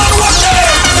hold them and walk them.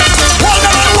 Hold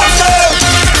them and walk them.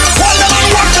 Hold them and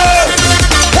walk them.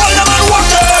 Hold them and walk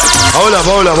them. Hold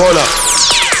up.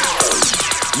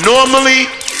 Normally,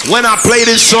 when I play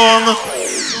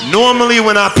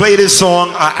this song,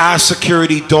 I ask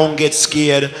security, don't get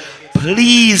scared.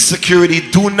 Please, security,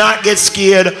 do not get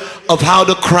scared of how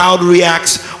the crowd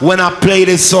reacts when I play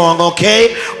this song,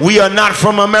 okay? We are not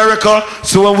from America,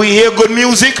 so when we hear good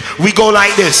music, we go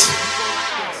like this.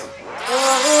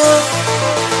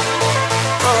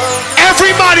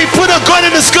 Everybody put a gun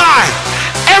in the sky.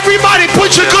 Everybody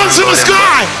put your guns in the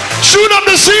sky. Shoot up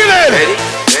the ceiling.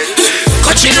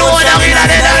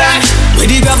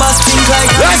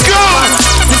 Let's go.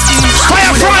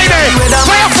 Fire Friday.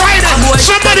 Fire Friday.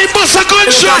 Somebody bust a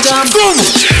gunshot. Boom.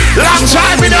 Long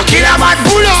time we don't kill a man.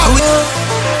 Pull up.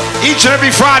 Each and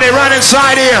every Friday right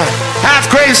inside here. Half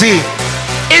crazy.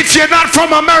 If you're not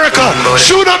from America,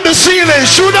 shoot up the ceiling.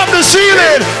 Shoot up the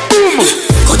ceiling. Boom.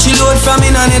 Coachy load from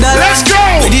in and let's go!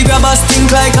 With the grabbers think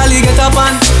like Ali get up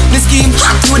on the scheme.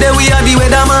 Today we are the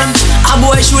weatherman. A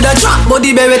boy shoulda drop, but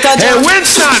the beretta jump. Hey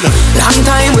Winston! Long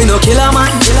time we no kill a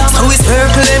man. So we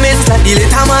circle lemons like the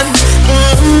little man.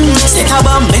 Take a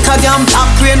bomb, make a damn top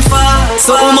rain fall.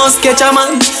 So we must catch a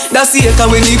man. That's the echo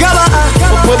when the grabber.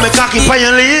 Put me cocky for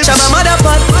your leaves. Chama mother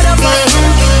pot.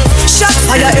 Shot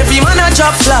fire, every man a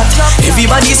drop flat.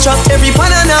 Everybody's trapped, every pan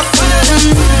a nap.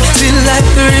 Feel like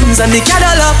the rims and the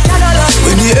Cadillac.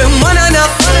 When the M1 a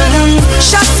nap.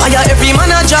 Shot fire, every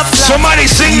man a drop flat. Somebody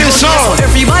sing this song. So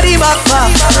everybody back.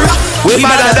 We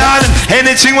madder than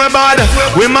anything we bad.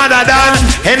 We madder than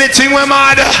anything we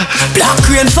mad. Black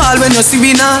rain fall when you see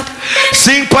we not.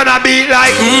 Sing pan a beat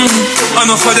like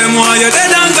enough of them want you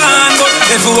dead and gone. But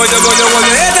everywhere you go, you want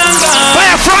your head and gone.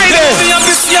 Fire Friday.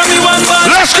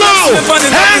 Let's go.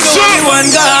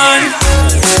 Hands up.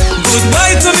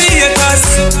 Goodbye to me haters.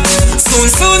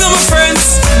 Soon I'm my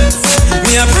friends.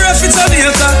 Me a pray for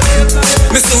Jamaica.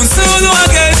 Me soon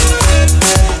again.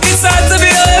 It's hard to be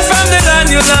away from the land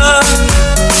you love.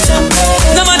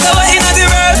 No matter what in the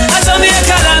world, a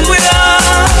Jamaica land we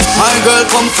love. My girl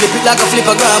come flip it like a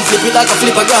flippergram. Flip it like a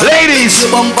flippergram. Ladies,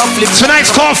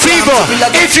 tonight's called Fever.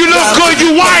 If you look good,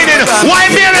 you whining.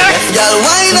 Wine me, y'all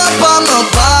wine up on my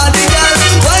body, girl.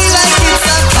 Wine like it's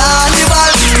a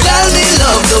carnival. Girl, me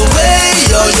love the way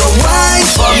you wine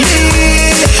for me.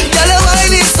 Girl, your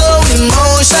wine is so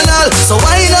emotional. So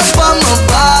wine up on my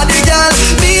body, girl.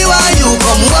 Me why you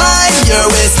come wine your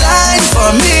waistline for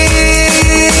me.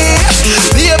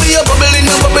 Baby, you're bubbling,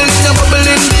 baby.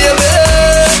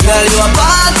 Girl, you a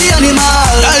party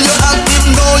animal. Girl, you active,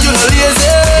 no, you no lazy.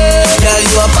 Girl,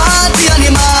 you a party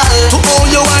animal. Oh,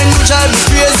 you wine, you drive me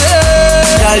crazy.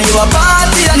 Girl, you a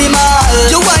party animal.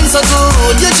 You wine so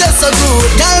good, you just so good.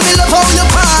 Girl, me love how you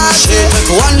party.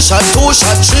 One shot, two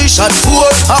shot, three shot, four.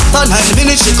 After 9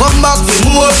 minutes, she come back for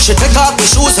more. She take off the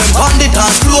shoes and pound it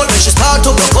on floor. Then she start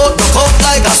to broke out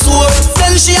like a sword.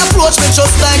 Then she approach me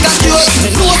just like a cure. Me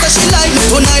know that she like me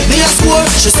tonight, me a score.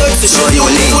 She said to show you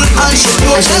little and she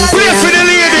broke. Play for the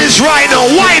ladies right now,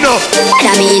 wine up.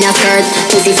 I mean a skirt,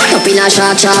 pussy fuck up in a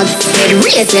short shorts. Head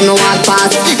race when me walk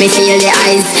past. Me feel the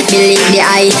eyes, believe the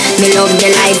eye. Me love the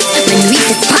light, when we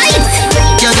fight.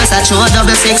 You're just a true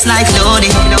double six like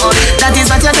Lodi. That is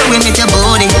what you're doing with your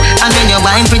body. And when you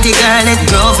wine pretty girl, it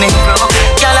drove me.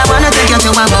 Girl, I wanna take you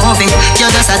to a movie. You're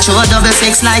just a true double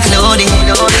six like Lodi.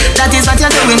 That is what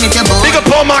you're doing with your body. Big up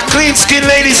all my clean skin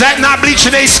ladies that not bleaching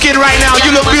their skin right now.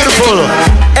 You look beautiful.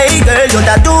 Hey girl, you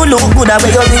that do look good at where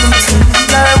you be.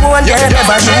 Girl, one girl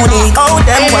never unique. How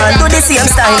them want do the same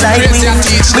style like we.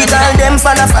 We call them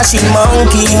for the fashion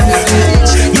monkey.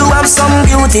 You have some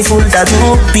beautiful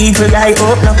tattoo. People like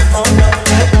oh no.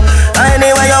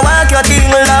 Anyway you walk your thing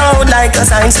loud like a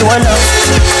sign to a love.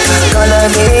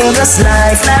 Coloring this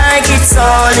life like it's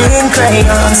all in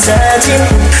crayon. Searching,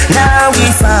 now we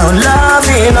found love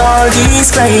in all these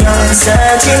crayons.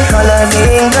 Searching,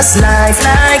 coloring this life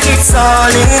like it's all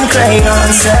in crayon.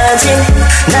 Searching,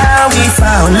 now we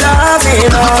found love in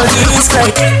all these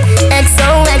crayons.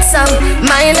 XOXO,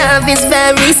 my love is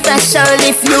very special.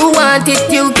 If you want it,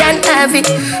 you can have it.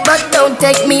 But don't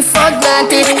take me for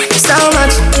granted. So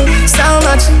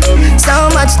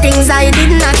much things I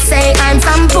did not say. I'm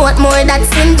from Portmore,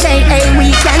 that's in JA.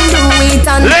 We can do it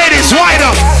on. Ladies, wind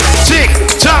up. Tick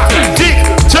tock, tick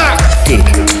tock, tick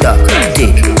tock,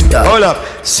 tick tock. Hold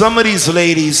up. Some of these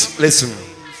ladies, listen.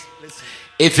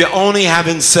 If you're only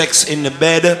having sex in the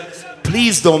bed,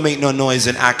 please don't make no noise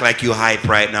and act like you hype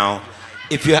right now.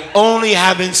 If you're only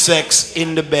having sex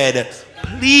in the bed,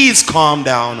 please calm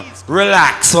down,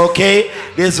 relax, okay?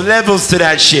 There's levels to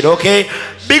that shit, okay?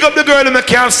 Big up the girl who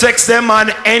can't sex them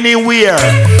man anywhere.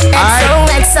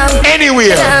 XOXO,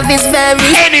 anywhere. Love is very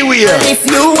anywhere. If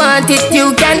you want it,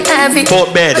 you can have it.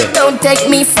 Port bed. Don't take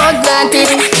me for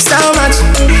granted. So much.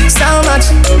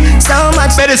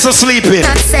 Better so sleeping.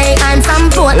 Not say I'm from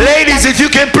Portland. Ladies, if you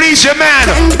can please your man,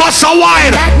 bust a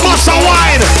wine, bust a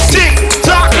wine. Tick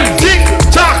tock, tick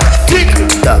tock, tick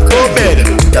tock. Port bed.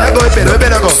 Go ahead, we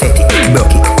better go. Set it,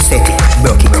 broke it, set it,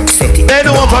 broke it, set it. Bend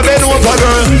over, girl.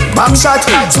 Back shot,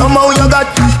 somehow you got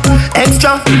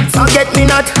extra. Forget me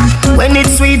not when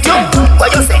it's sweet. You,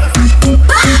 what you say?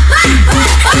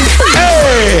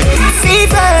 Hey,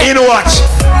 Fever. in watch.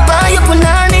 Buy your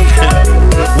punani.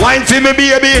 Wine to me,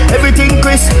 baby. Everything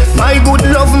Chris, my good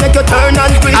love make you turn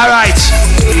and green. Alright.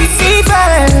 Fever.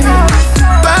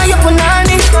 Buy your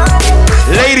punani.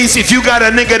 Ladies, if you got a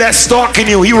nigga that's stalking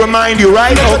you, he remind you,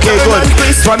 right? Okay, good.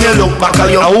 From your look back at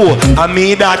you. Oh, I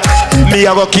mean that. Me,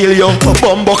 I go kill you.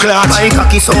 Bumbo class. My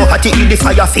cocky so hot, it the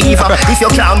fire fever. If you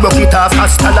can't broke it off,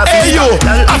 hasta la vista. Hey, you.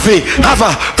 Afi, have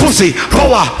a pussy,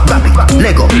 power. Grab it,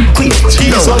 Lego, quick.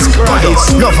 Jesus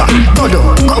Christ. Lover,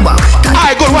 Dodo, Coba.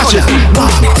 Alright, good, watch it.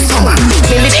 Summer.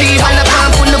 Millipede, on the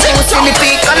pump, on the boots, in the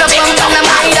beat, on the pump, on the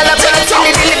mind, on the pump, on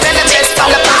the dilly, on the chest, on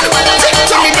the pump, on the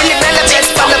dilly, on the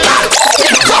chest, on the pump.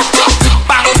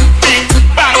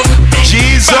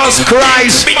 Jesus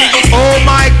Christ. Oh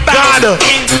my God.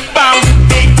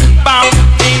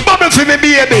 Bubble for me,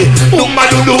 baby.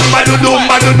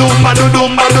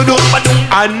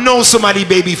 I know somebody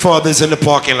baby father is in the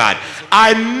parking lot.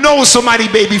 I know somebody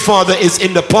baby father is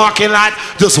in the parking lot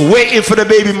just waiting for the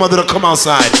baby mother to come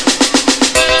outside.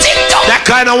 That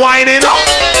kind of whining.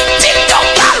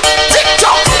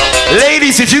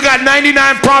 Ladies, if you got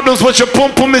 99 problems but your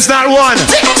pum pum is not one.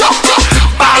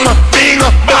 Bam, bing,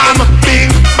 bam,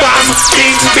 bing, bam,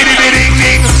 bing, biddy, ding,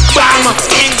 ding, bam,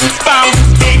 bing, bam,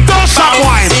 bing. Don't stop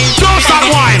whining. Don't stop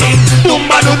whining.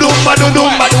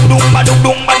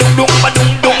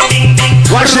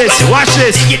 Watch this. Watch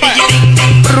this.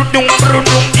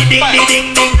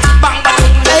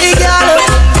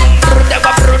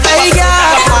 Hey girl.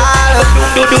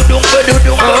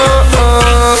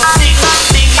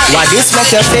 Why this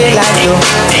make you feel like though?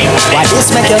 Why this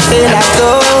make you feel like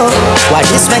though? Why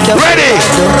this make you ready?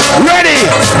 Ready?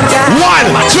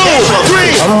 1, 2,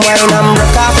 3. Come wine and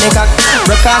broke off me cock,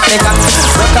 broke off me cock,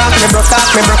 broke off me, broke off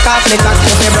me, broke off me cock,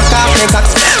 broke off me cock,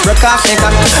 broke off me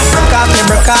cock, broke off me,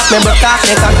 broke off me, broke off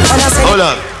me cock. Hold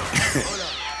on.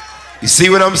 You see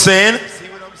what I'm saying?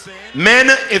 Men,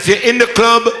 if you're in the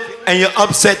club and you're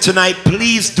upset tonight,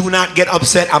 please do not get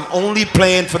upset. I'm only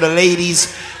playing for the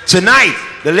ladies tonight.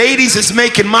 The ladies is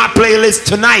making my playlist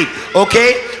tonight,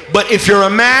 okay? But if you're a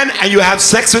man and you have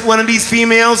sex with one of these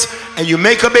females and you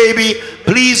make a baby,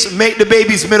 please make the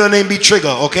baby's middle name be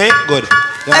Trigger, okay? Good.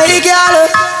 Hey girl.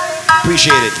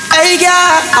 Appreciate it. Hey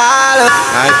girl.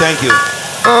 Alright, thank you.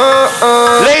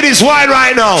 Ladies, wine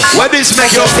right now. What this make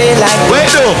you feel like? Wait,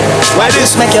 no. What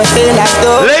this make you feel like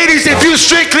though? Ladies, if you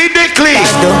strictly dickly,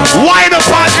 wine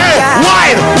upon it.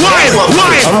 Wine.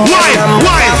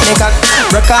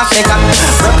 Broke off me cock,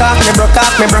 broke off me, broke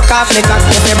off me, broke off me cock.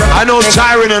 I know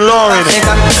Tyron and Lauren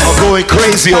are going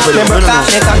crazy over there.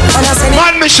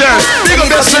 Man, Michelle, pick up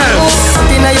yourself.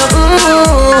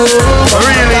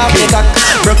 Really?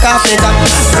 Broke off me cock,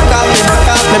 broke off me, broke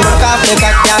off me, broke off me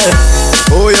cock, girl.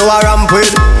 Who you are ramp with?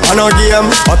 On a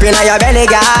game, up in your belly,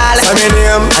 girl. Say me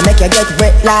name. I make you get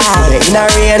wet like in a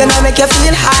rain. Then I make you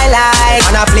feel high like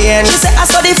on a plane. She say I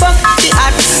saw the fuck, the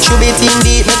hot. Should be team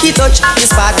deep, make it touch the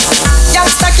spot.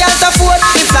 Youngster can't afford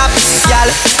the flap. Girl,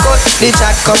 cut the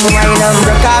chat, come wine and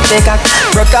broke off the cock,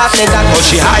 broke off the cock. Oh,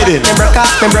 she hiding. Me broke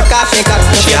off the cock.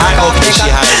 She hiding. Okay,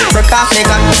 she hiding. Broke off the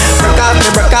cock,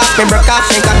 broke off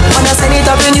the cock. Wanna send it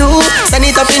up in you, send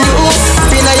it up in you.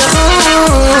 Up in your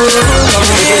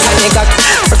broke off me cock,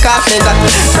 broke off me,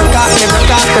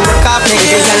 broke off me, broke off me.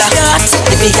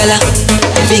 If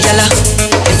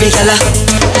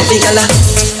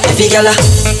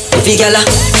you gala,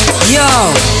 yo,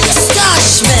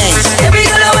 Stash me. Every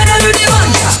gala when I do the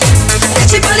mantra,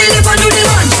 catch it on the lip and do the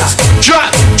mantra.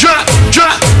 Drop.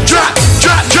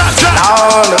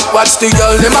 Now, watch the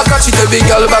girl, them a catch it every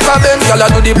girl back of them. Girl a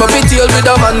do the puppy tail with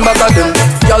a man back of them.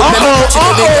 Girl, them a catch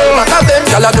it every girl back of them.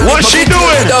 Girl a do the puppy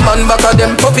tail with a man back of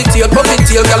them. Puppy tail.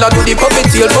 Girl a do the puppy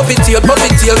tail.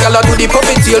 Girl a do the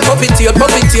puppy tail.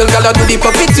 Girl a do the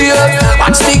puppy tail.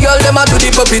 Watch the girl, them a do the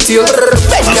puppy tail.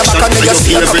 Bend your back and you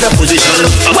stand up your position.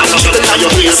 Watch the girl, you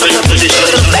raise your position.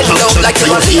 Bend down like you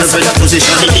a raise your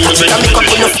position.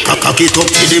 Cock it up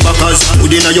to the backers.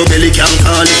 Hood inna your belly can't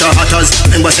call it a hatters.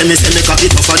 Remember say me cock it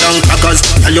tougher than crackers.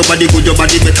 Tell your body good, your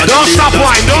body better. Don't stop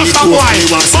wine. Bubble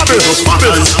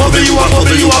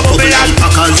you up and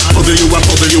packers. Bubble you up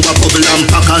and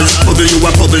packers.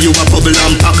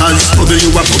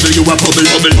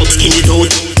 Skin it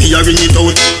out, me a ring it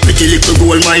out. Pretty little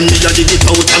gold mine, me a dig it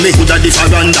out. And me hood a the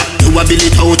veranda. You a build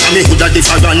it out, and me hood a the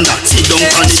veranda. Sit down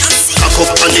on it, cock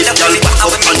up on it, girl, back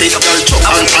up on it, girl, chuck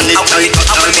on it,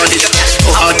 tight on it.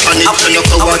 Go hard on it, and you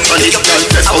go hard on it, girl,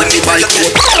 press out the bike.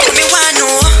 Me want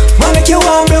know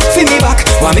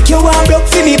Wanna make you one broke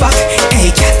for me back.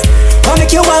 Hey, cat. Wanna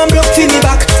make you one broke for me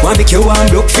back. Wanna make you one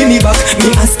broke for me back.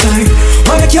 Me ask her.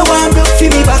 Wanna make you one broke for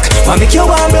me back. Wanna make you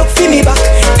one broke for me back.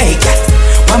 Hey, cat.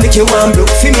 Wanna make you one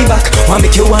broke for me back. Wanna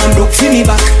make you one broke for me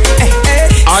back. Hey, hey.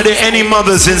 Are there any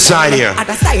mothers inside here?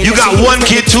 You got 1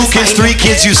 kid, 2 kids, 3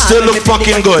 kids, you still look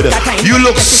fucking good. You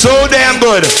look so damn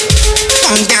good.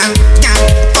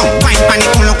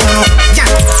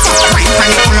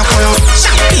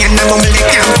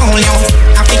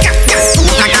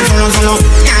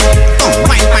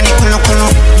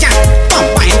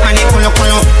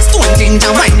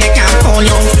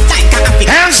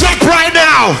 Hands up right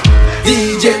now.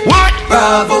 DJ. What?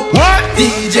 Bravo. What?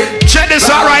 DJ. Check this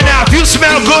out right now. If you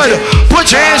smell good,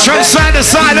 put your hands from side to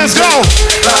side. Let's go.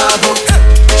 Bravo.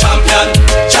 Champion,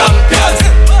 champion,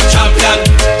 champion,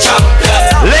 champion.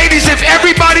 Ladies, if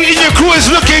everybody in your crew is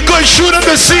looking good, shoot up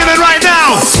the ceiling right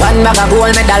now. One bag of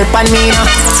gold medal pan me now.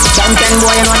 Champion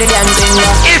boy, you know the damn thing.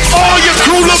 If all your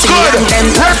crew look good,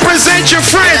 represent your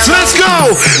friends. Let's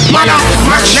go. Man,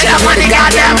 Make up for the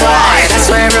goddamn boy. That's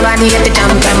why everybody at the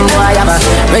champion boy. Have a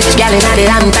rich gal in the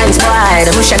Hamptons boy.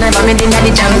 The bush never made in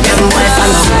the champion boy.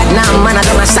 Now man I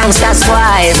do my songs, that's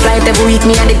why. Flight every week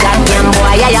me and the goddamn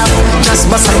boy. Yeah, yeah. Just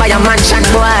bust up by a mansion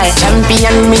boy.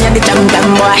 Champion me and the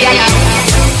champion boy. Yeah, yeah.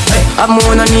 I'm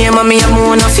on a name and me, I'm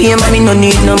on a fame and me no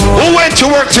need no more. Who went to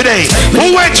work today?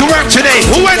 Who went to work today?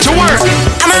 Who went to work?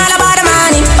 I'm all about the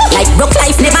money. Like broke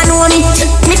life never know me.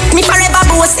 Me forever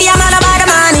bossy, I'm all about the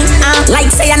money.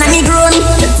 Like say I'm a Negro.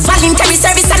 Voluntary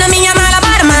service and me, I'm all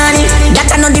about the money.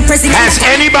 That I know the president. Has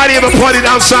anybody ever partied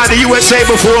outside the USA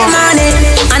before? Money.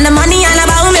 And the money all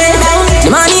about me.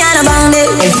 The money all about me.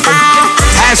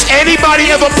 Has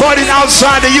anybody ever partied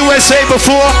outside the USA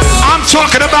before? I'm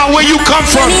talking about where you come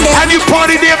from. Have you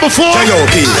partied there before?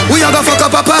 J.O.P. We are gonna fuck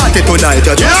up a party tonight.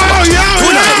 Yo. Yeah.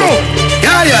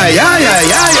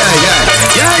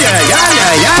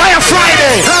 Fire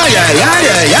Friday.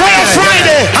 Fire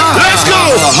Friday. Let's go.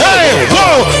 Hey,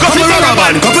 whoa. Go for rubber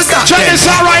band. Check this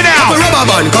out right now.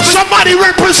 Somebody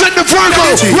represent the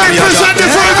Virgo. Represent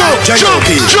the Virgo. Jump.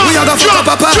 We are gonna fuck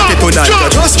up a party tonight.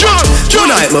 Just watch.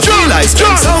 Tonight, my feel like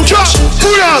spend some cash.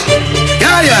 Pull up.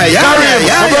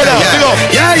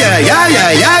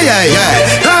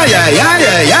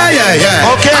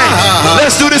 Okay,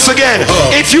 let's do this again.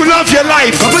 If you love your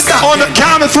life, on the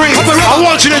count of 3, I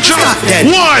want you to jump.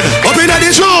 1, 2, 1,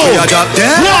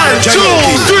 2,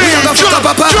 3,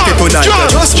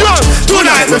 jump.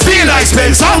 Tonight we feel like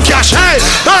spend some cash. Hey,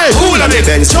 Cool on the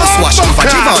Benz, just wash. For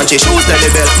Givenchy shoes, then the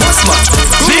belt must match.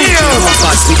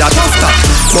 Fast with a tough top.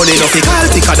 Money no fi call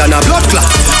thicker than a blood clot.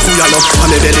 Who ya know?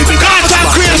 I'm a belly with God, I'm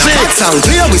crazy. Sound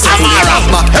clear, we say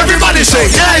Amara. Everybody say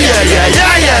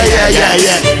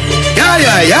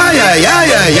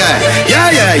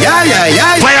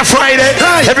Fire Friday,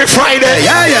 every Friday.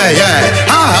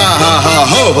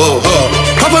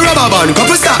 Couple rubber band,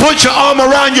 couple stop. Put your arm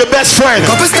around your best friend.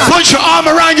 Put your arm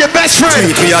around your best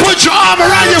friend. Put your arm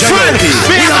around your friend.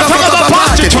 We have a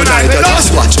party tonight.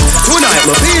 Just watch. Tonight,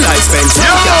 my feel like spend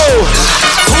some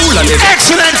cool on the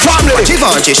excellent family.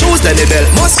 Givenchy shoes, then the belt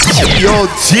must. Yo,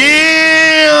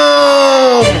 damn.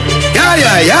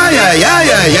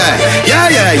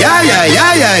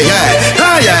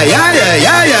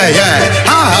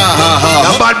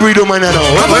 Now bad breed woman now.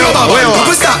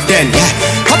 Couple stop then.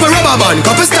 Couple rubber band,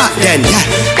 couple stop then.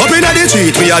 Up in the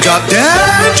street, we are drop dead.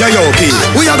 J.O.P.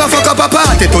 We are gonna fuck up a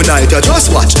party tonight.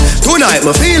 Just watch. Tonight,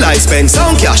 me feel like spend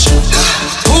some cash.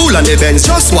 Cool on the Benz,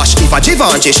 just watch. If a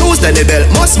Givenchy shoes, then the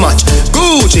belt must match.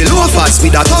 Gucci loafers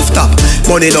with a tough top.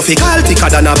 Money no fi call thicker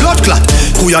than a blood clot.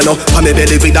 Who ya know? I'm a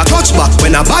belly with a clutch back.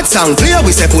 When a bad sound clear,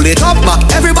 we say pull it up back.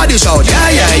 Everybody shout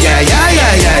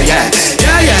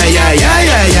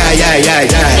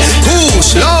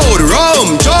Push, load,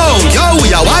 rum, jump. Yo,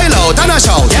 we are wild out and a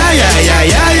shout.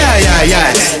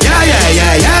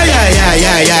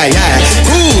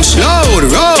 Push, load,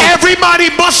 rum. Everybody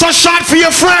bust a shot for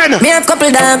your friend. Me have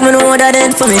couple dog, me know what that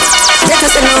did for me. Better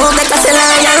say no, better say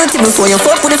loyalty. Before you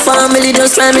fuck with the family,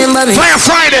 just remember me. Fire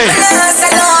Friday. I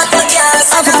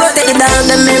have to protect the dog,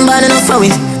 them member enough for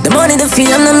it. The money, the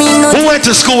fame, no mean no. Who went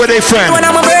to school with their friend?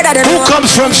 Who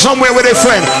comes from somewhere with their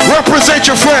friend? Represent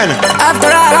your friend. After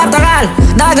all,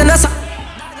 dog and us.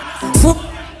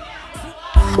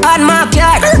 On my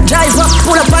car, drive up,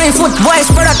 pull up on foot, boys,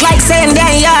 product like saying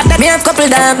gang yard. Me have couple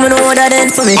dog, me know what that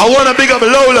did for me. I wanna big up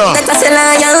Lola. Better say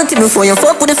loyalty before you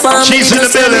fuck with the family. She's in the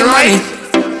building, right?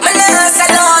 I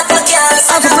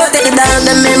have to protect the dog,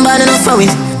 them member enough for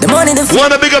it. The money, the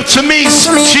wanna big up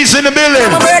Tamise. She's in the building.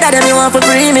 I'm a brother, them you want for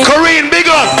free me. Corinne, big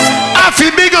up.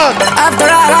 Coffee, big up. After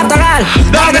all.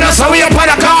 Dog, that's how we up on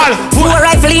a call. Four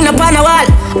rifle in upon a wall.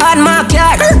 On my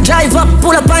car. Drive up,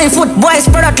 pull up on foot. Boys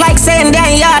spread out like saying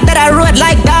damn yard. That I road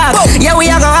like dog. Yeah, we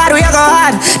are go hard.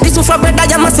 This is for bread that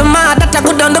you must mad. That I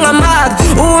could down a mad.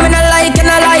 Who me not like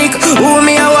and I like. Who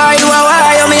me a why.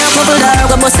 Oh, me a couple dog.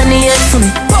 Go bust any head for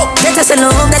me. Better say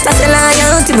love, better say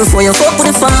loyalty. Before you fuck with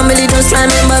the family, just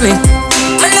remember me.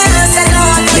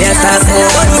 Yes, I say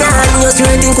one just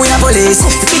really think we are police.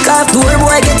 Kick off door,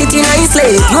 boy, get it in a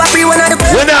slave. You are free one of the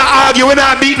best. We not argue, we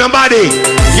not beat nobody.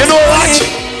 You know what?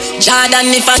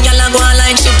 Jordan, if a girl a go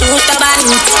like she too stubborn,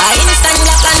 I instant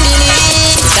lock and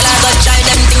delete. Girl I go try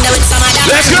them thing that with some other.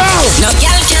 Let's go. No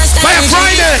girl can stand Fire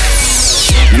Friday.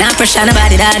 Not pressure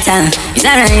nobody that time. It's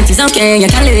alright, it's okay,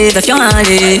 you can live if you want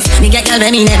it. Me get girl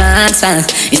when me never answer.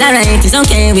 It's alright, it's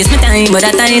okay, waste my time, but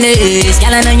that time is.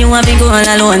 Girl I know you want to go all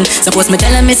alone. Suppose me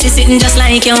tell her me see sitting just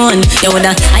like you own. You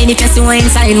woulda hide the casino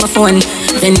inside my phone.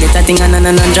 Then get a thing on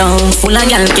drown. Full of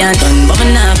girl can't done, but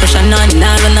me not pressure none.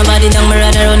 Nah run nobody down, me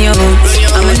rather run you.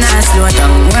 I'm a not slow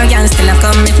down. More girls still a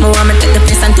come if me want me take the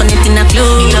place and turn it in a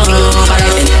clue.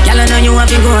 Girl I know you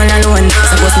want to go all alone.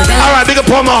 Suppose me tell her. Alright, big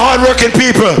up all my hard-working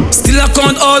people. Still I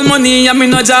count all money, and me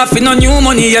no job for no new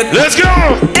money yet. Let's go!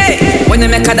 Hey, when you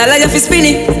make a dollar, you fi spin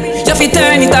it. You fi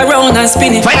turn it around and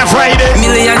spin it. Fire Friday.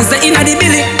 Millions in the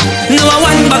billy. No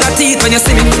one bag of teeth when you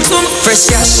see me. Some fresh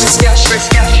cash.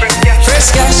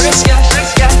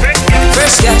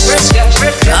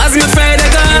 As me Friday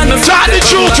gone, me fly the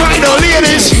truth right now,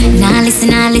 ladies. Now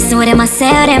listen what them a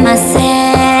say, Them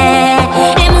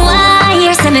why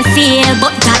hear say me feel,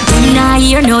 but that do not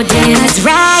hear no dance.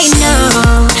 Right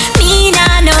now, me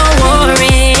nah no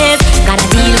worries. Gotta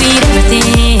deal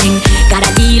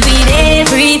with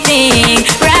everything.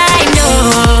 Right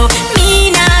now,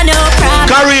 me nah no problem.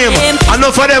 Kareem,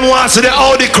 enough of them wants to the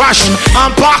Audi crash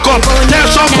and park up.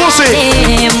 There's some pussy.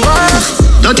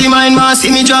 Dirty mind want see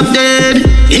me drop dead.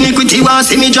 Iniquity want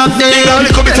see me drop dead. They don't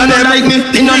like me,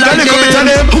 they don't like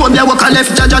them. Hope they walk a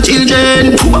left judge a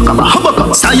children.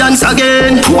 Science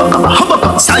again.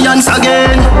 Science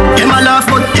again. Them a laugh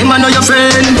but them a know your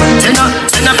friend. Send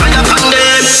a fire from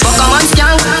them.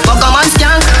 Fuck a man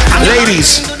skank.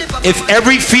 Ladies, if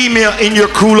every female in your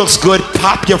crew looks good,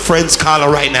 pop your friend's collar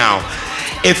right now.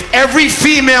 If every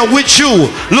female with you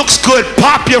looks good,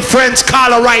 pop your friend's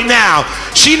collar right now.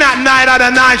 She not 9 out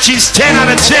of 9, she's 10 out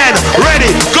of 10.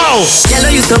 Ready, go. Girl,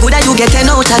 you so good that you get 10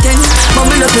 out of 10.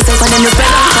 Bubble up yourself and then you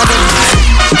spread out again.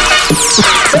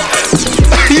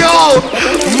 Yo,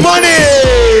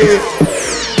 money.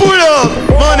 Pull up,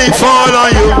 money fall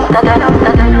on you.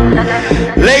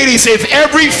 Ladies, if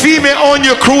every female on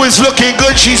your crew is looking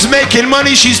good, she's making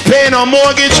money, she's paying her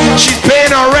mortgage, she's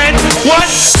paying her rent. What?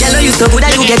 Girl, you so good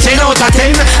that you get 10 out of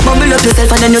 10. Bubble up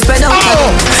yourself and then you spread out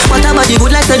again. What about the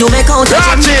good life that you make out of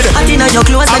 10? I think your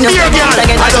clothes and you spread out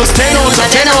again. I just 10 out of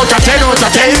 10 out of 10 out of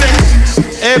 10.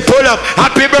 Hey, pull up.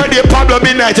 Happy birthday, Pablo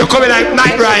Midnight. You're coming like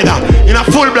Night Rider in a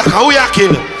full black. How we are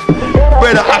kill?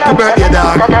 Brother, happy birthday,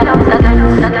 dog.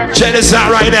 Check this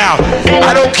out right now.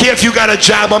 I don't care if you got a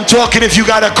job. I'm talking if you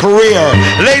got a career.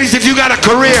 Ladies, if you got a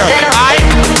career, alright?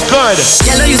 Good.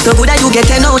 Girl, you so good that you get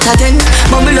 10 out of 10.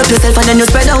 Bubble up yourself and then you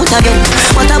spread out again.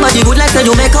 What about the good life that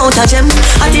you make out of gem?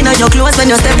 I think your clothes when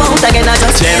you step out again. I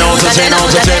just 10 out of 10 out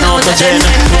of 10 out of 10.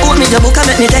 Hold me the book and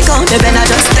make me take out the pen. I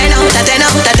just 10 out of 10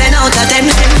 out of 10 out of 10.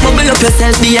 Bubble up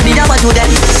yourself, baby, that what you then.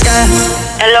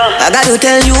 Hello. I got to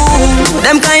tell you,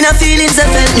 them kind of feelings I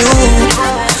felt new.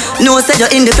 No, say you're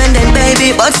independent,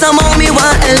 baby, but somehow me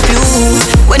want help you.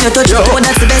 When you touch your toe,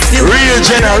 that's the best view. Real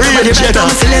Jenna, real Jenna.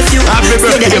 Happy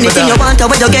birthday, anything you want, or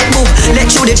where you get move.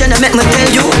 Let you the Jenna, make me tell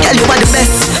you. Girl, you are the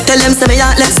best. Tell them say me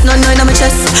heartless, none on my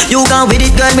chest. You gone with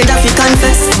it, girl, me that you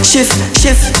confess.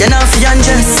 Shift, then I'll fi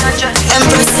undress.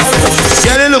 Empress.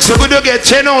 Girl, it looks so good you get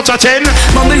 10 out of 10.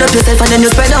 Bubble up yourself and then you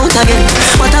spread out again.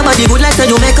 What about the good life that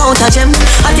you make out of gem?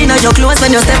 I think your clothes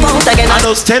when you step out again. I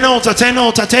those 10 out of 10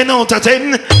 out of 10 out of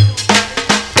 10.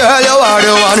 Girl, you are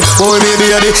the one. Hold me,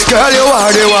 baby. Girl, you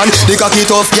are the one. The cocky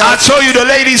tough, I'll yeah. show you the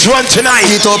ladies run tonight.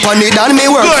 It up on it and me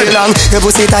work so long. Your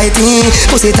pussy tighty,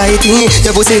 pussy tighty.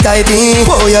 Your pussy tighty,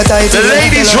 oh you tighty. The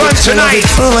ladies run tonight.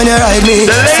 When you ride me,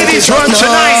 the ladies run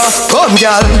tonight. Come,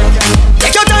 girl.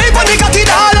 Take your time on the cocky,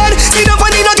 darling. Sit up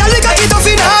on it, no girl, the cocky tough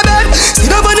in her bed.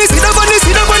 Sit up on it, sit up on it,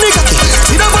 sit up on it, cocky.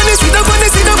 Sit up on it, sit up on it,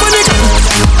 sit up on it.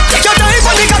 Take your time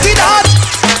on the cocky, darling.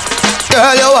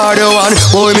 Girl, you are the one.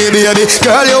 Oh, me baby.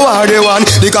 Girl, you are the one.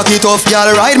 The cocky tough, girl,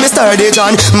 ride me sturdy,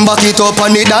 John. Back it up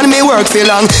on it and me work for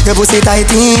long. Your pussy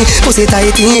tighty, pussy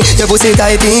tighty. Your pussy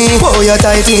tighty, oh, you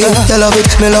tighty. You love it,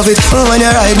 me love it. Oh, when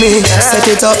you ride me, set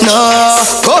it up now.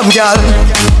 Come, girl.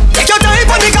 Take your time.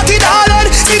 right on the cocky,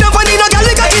 darling. Sit up on the no girl,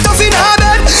 the cocky tough in her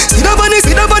bed. Sit up on the,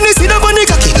 sit up on the, sit up on the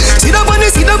cocky. Sit up on the,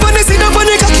 sit up on the, sit up on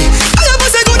the cocky. I never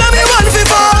say good at me one fi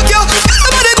fuck you.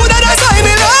 Everybody good at that's why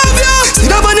me love you.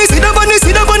 Sit up on the, sit up on the,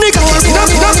 sit up on the cocky. Sit up,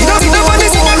 sit up, sit up, sit up on the,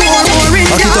 sit up on the cocky.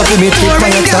 Back it up with me, trick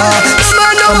on your car.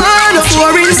 No man, no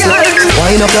boring girl.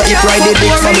 Wind up your hip, ride the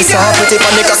dick from the soft. Put it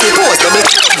on the cocky, post of it.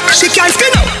 She can't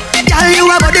spin up. Girl, you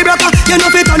a body broker. You know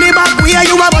fi turn it back way.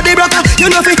 You a body broker. You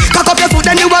know fi cock up your foot,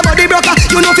 then you a body broker.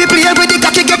 You know fi play with the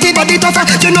cocky, get it body tougher.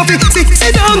 You know fi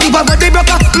sit down, you a body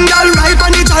broker. Girl, right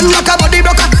on it and like a body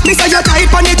broker. Me say you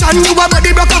tight on it and you a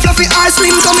body broker. You fi ass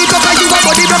slim, so me tucker, you a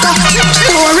body broker.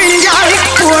 Boring girl,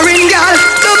 boring girl.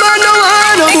 No man no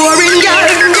want no boring girl.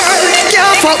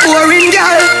 Can't fuck boring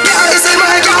girl. This is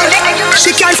my girl.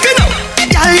 She can't spin up.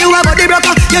 Girl, you a body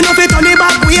broker. You know fi turn it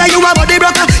back way. You a body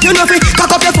broker. You know fi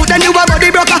cock up your foot, then you a body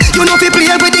broker. You know fi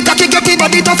play with the cocky, get it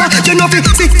body tougher. You know fi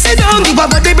sit down, you a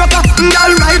body broker.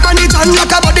 Girl, right on it and like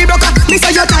a body broker. Me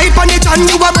say you tight on it and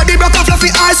you a body broker. You fi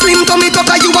ass slim, come it up,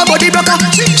 you a body broker.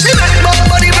 She make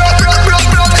body broke, broke, broke,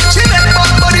 broke. She make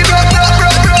body broke, broke,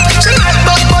 broke, broke. She make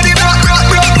body broke, broke,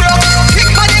 broke, broke. Kick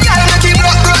body, girl, make it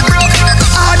broke, broke, broke.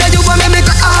 Harder you want me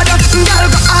go harder, girl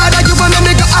go harder. You want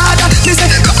me go harder. Me say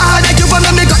go harder, you want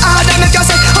me go harder. Make you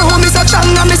say, oh me so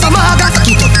strong and me so maga.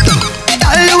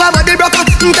 Girl, you a body broker.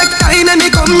 Take time and me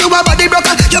come, you a body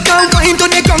broker. You can't find to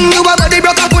the come, you a body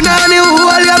broker. Put on you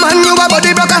all your man, you a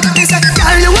body broker. Me say,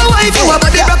 girl, you a wife, you a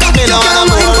body broker. You can't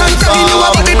mind one time, you a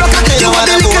body broker. You a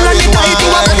the little and the tight, you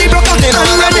a body broker.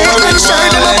 And ready and sure,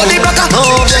 you a body broker.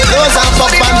 Oh, the clothes and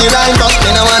fuck on the rhyme, but me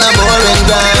no want a boring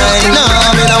grind. No,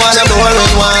 me no want a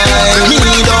boring wine. Me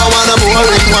don't want a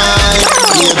boring wine.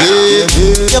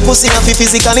 Baby, your pussy not fi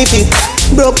physically fit.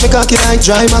 Broke me cocky like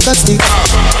dry maca stick.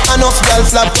 Enough girl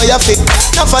flap for your feet.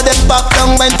 Enough of them pop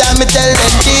down when time me tell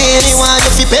them Genie want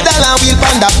you fi pedal and wheel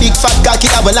pan that big fat cocky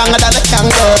that be longer than a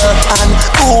kangaroo. And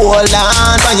hold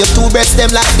on when your two breasts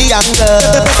them like the angle.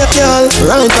 Girl,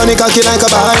 ride on the cocky like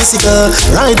a bicycle.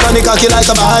 Ride on the cocky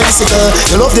like a bicycle.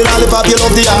 You love the lollipop, you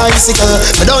love the icicle.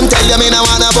 But don't tell you me no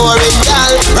want a boring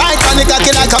girl. Ride on the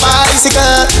cocky like a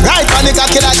bicycle. Ride on the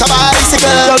cocky like a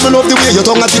bicycle. Girl, me love the way your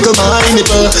tongue a tickle my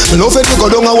nipple. Me love it to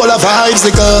go down a wall of vibes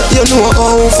like you know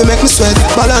how to make me sweat.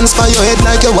 Balance for your head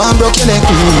like you want broke your neck.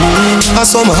 And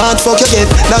some hard fuck you get.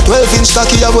 That 12-inch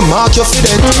cocky I will mark you for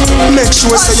that. Make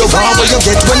sure say you want what you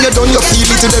get. When you're done you feel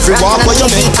it in every walk where you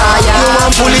make. You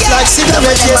want pull it like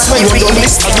cigarette. Yes, when you're done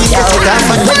this I be get it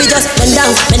down. Baby just bend down,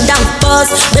 pause.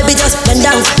 Baby just bend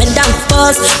down,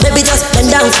 pause. Baby just bend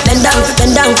down, bend down,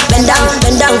 bend down, bend down,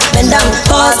 bend down, bend down,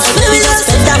 pause. Baby just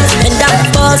bend down,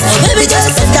 pause. Baby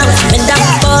just bend down,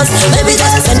 pause. Baby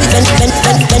just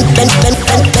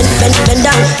bend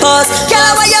down, pause.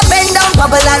 Girl, why you bend down,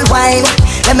 bubble and wine?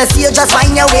 Let me see you just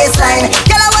find your waistline.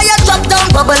 Girl, why you drop down,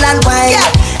 bubble and wine?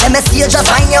 Let me see you just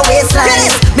find your waistline.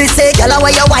 Me say, girl,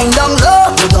 why you wind down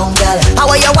low? How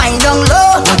are you wind down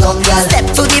low? Step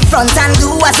to the front and do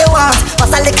what you want.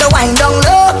 Pass a little wind down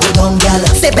low.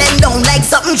 Say bend down like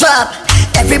something drop.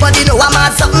 Everybody know I'm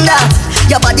on something that.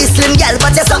 Your body slim, girl,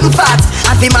 but you're something fat.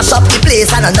 And we mash up the place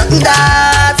and nothing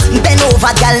that. Bend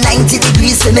over, girl, 90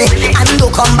 degrees to me. And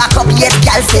don't come back up yet,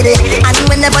 girl, city. And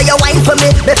whenever you whine for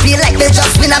me, me feel like me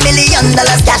just win $1 million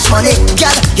cash money.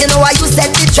 Girl, you know why you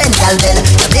set the trend, girl, then.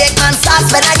 You make man start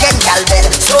spend again, girl, then.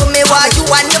 Show me why you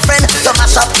and your friend to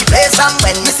mash up the place and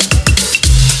when.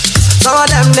 Some of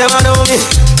them never know me.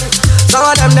 Some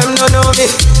of them don't know me.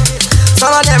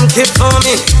 Some of them keep for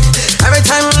me. Every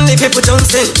time the people don't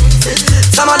sing,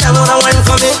 some of them wanna whine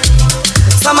for me.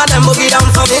 Some of them boogie down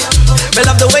for me. We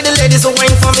love the way the ladies will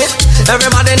whine for me.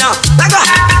 Everybody now, like go.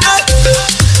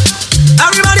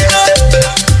 Everybody know.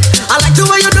 I like the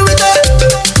way you do it.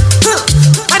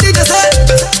 I did the same.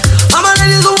 All my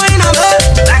ladies will whine on me.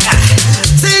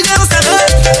 See girls that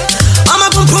I'm a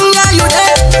pupunga you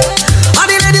there. All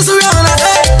the ladies who run on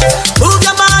me. Move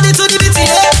your body to the beat,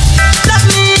 yeah. Love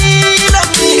me,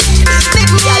 love me.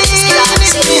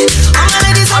 All my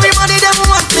ladies, everybody, them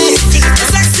want me.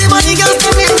 Sexy money girls,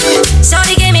 come with me.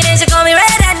 Shorty came in and she called me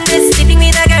red and this, sleeping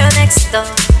with the girl next door.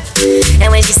 And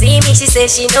when she see me, she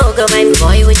says she no go mind.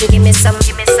 Boy, would you give me some more?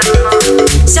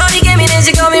 Shorty came in and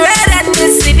she called me red and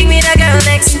this, sleeping with the girl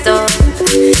next door.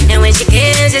 And when she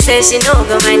came in, she says she no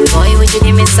go mind. Boy, would you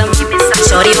give me some?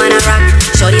 Shorty wanna rock,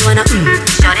 shorty wanna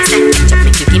Shorty said, catch up,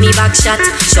 make you give me back shot.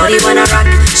 Shorty wanna rock,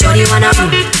 shorty wanna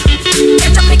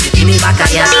catch up, make you give me back a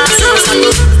yeah.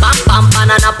 Pam pam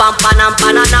banana pam panam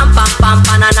pananam pam pam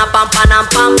banana pam panam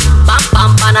pam pam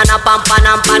pam banana pam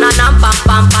panam pananam pam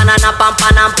pam banana pam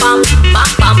panam pam pam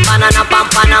pam banana pam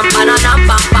panam pananam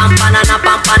pam pam banana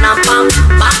pam panam pam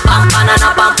pam pam banana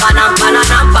pam panam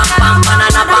pananam pam pam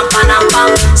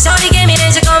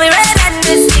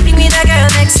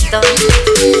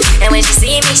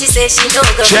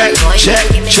Check.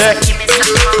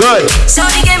 Good.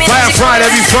 Fire Friday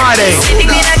every Friday.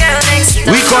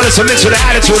 We call this a mix with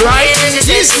attitude, right?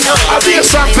 I'll be a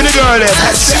song for the girl then.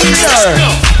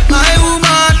 My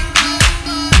woman,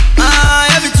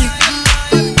 my everything.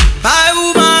 My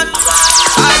woman,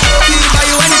 I go feel by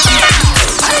you anything.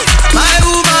 My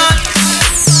woman,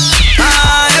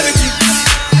 my everything.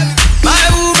 My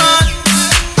woman,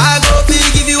 I go feel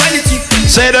give you anything.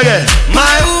 Say it again.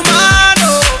 My woman,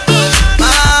 oh,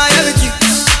 my everything.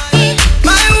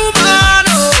 My woman,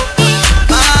 oh,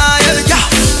 my everything. Yeah.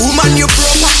 Woman, you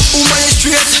proper, woman, you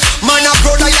straight. Man, a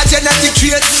brother, your genetic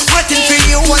trait. Waiting for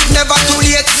you was never too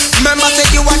late. Remember, say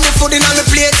you want the food in on the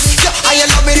plate. Yeah, I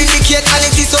love me indicate, and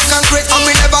it is so concrete. And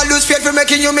me never lose faith for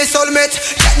making you my soulmate.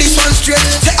 Get this one straight,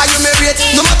 say I you my rate.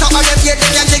 No matter how them hate,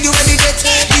 they can take you any date.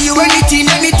 Give you anything,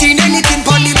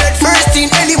 pon the bed. First thing,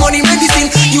 any money, medicine.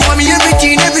 You want me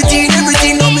everything.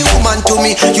 No me woman to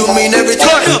me, you mean everything.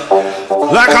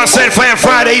 Like I said, Fire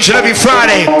Friday, each and every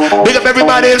Friday. Big up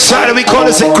everybody inside, and we call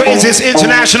this the craziest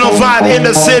international vibe in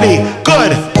the city.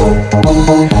 Good.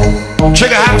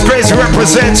 Trigger Half Crazy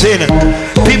representing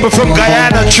people from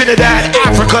Guyana, Trinidad,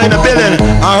 Africa in the building.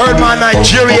 I heard my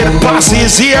Nigerian posse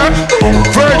is here.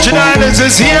 Virgin Islands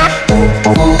is here.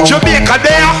 Jamaica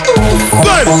there.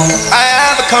 Good. I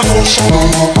have a confession.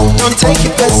 Don't take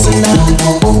it personal.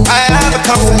 I have a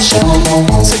confession.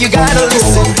 So you gotta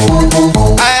listen.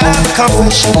 I have a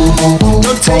confession.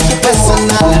 Don't take it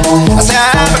personal. I say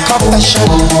I have a confession.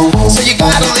 So you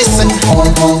gotta listen.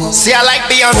 See, I like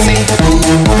Beyonce,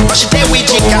 but she did with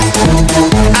Jika.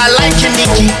 I like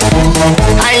Nicki.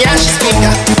 I am she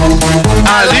speaker.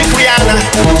 I like Rihanna.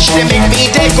 She dey make me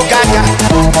dey go gaga.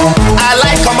 I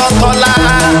like Omotola,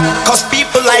 cause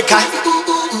people like her.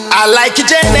 I like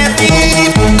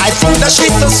Genevieve, I think that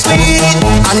she's so sweet.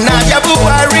 And Nadia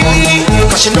Buhari,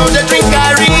 cause she know the drink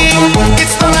Gary.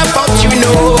 It's not about you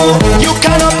know, you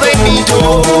cannot play me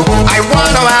though. I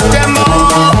wanna have them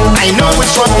all. I know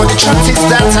it's wrong, but the truth is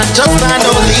that I just can't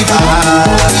leave her.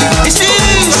 This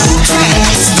is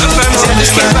the firm said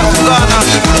this came back from Ghana.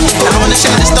 I wanna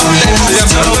share this story.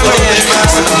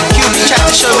 You be trying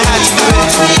to show me how to do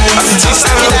it. I'm in this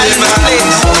place.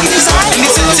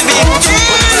 Listen to me.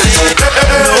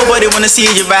 Nobody wanna see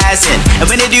you rising, and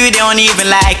when they do, they don't even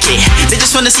like it. They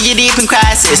just wanna see you deep in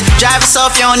crisis. Drive us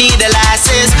off, you don't need a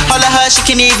license. Holla her, she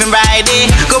can even ride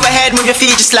it. Go ahead, move your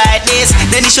feet just like this.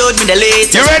 Then he showed me the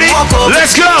latest. You ready?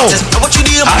 Let's go. Now what you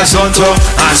do, my Azonto.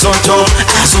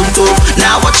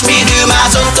 Now watch me do my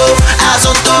Azonto.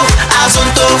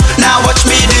 Now watch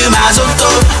me do my Azonto.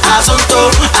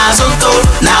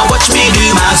 Now watch me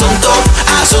do my Azonto.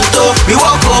 We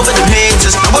walk over the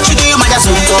haters. Now what you do, my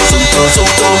Azonto.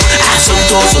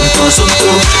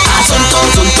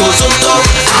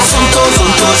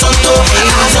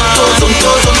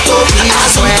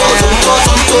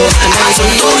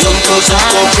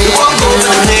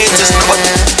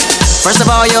 First of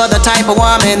all, you're the type of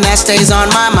woman that stays on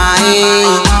my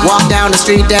mind. Walk down the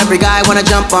street, every guy wanna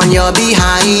jump on your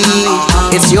behind.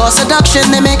 It's your seduction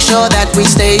that makes sure that we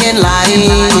stay in line.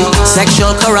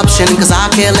 Sexual corruption, cause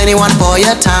I'll kill anyone for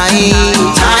your time.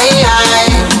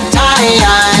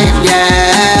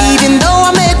 Yeah. Even though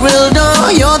I make real dough,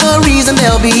 you're the reason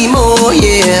there'll be more,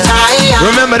 yeah.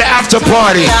 Remember the after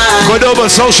party, Cordova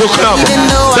Social Club,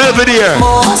 Belvedere.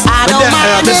 I don't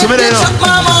mind if you chuck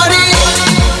my body.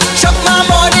 Chuck my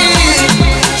body,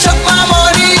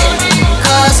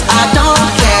 cause I don't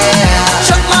care.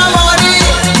 Chuck my body,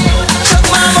 chuck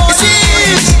my body,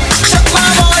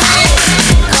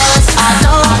 cause I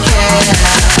don't care.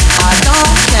 I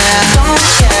don't care.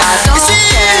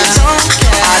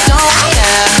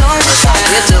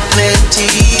 Little plenty.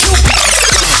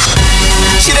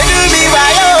 She done do me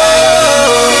right,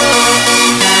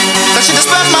 but she just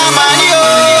spent my money,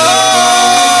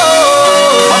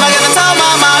 What am I gonna tell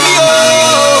my mommy,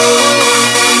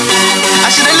 I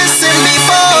should've listened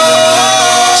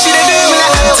before. She done do me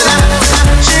like Antenna.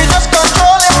 She just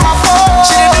controlling my phone.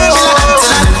 She done do me like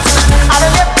Antenna. I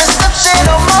don't get prescription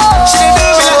no more. She done do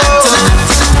me like Antenna.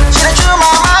 She done chew my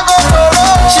mind go through.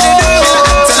 She done do me like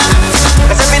Antenna.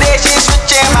 Cause every day she's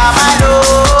switching my mind,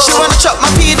 She wanna chop my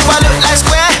pee, do I look like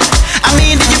square? I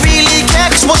mean, do you really care?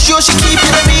 Cause most sure she keep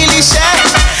it a really share.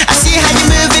 I see how you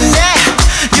moving there.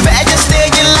 You better just stay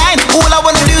in line. All I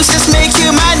wanna do is just make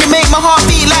you mine. You make my heart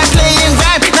beat like playing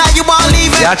rhyme. Now you won't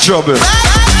leave it. Yeah, trouble.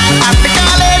 African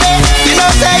lady, you know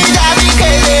say you drive me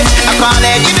crazy. I can't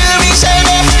let you do me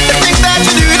shady. The things that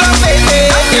you do don't faze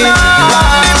me.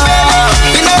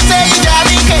 You know say you drive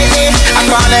me crazy. I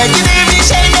can't let you do me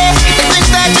shady. The things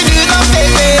that you do don't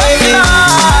faze me.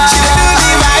 She done do me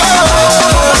right,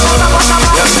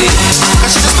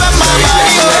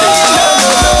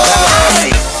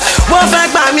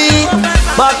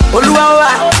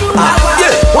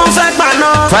 Yeah, one flag man, no.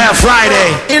 Fire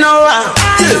Friday. You know what?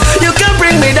 You can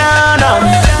bring me down,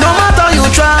 no matter you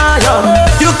try,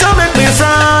 you can make me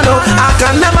frown, I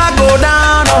can never go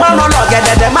down. Man no log at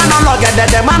that, man no log at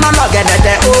that, man no log at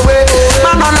that, oh way.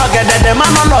 Man no log at that, man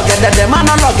no log at that, man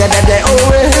no log at that, oh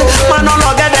way. Man no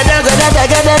log at that, oh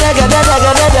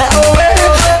way.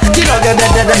 Kilo get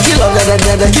that,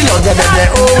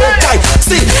 oh way.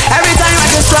 See, every time I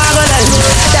can struggle,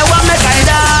 they want me to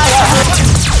die.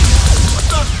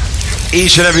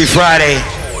 Each and every Friday,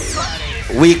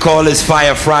 we call this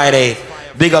Fire Friday.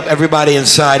 Big up everybody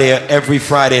inside here. Every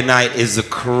Friday night is the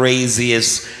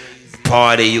craziest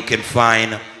party you can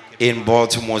find in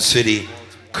Baltimore City.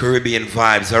 Caribbean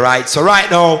vibes, all right? So right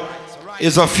now,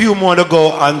 there's a few more to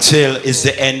go until it's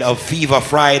the end of Fever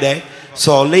Friday.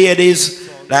 So ladies,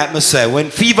 like me say, when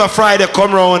Fever Friday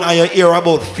come around and you hear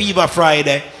about Fever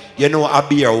Friday, you know I'll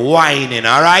be here whining,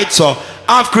 all right? So,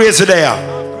 have crazy there.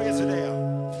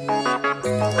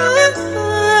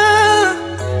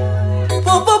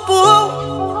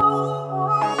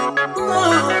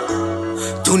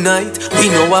 Tonight, we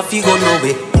know if you go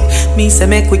nowhere. Me say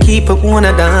make we keep up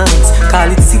wanna dance.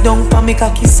 Call it sit down for me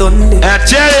cocky Sunday. I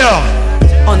tell you,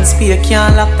 unspeak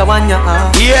can't lock the one you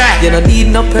have. Yeah. You don't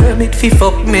need no permit fi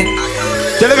fuck me.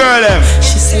 Tell the girl them.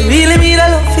 She say really me the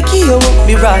love fi give you up.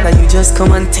 Me rather you just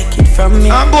come and take it from me.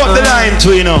 I'm both the line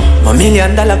too, you know. My $1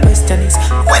 million question is,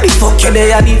 when the fuck you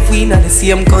there if we in the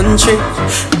same country?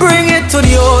 Bring it to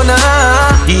the owner.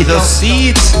 Either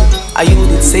seat. I you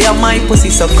did say I my pussy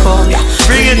so cold.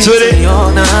 Bring it to the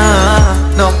owner.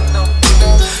 No.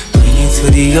 Bring it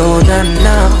to the owner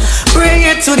now. Bring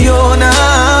it to the owner.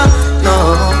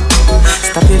 No.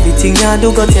 Stop everything you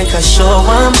do, go take a show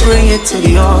and bring it to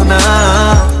the owner.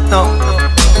 No.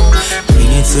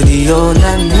 Bring it to the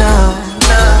owner now.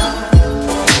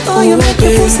 Oh, you make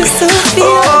your pussy so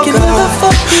feel like you never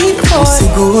fuck before. Pussy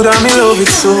good and me love it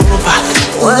so bad.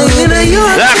 Why you know you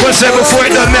like we said before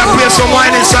it done, me I play some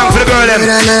whining song for the girl them.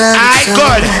 Aight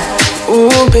good.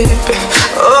 Oh baby,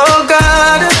 oh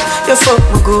God, you fuck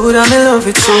me good and me love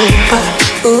it so bad.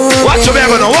 Watch your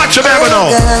baby now, watch your baby now.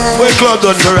 Where club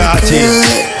done for our team.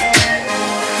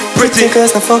 Pretty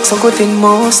girls, the fuck so good in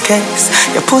most cases.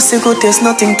 Your pussy good, there's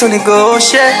nothing to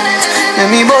negotiate.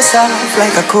 Let me bust off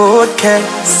like a cold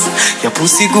case. Your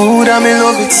pussy good and me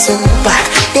love it so bad.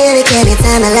 Baby, can you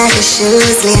tell me like a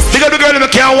shoes list? Think of the girl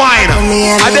that can't whine.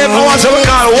 And then I want to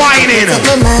call whining. Take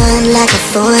my mind like a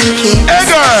phone kiss. Hey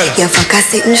girl, you fuck a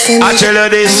sitting for me. I tell you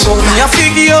this. I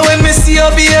figure when me see you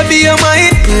baby, you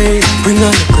might play. Bring on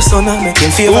the son and make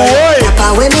him feel right.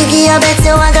 Papa, when me give you bet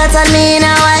you I got on me in a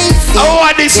wife. Oh,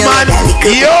 what this man?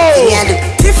 Yo.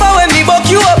 If I when me buck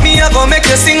you up, me I go make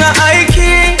you sing a high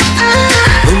key.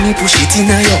 When me push it in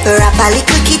a yo. Rap a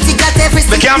little kitty got every.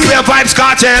 Me can't play a Vibes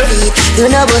Cartel. You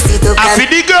know boss it up. I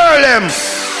feel the girl them.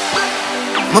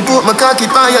 Me put my cocky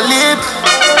on your lip.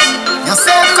 You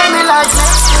said coming like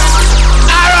lipstick.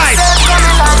 Alright.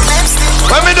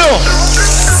 What me do?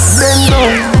 Bend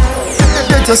down.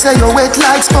 Bet you say you wet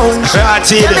like sponge. Tell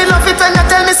me love it when you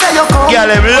tell me say you come. Girl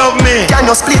them love me. Can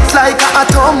you split like a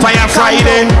atom? Fire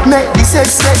Friday. Make the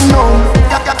sex red no.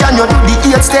 Can you do the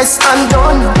AIDS test and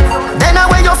done? Then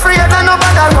away you afraid and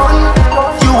nobody run.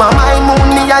 You are my moon,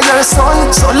 me and your son.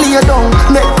 So lay down,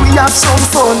 make we have some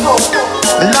fun.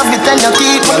 Love it when you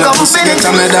keep me company.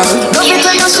 Love it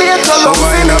when you say it all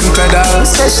over.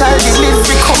 Special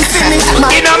delivery, come see me.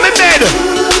 In on me bed.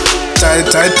 Tight,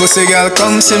 tight pussy girl,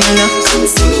 come see me now.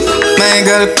 My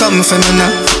girl, come for me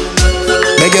now.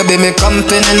 Make you be me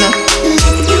company now.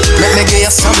 Make me give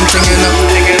you something, you know.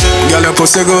 Girl, your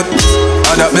pussy good,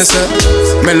 all that me say.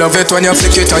 Me love it when you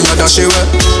flick it and you dash it well.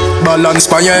 Balance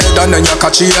by your head and then you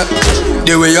catch it.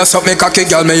 The way you suck me cocky,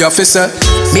 girl, me your fist.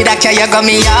 Me that care you got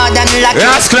me hard and like.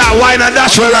 Yes, clap, wine and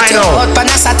dash right now. All about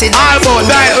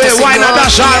that, wine and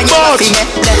dash all about.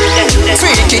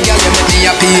 Freaky girl, you make me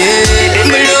happy,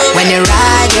 yeah. When you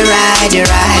ride, you ride, you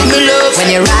ride.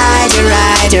 When you ride, you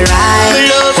ride, you ride.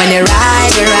 When you ride,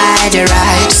 you ride, you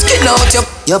ride. Skin out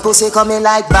your pussy coming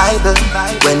like Bible.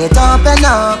 When it open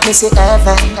up, me see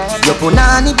heaven. Your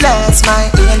punani bless my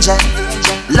angel.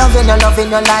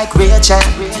 Loving you like Rachel.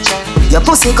 Your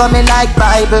pussy coming like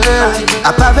Bible.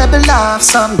 A parable of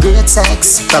some great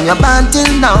sex. From your band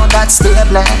till now, that's stay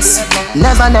blessed.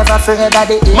 Never, never afraid of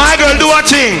the age. My girl, do a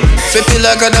thing. Feel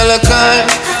like a dollar car.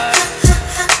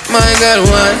 My girl,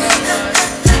 one.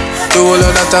 Do all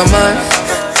of that a man.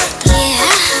 Yeah.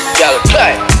 Girl,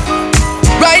 cry.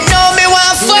 Right now, me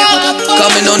want fuck.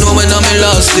 cause me no know when I'm in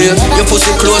last day. Your pussy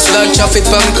close like traffic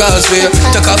from causeway.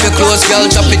 Take off your clothes, girl,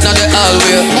 chop it in the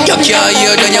hallway. You can't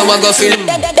hear, then you want go feel.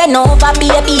 Then over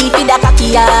baby, feed the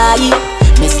cocky eye.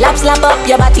 Me slap up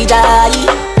your body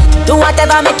die. Do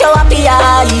whatever make you happy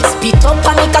eye. Spit up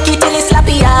on me cocky till it's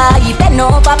slappy eye. Then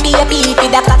over baby,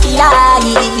 feed the cocky eye.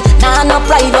 Nah no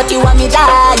pride but you want me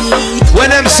die.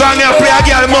 When them song you play, a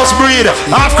girl must breathe.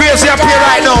 Half crazy you play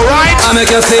right now, right? I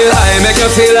make you feel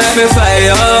like me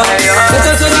fire. Let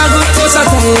us on a good push at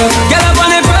you. Get up on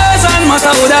the person,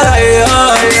 master who that I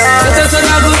am. Let us on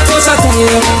a good push at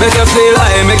you. Make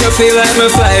you feel like me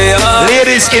fire.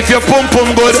 Ladies, if your pum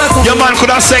pum good, your man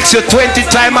could have sex you 20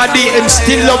 times a day and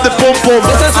still love the pum pum.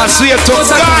 I swear to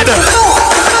God.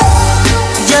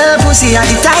 Your pussy at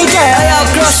the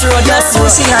tightest. Crossroad, your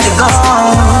pussy at the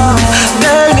gone.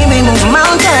 Girl, me move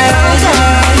mountain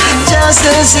just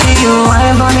to see you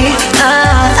wine for me.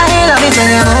 I love it when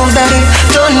you move, daddy.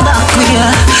 Turn back with you,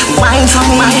 wine for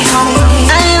me.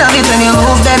 I love it when you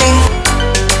move, daddy.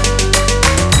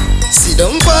 Sit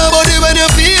down for body when you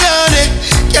feel on it.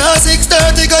 Can't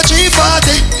 6:30 go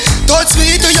 3:40. Touch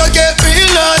me till you get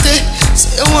real naughty.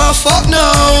 Say you want fuck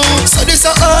now. So this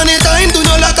a honey time, do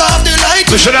not lock off the light.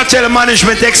 We should have tell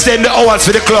management to extend the hours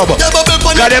for the club.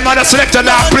 God, them other selector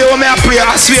now play with me, I pray.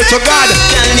 I swear to God.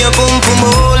 Can you boom boom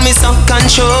hold me so,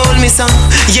 control me so?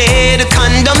 Yeah, the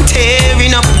condom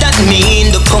tearing up. That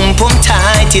mean the pum pum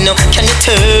tight, you know. Can you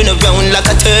turn around like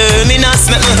a terminus?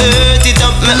 Make me hurt it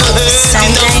up, make me hurt it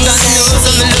up. God knows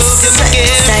I'm in love, you make it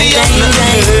feel up, make me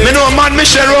hurt. Me know man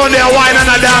Michelle round there wine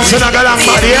and a dance and a galang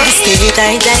body, yeah?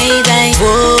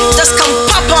 Just come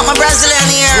pop out my Brazilian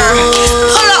hair.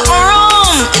 Hold up my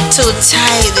room, it's too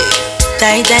tidy.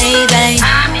 I'm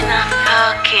in a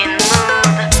fucking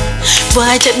mood.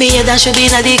 Boy, take me head and should be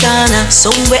in the corner.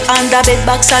 Somewhere under bed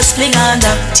box and sling under.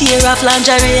 Tear off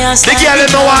lingerie and the girl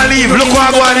don't want to leave. Look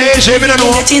what I go on the age, me don't know.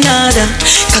 Get in order.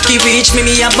 Cocky reach me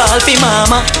a ball for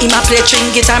mama. In my play string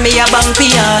guitar, me a bang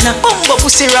piano. Bumbo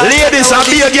pussy rock. Ladies, I'll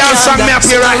be a girl song me up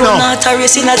here right now. Not a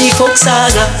race in the folk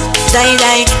saga.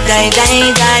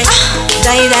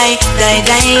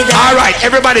 Alright,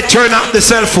 everybody turn off the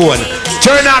cell phone.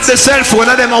 Turn off the cell phone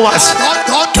of them hours.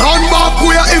 Turn back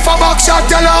where if a back shot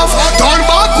tell off. Turn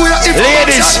back where if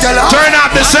ladies, turn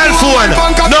off the cell phone.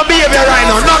 No behavior right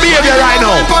now. No behavior right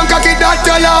now. You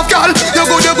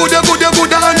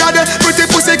good under there. Pretty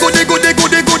pussy good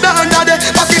under there.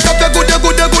 Back it up the good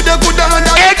under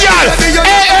there. Hey girl, hey,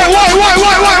 why?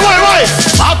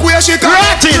 Back where she cock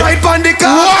up, right on the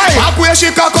car. Back where she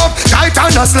cock up, tight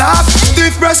on the slap.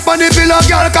 Stiff breast on the pillow,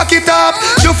 girl cock it up.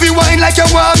 You feel wine like you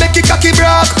want make it cocky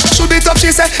block. Should it up,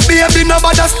 she say, baby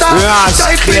nobody stop.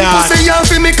 Tight clean pussy, you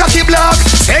feel me cocky block.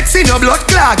 Sexy no blood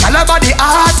clot, all about the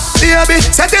heart. Baby,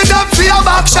 set it up for your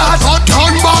back shot.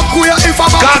 Turn back where if a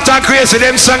back. Got and crazy,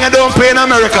 them song you don't play in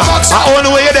America. The only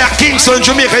way you're there, Kingston,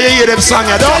 Jamaica, you hear them song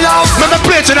you don't. Let me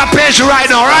play to the page right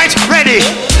now, right? Ready?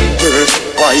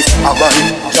 Wife, a man,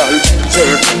 girl.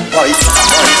 Wife, a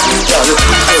man, girl.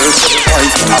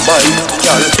 Wife, a man,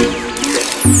 girl.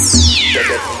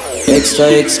 Extra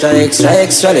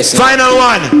lessons. Final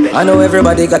one. I know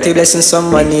everybody got a blessing,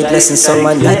 someone need blessing,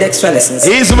 someone need extra lessons.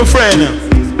 Easy, my friend.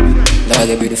 Now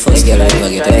get be the first girl I ever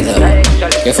get out.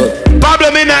 Careful.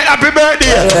 Pablo Midnight, happy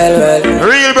birthday. Well.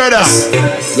 Real brother.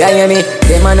 Yeah, hear me.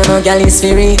 Them man no girl is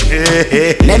free.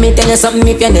 Let me tell you something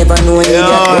if you never know me. You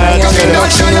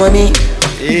know me.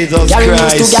 Jesus Christ.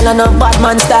 Christ. Used to gal and a bad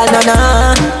man style,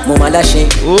 na. Mama dash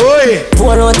it. Oi.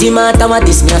 Pour out the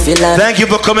mathematics, me a feel like. Thank you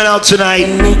for coming out tonight.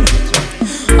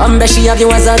 She have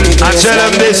you as a big. I tell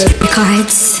them this.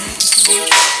 Cards.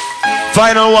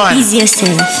 Final one. Ease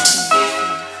yourself.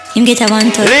 You get a one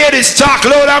to. Ladies, talk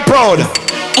loud and proud.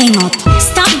 Aim up.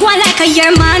 Stop going like a year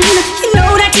man. You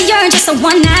know that you're just a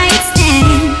one night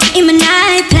stand. In my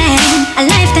night plan, a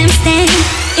lifetime stand.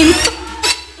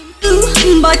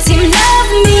 But you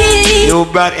love me. You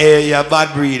bad, you're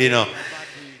bad breed, you know.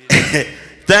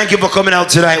 Thank you for coming out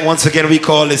tonight. Once again, we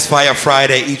call this Fire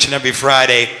Friday each and every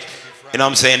Friday. You know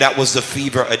what I'm saying? That was the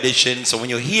Fever edition. So when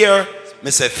you hear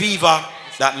me say Fever,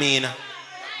 that mean.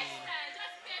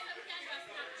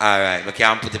 Alright, we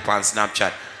can't put it on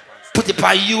Snapchat. Put it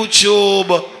on YouTube.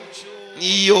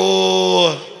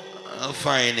 Yo. I'll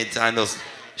find it and just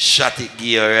shut it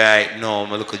gear right now.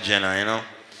 My look at Jenna, you know.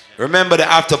 Remember the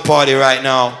after party right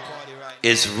now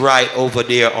is right over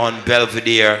there on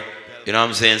Belvedere. You know what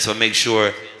I'm saying? So make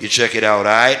sure you check it out,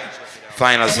 alright?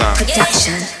 Final song.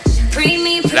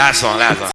 Last one.